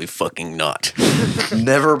 Absolutely fucking not.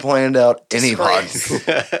 Never planned out any Disgrace.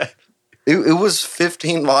 podcast. It was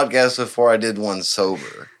 15 podcasts before I did one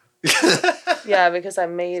sober. Yeah, because I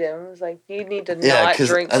made him. I was like, you need to Yeah, not because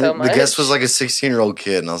drink so much. the guest was like a 16-year-old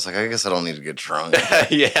kid, and I was like, I guess I don't need to get drunk.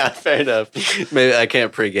 Yeah, fair enough. Maybe I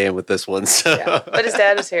can't pregame with this one. So. Yeah. But his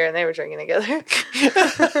dad was here, and they were drinking together. Yeah,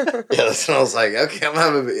 that's when I was like, okay, I'm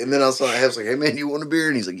having. And then I was like, hey man, you want a beer?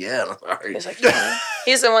 And he's like, yeah. And I'm like, all right. He's like, yeah.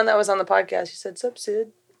 He's the one that was on the podcast. He said, "Sup,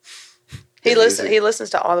 Sid?" He Yeah, He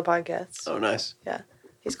listens to all the podcasts. Oh, nice.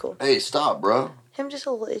 He's cool. Hey, stop, bro. Him just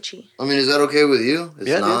a little itchy. I mean, is that okay with you? It's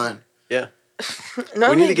Yeah, dude. 9. Yeah.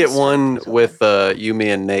 No, We need to get Nate's- one with you,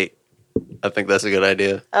 me, and Nate. I think that's a good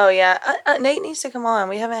idea. Oh yeah, Nate needs to come on.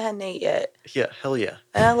 We haven't had Nate yet, Yeah, hell yeah.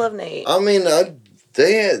 and I love Nate. I mean,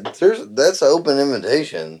 that's an open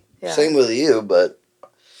invitation. Yeah. Same with you, but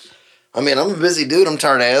I mean, I'm a busy dude. I'm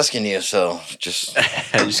tired of asking you, so just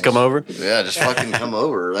Just come over. just fucking come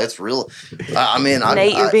over. That's real. I mean,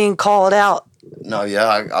 Nate, you're being called out. no,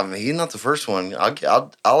 yeah. I mean, he's not the first one.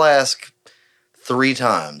 I'll ask 3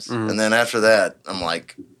 times, and then after that, I'm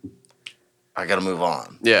like, I got to move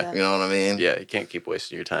on. Yeah. You know what I mean? Yeah, you can't keep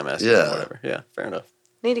wasting your time asking Yeah. whatever. Yeah, fair enough.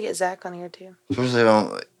 Need to get Zach on here too. Especially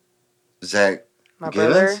on Zach. My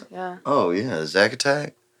Gibbons? brother, yeah, Oh yeah, Zach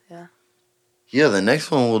Attack. Yeah. Yeah, the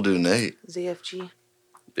next one we'll do Nate. ZFG.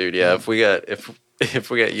 Dude, yeah, if we got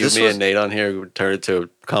you, This me, was- and Nate on here, we would turn it to a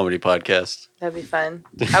comedy podcast. That'd be fun.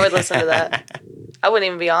 I would listen to that. I wouldn't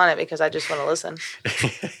even be on it because I just want to listen.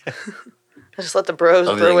 I just let the bros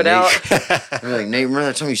I'll be throw like, it out. I'll be like, Nate, remember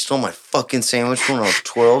that time you stole my fucking sandwich when I was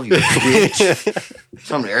 12? You bitch.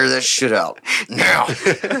 Time to air that shit out now.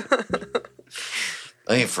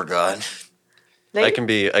 I ain't forgot. Nate, I can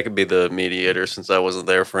be the mediator since I wasn't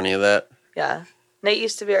there for any of that. yeah. Nate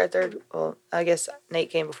used to be our third. Well, I guess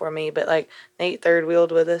Nate came before me, but like Nate third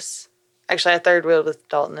wheeled with us. Actually, I third wheeled with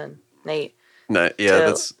Dalton and Nate. No, yeah, To-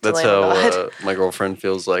 that's to Lamb how of God. my girlfriend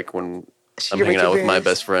feels like when I'm You're hanging out with my Ricky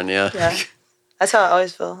best friend. Yeah. Yeah. That's how I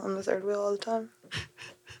always feel. I'm the third wheel all the time.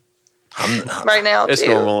 I'm Right now, It's too.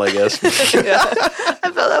 normal, I guess. Yeah.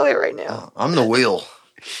 I feel that way right now. the wheel.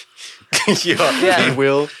 Yeah. The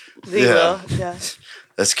wheel. The Yeah. wheel. Yeah.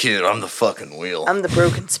 That's cute. I'm the fucking wheel. I'm the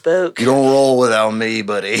broken spoke. You don't roll without me,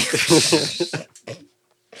 buddy.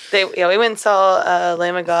 We went and saw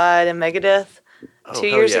Lamb of God and Megadeth 2 hell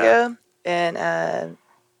years yeah. ago, and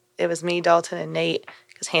it was me, Dalton, and Nate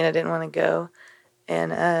because Hannah didn't want to go.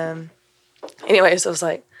 And anyways, I was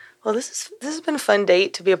like, Well, this has been a fun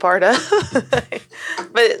date to be a part of.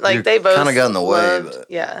 But like You're they both kind of got in the way. loved, But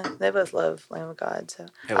yeah, they both love Lamb of God. So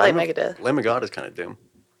Hey, I like Megadeth. Lamb of God is kind of doom.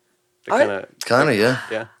 They Alright. kind of, yeah.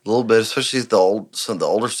 yeah. A little bit, especially some of the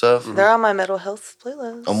older stuff. They're on my mental health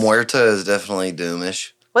playlist. Muerta is definitely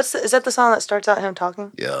doomish. Is that the song that starts out him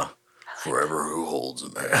talking? Yeah. Forever who holds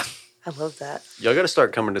a man. I love that. Y'all got to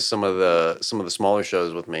start coming to some of the smaller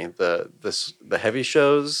shows with me. The heavy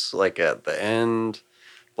shows like at the end,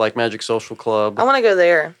 Black Magic Social Club. I want to go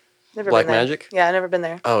there. Never Black been there. Magic? Yeah, I've never been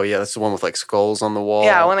there. Oh yeah, that's the one with like skulls on the wall.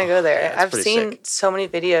 Yeah, I want to go there. Yeah, it's I've pretty seen sick. so many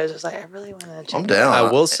videos. I was like, I really want to check I'm it down. out. I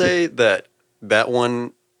will say that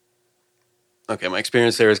one. Okay, my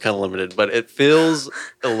experience there is kind of limited, but it feels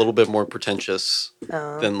a little bit more pretentious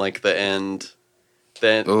than like the end.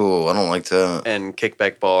 Oh, I don't like that. And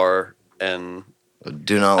Kickback Bar and I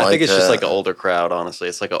do not like that. I think it's just like an older crowd. Honestly,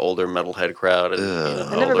 it's like an older metalhead crowd. And,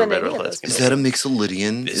 I've never been to any of those. Is that a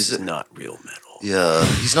Mixolydian? This is not real metal. Yeah,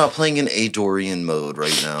 he's not playing in Adorian mode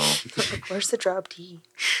right now. Where's the drop D?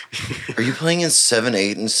 Are you playing in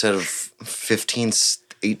 7/8 instead of 15th,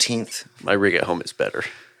 18th? My rig at home is better.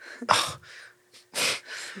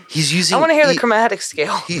 He's using. I want to hear the chromatic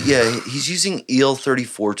scale. He's using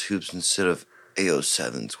EL34 tubes instead of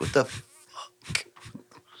AO7s. What the fuck?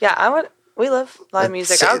 Yeah, we love live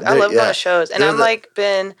music. I they're- love yeah. going to shows, and They're I'm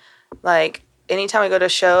been anytime I go to a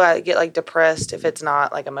show, I get like depressed if it's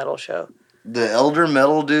not like a metal show. The elder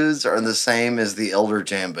metal dudes are the same as the elder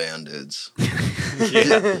jam band dudes.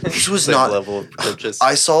 This was Same not. level of purchase.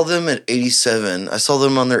 I saw them at 87. I saw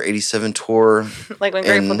them on their 87 tour. Like when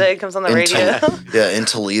Grateful Dead comes on the radio. In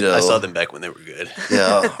Toledo. I saw them back when they were good.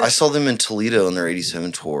 Yeah, I saw them in Toledo on their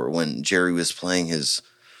 87 tour when Jerry was playing his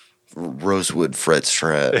Rosewood fret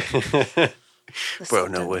strat. Bro,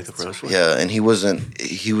 no way the Rosewood. Yeah, and he was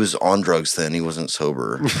on drugs then. He wasn't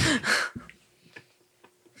sober.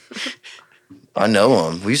 I know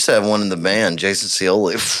him. We used to have one in the band, Jason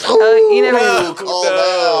Scioli. Oh, you never Call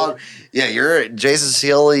out. Yeah, you're Jason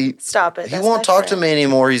Scioli. Stop it. He That's won't my talk to friend. me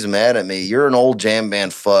anymore. He's mad at me. You're an old jam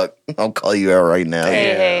band fuck. I'll call you out right now.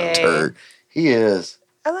 Hey. Turd. He is.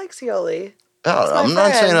 I like Scioli. I'm my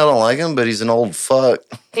not saying friend. I don't like him, but he's an old fuck.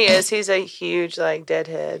 He is. He's a huge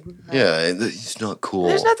deadhead. Yeah, he's not cool.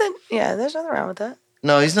 There's nothing. Yeah, there's nothing wrong with that.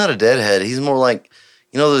 No, he's not a deadhead. He's more like,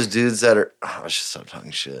 those dudes that are. Oh, I should stop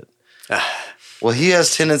talking shit. Well, he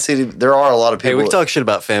has tendency to. There are a lot of people. Hey, we can talk shit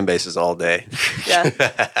about fan bases all day.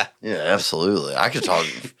 Yeah. Yeah, absolutely. I could talk.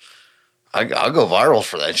 I'll go viral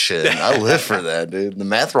for that shit. I live for that, dude. The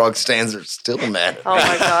math rock stands are still mad. Oh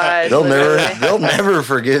my god. They'll never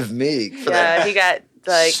forgive me for that He got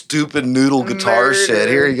stupid noodle guitar murdered. shit.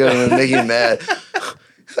 Here you go, making me mad.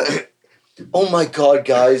 Oh my god,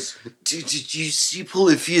 guys! Did you see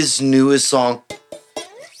Polyphia's newest song?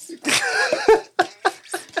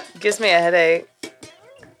 gives me a headache.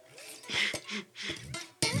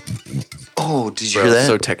 Oh, did you Bro, hear that?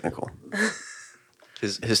 so technical.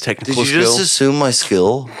 His technical Did you skill. just assume my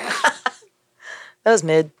skill? That was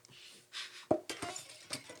mid.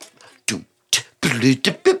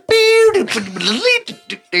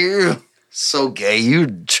 So gay, you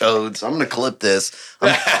chodes. I'm gonna clip this.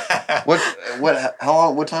 What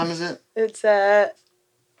time is it? It's at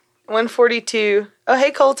 1:42. Oh,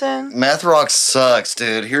 hey, Colton. Math rock sucks,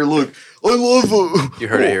 dude. Here, look. I love it. You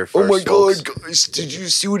heard it here Oh my first, folks. god, guys. Did you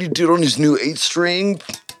see what he did on his new 8-string?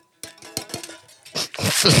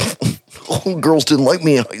 Oh, girls didn't like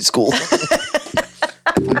me in high school.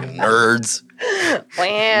 Fucking nerds. Wow.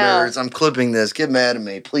 Nerds. I'm clipping this. Get mad at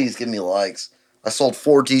me. Please give me likes. I sold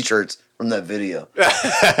 4 t-shirts from that video.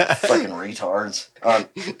 Fucking retards.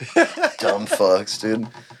 Dumb fucks, dude.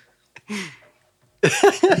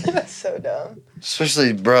 That's so dumb.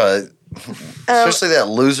 Especially, bruh. Especially that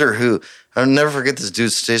loser who, I'll never forget this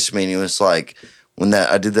dude stitched me and he was like, when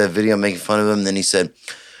I did that video making fun of him, then he said,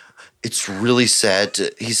 it's really sad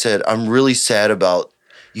he said, I'm really sad about,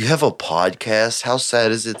 you have a podcast? How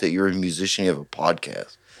sad is it that you're a musician, you have a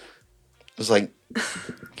podcast? I was like,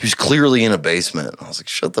 he was clearly in a basement. I was like,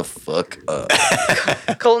 shut the fuck up.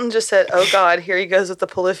 Colton just said, oh God, here he goes with the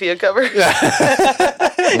Polyphia cover. He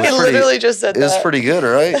It was literally just said It that. was pretty good,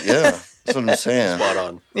 right? Yeah. That's what I'm saying. Spot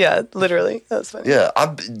on. Yeah, literally. That was funny. Yeah,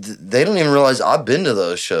 they don't even realize I've been to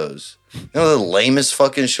those shows. You know the lamest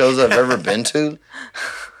fucking shows I've ever been to?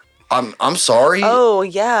 I'm sorry. Oh,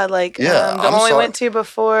 yeah. Like, Yeah, the I'm one we sorry. went to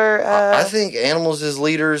before. I think Animals as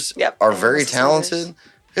Leaders Yep, are Animals very as talented. Leaders.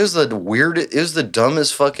 It was the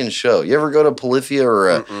dumbest fucking show. You ever go to Polyphia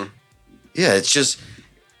or yeah, it's just,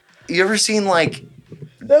 you ever seen like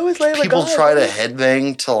that was Lamb of people God. try to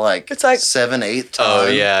headbang to like, It's like- 7/8 time? Oh,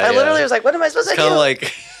 yeah. I literally was like, what am I supposed to Kind do? of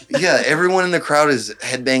like Yeah, everyone in the crowd is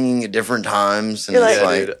headbanging at different times, and You're it's like-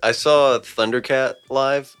 like, Dude, I saw Thundercat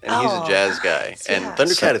live, and he's a Oh, jazz guy, and yeah.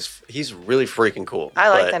 Thundercat he's really freaking cool. I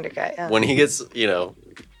like but Thundercat. Yeah. when he gets,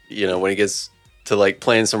 when he gets to like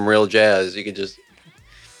playing some real jazz, you can just.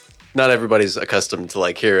 Not everybody's accustomed to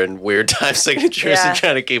like hearing weird time signatures Yeah. and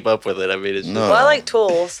trying to keep up with it. I mean, it's just, No. Well, I like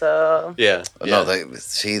Tool, so yeah. no,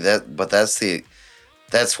 see that, but that's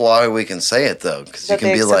why we can say it though, because you That can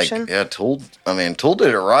the be exception? like, yeah, Tool. I mean, Tool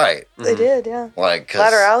did it right, they did. Yeah. like, 'cause-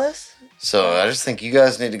 Lateralis. So I just think you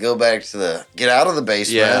guys need to go back to get out of the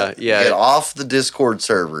basement. Yeah. Get off the Discord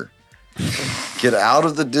server. Get out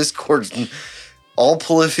of the Discord. All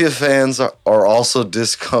Polyphia fans are also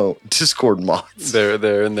Discord mods.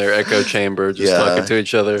 They're in their echo chamber just Yeah. talking to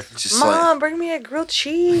each other. Just Mom, bring me a grilled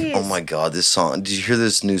cheese. oh my god, this song! Did you hear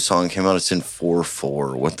this new song came out? It's in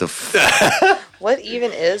 4/4. What the? What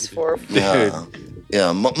even is 4? Yeah,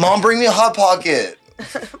 yeah. Mom, bring me a hot pocket.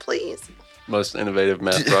 Please. Most innovative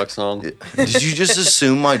math rock song. Did you just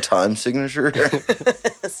assume my time signature?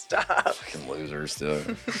 Stop. Fucking losers,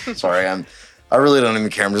 dude. Sorry, I really don't even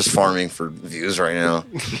care. I'm just farming for views right now.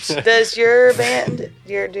 Does your band,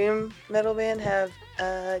 your doom metal band, have?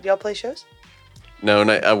 Do y'all play shows? No,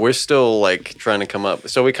 we're still like trying to come up.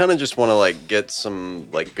 So we kind of just want to like get some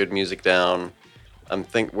like good music down.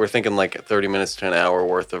 We're thinking like 30 minutes to an hour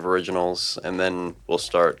worth of originals, and then we'll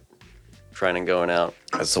start trying and going out.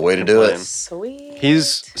 That's the way to do it.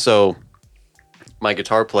 Sweet. So my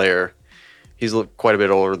guitar player, he's quite a bit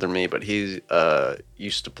older than me, but he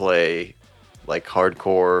used to play like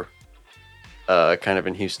hardcore, kind of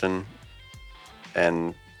in Houston,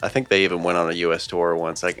 and I think they even went on a U.S. tour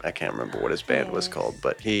once. I can't remember what his band was called,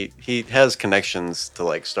 but he has connections to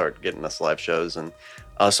like start getting us live shows, and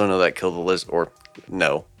I also know that Kill the Lizard, or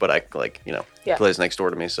no, but I like Yeah. plays next door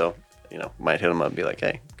to me, so might hit him up and be like,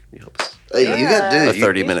 hey, can you help us? Hey, you got A dude.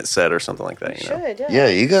 30-minute set or something like that. Should, yeah. Yeah,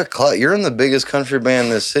 you got clout. You're in the biggest country band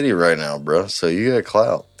in this city right now, bro. So you got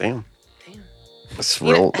clout. Damn. That's You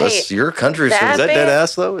know, real. That's hey, your country. that Is that band- dead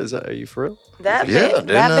ass though? Are you for real? That Yeah, band,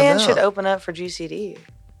 dude, that no band doubt. should open up for GCD.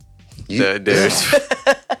 Dude,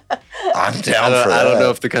 I'm down I for that. don't know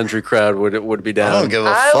if the country crowd would be I down. don't give a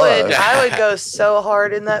I fuck. I would go so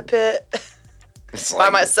hard in that pit It's by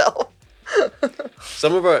like- myself.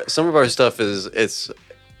 Some of our stuff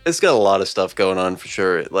it's got a lot of stuff going on for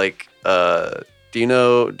sure. Like, do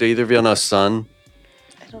either of y'all know Sun?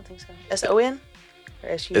 I don't think so. SON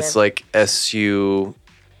or SUN? It's like SUNN.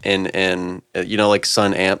 Like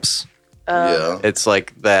Sun Amps. yeah. It's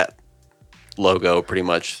like that logo pretty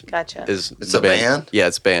much. Gotcha. Is It's the a band? Yeah,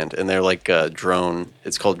 it's a band, and they're like drone.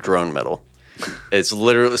 It's called drone metal. It's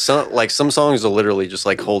literally some songs are literally just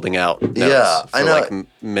like holding out notes Yeah, for I know. like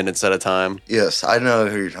minutes at a time. Yes, I know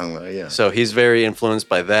who you're talking about. Yeah. So he's very influenced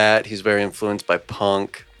by that. He's very influenced by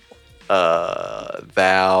punk,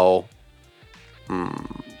 Thou.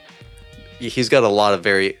 He's got a lot of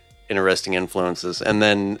very interesting influences. And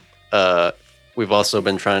then we've also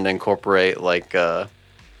been trying to incorporate like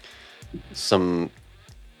some,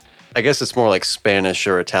 I guess it's more like Spanish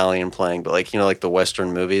or Italian playing, but like the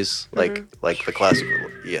Western movies, like the classical,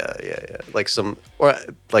 yeah, like some or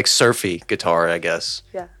like surfy guitar, I guess.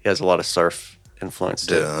 Yeah. He has a lot of surf influence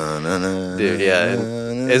too. Dude, Dude, yeah,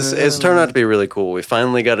 and it's turned out to be really cool. We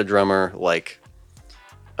finally got a drummer like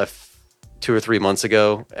 2 or 3 months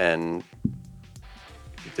ago, and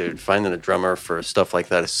dude, finding a drummer for stuff like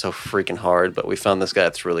that is so freaking hard. But we found this guy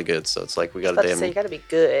that's really good, so it's like we got About a to say, you got to be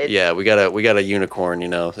good. yeah, we got a unicorn.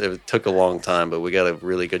 It took a long time, but we got a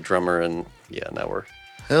really good drummer, and yeah,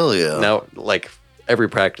 hell yeah. now like every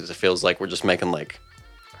practice, it feels like we're just making like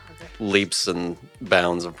leaps and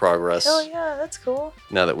bounds of progress. Hell yeah, that's cool.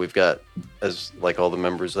 Now that we've got as like all the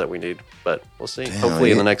members that we need, but we'll see. Damn,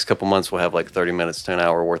 Hopefully in you- the next couple months we'll have like 30 minutes to an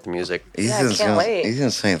hour worth of music. Ethan's can't wait.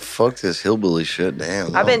 Ethan's saying, "Fuck this hillbilly shit."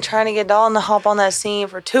 Damn. I've been trying to get Dalton to hop on that scene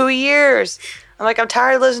for 2 years. I'm like, I'm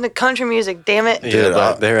tired of listening to country music, damn it. Yeah, Dude,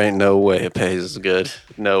 but there ain't no way it pays as good.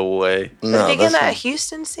 No way. No, I think in that's that not-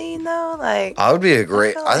 Houston scene though, like I would be a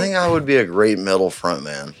great. feel I think like- I would be a great metal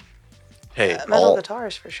frontman. Hey, metal all-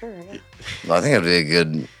 guitars for sure. Yeah. I think I'd be a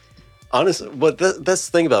good. honestly, but that's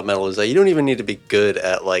the thing about metal is that you don't even need to be good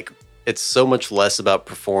at like. It's so much less about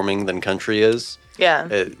performing than country is. Yeah.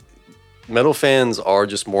 Metal fans are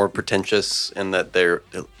just more pretentious in that they're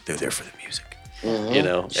there for the music,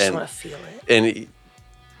 Just want to feel it.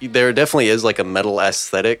 and there definitely is like a metal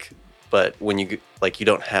aesthetic, but when you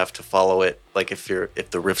don't have to follow it. Like if the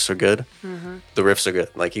riffs are good, the riffs are good.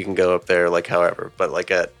 Like you can go up there like however, but like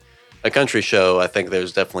at a country show, I think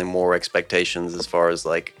there's definitely more expectations as far as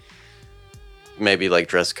like maybe like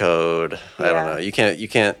dress code. I don't Yeah. know. You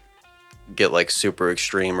can't get like super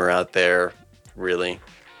extreme or out there, really.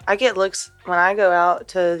 I get looks when I go out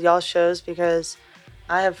to y'all shows because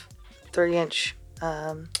I have 3-inch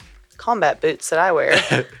combat boots that I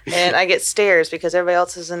wear, and I get stares because everybody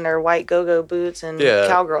else is in their white go-go boots and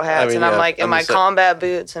cowgirl hats, and I'm like in my combat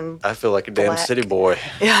boots and I feel like a damn city boy.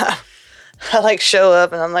 Yeah, I like show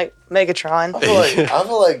up and I'm like Megatron. I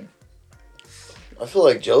feel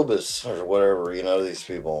like Jobus or whatever. You know, these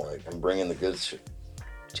people like I'm bringing the good shit.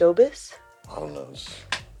 Jobus? I don't know.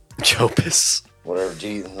 Jobus. Whatever.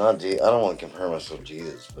 I don't want to compare myself to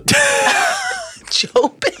Jesus, but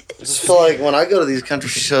Jobus. I just feel like when I go to these country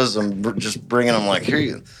shows, I'm just bringing them like,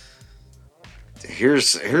 here's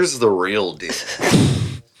the real deal.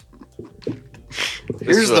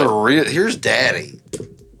 Here's Daddy.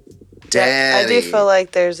 I do feel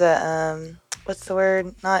like there's a what's the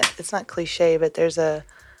word? It's not cliche, but there's a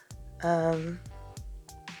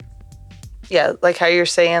like how you're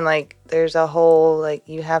saying, like there's a whole like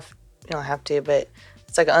you don't have to, but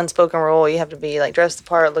it's like an unspoken rule. You have to be like dress the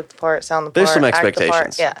part, look the part, sound the part. There's some act the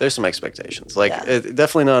expectations. part. Yeah. There's some expectations. Like it,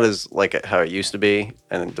 definitely not as like how it used to be,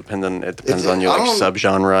 and it depends on your like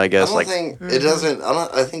subgenre, I guess. I think it doesn't.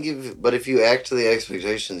 I think but if you act to the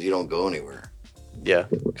expectations, you don't go anywhere. Yeah.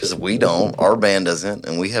 Because we don't. Our band doesn't,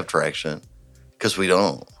 and we have traction. Because we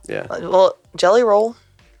don't. Yeah. Well, Jelly Roll,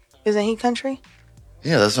 isn't he country?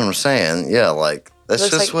 Yeah, that's what I'm saying. Yeah, like that's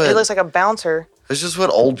just what it looks like a bouncer. That's just what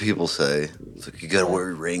old people say. It's like you gotta wear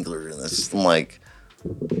a Wrangler, and that's I'm like,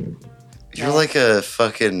 you're like a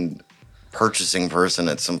fucking purchasing person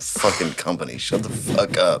at some fucking company. Shut the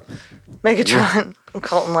fuck up. Megatron.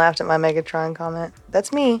 Colton laughed at my Megatron comment.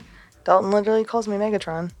 That's me. Dalton literally calls me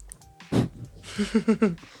Megatron.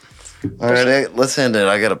 All right, let's end it.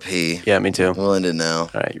 I gotta pee. Yeah, me too. We'll end it now. All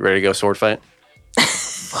right, you ready to go sword fight?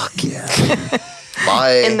 Fuck yeah.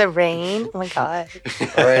 Bye. In the rain. Oh my god.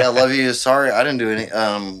 All right, I love you. Sorry, I didn't do any.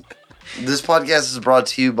 This podcast is brought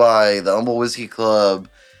to you by the Humble Whiskey Club.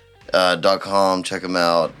 .com. Check them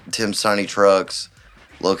out. Tim's Tiny Trucks,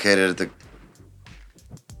 located at the.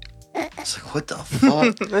 It's like, what the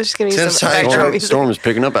fuck? Let's just give me some background music. Storm is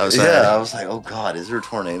picking up outside. Yeah, I was like, oh god, is there a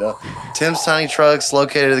tornado? Tim's Tiny Trucks,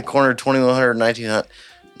 located at the corner of 2100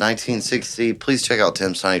 1960. Please check out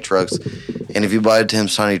Tim's Tiny Trucks. And if you buy a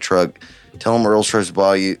Tim's Tiny Truck, tell them Earl Stripes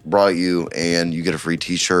brought you, and you get a free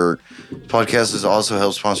t-shirt. This podcast is also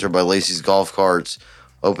helped sponsored by Lacey's Golf Carts,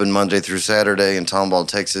 open Monday through Saturday in Tomball,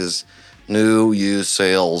 Texas. New, used,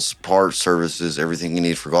 sales, parts, services, everything you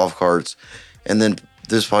need for golf carts. And then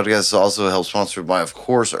this podcast is also helped sponsored by, of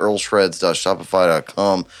course,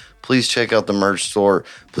 earlshreds.shopify.com. Please check out the merch store.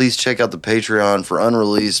 Please check out the Patreon for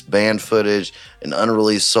unreleased band footage and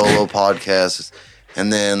unreleased solo podcasts.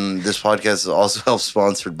 And then this podcast is also helped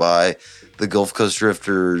sponsored by the Gulf Coast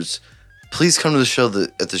Drifters. Please come to the show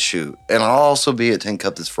at the shoot. And I'll also be at 10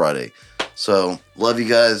 Cup this Friday. So, love you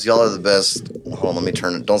guys. Y'all are the best. Hold on, let me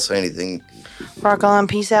turn it. Don't say anything. Rock on.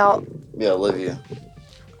 Peace out. Yeah, I love you.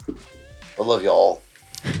 I love y'all.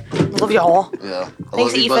 Love y'all. Yeah. I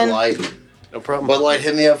Thanks, love you, Ethan. Bud Light. No problem. Bud Light,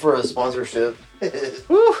 hit me up for a sponsorship.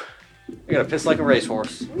 Woo! You gotta piss like a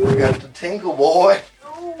racehorse. We got the tinkle, boy.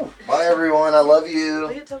 Bye, everyone. I love you.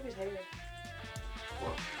 Look at Toby's hair.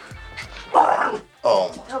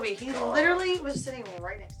 Oh. Toby, he literally was sitting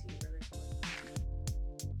right next to me.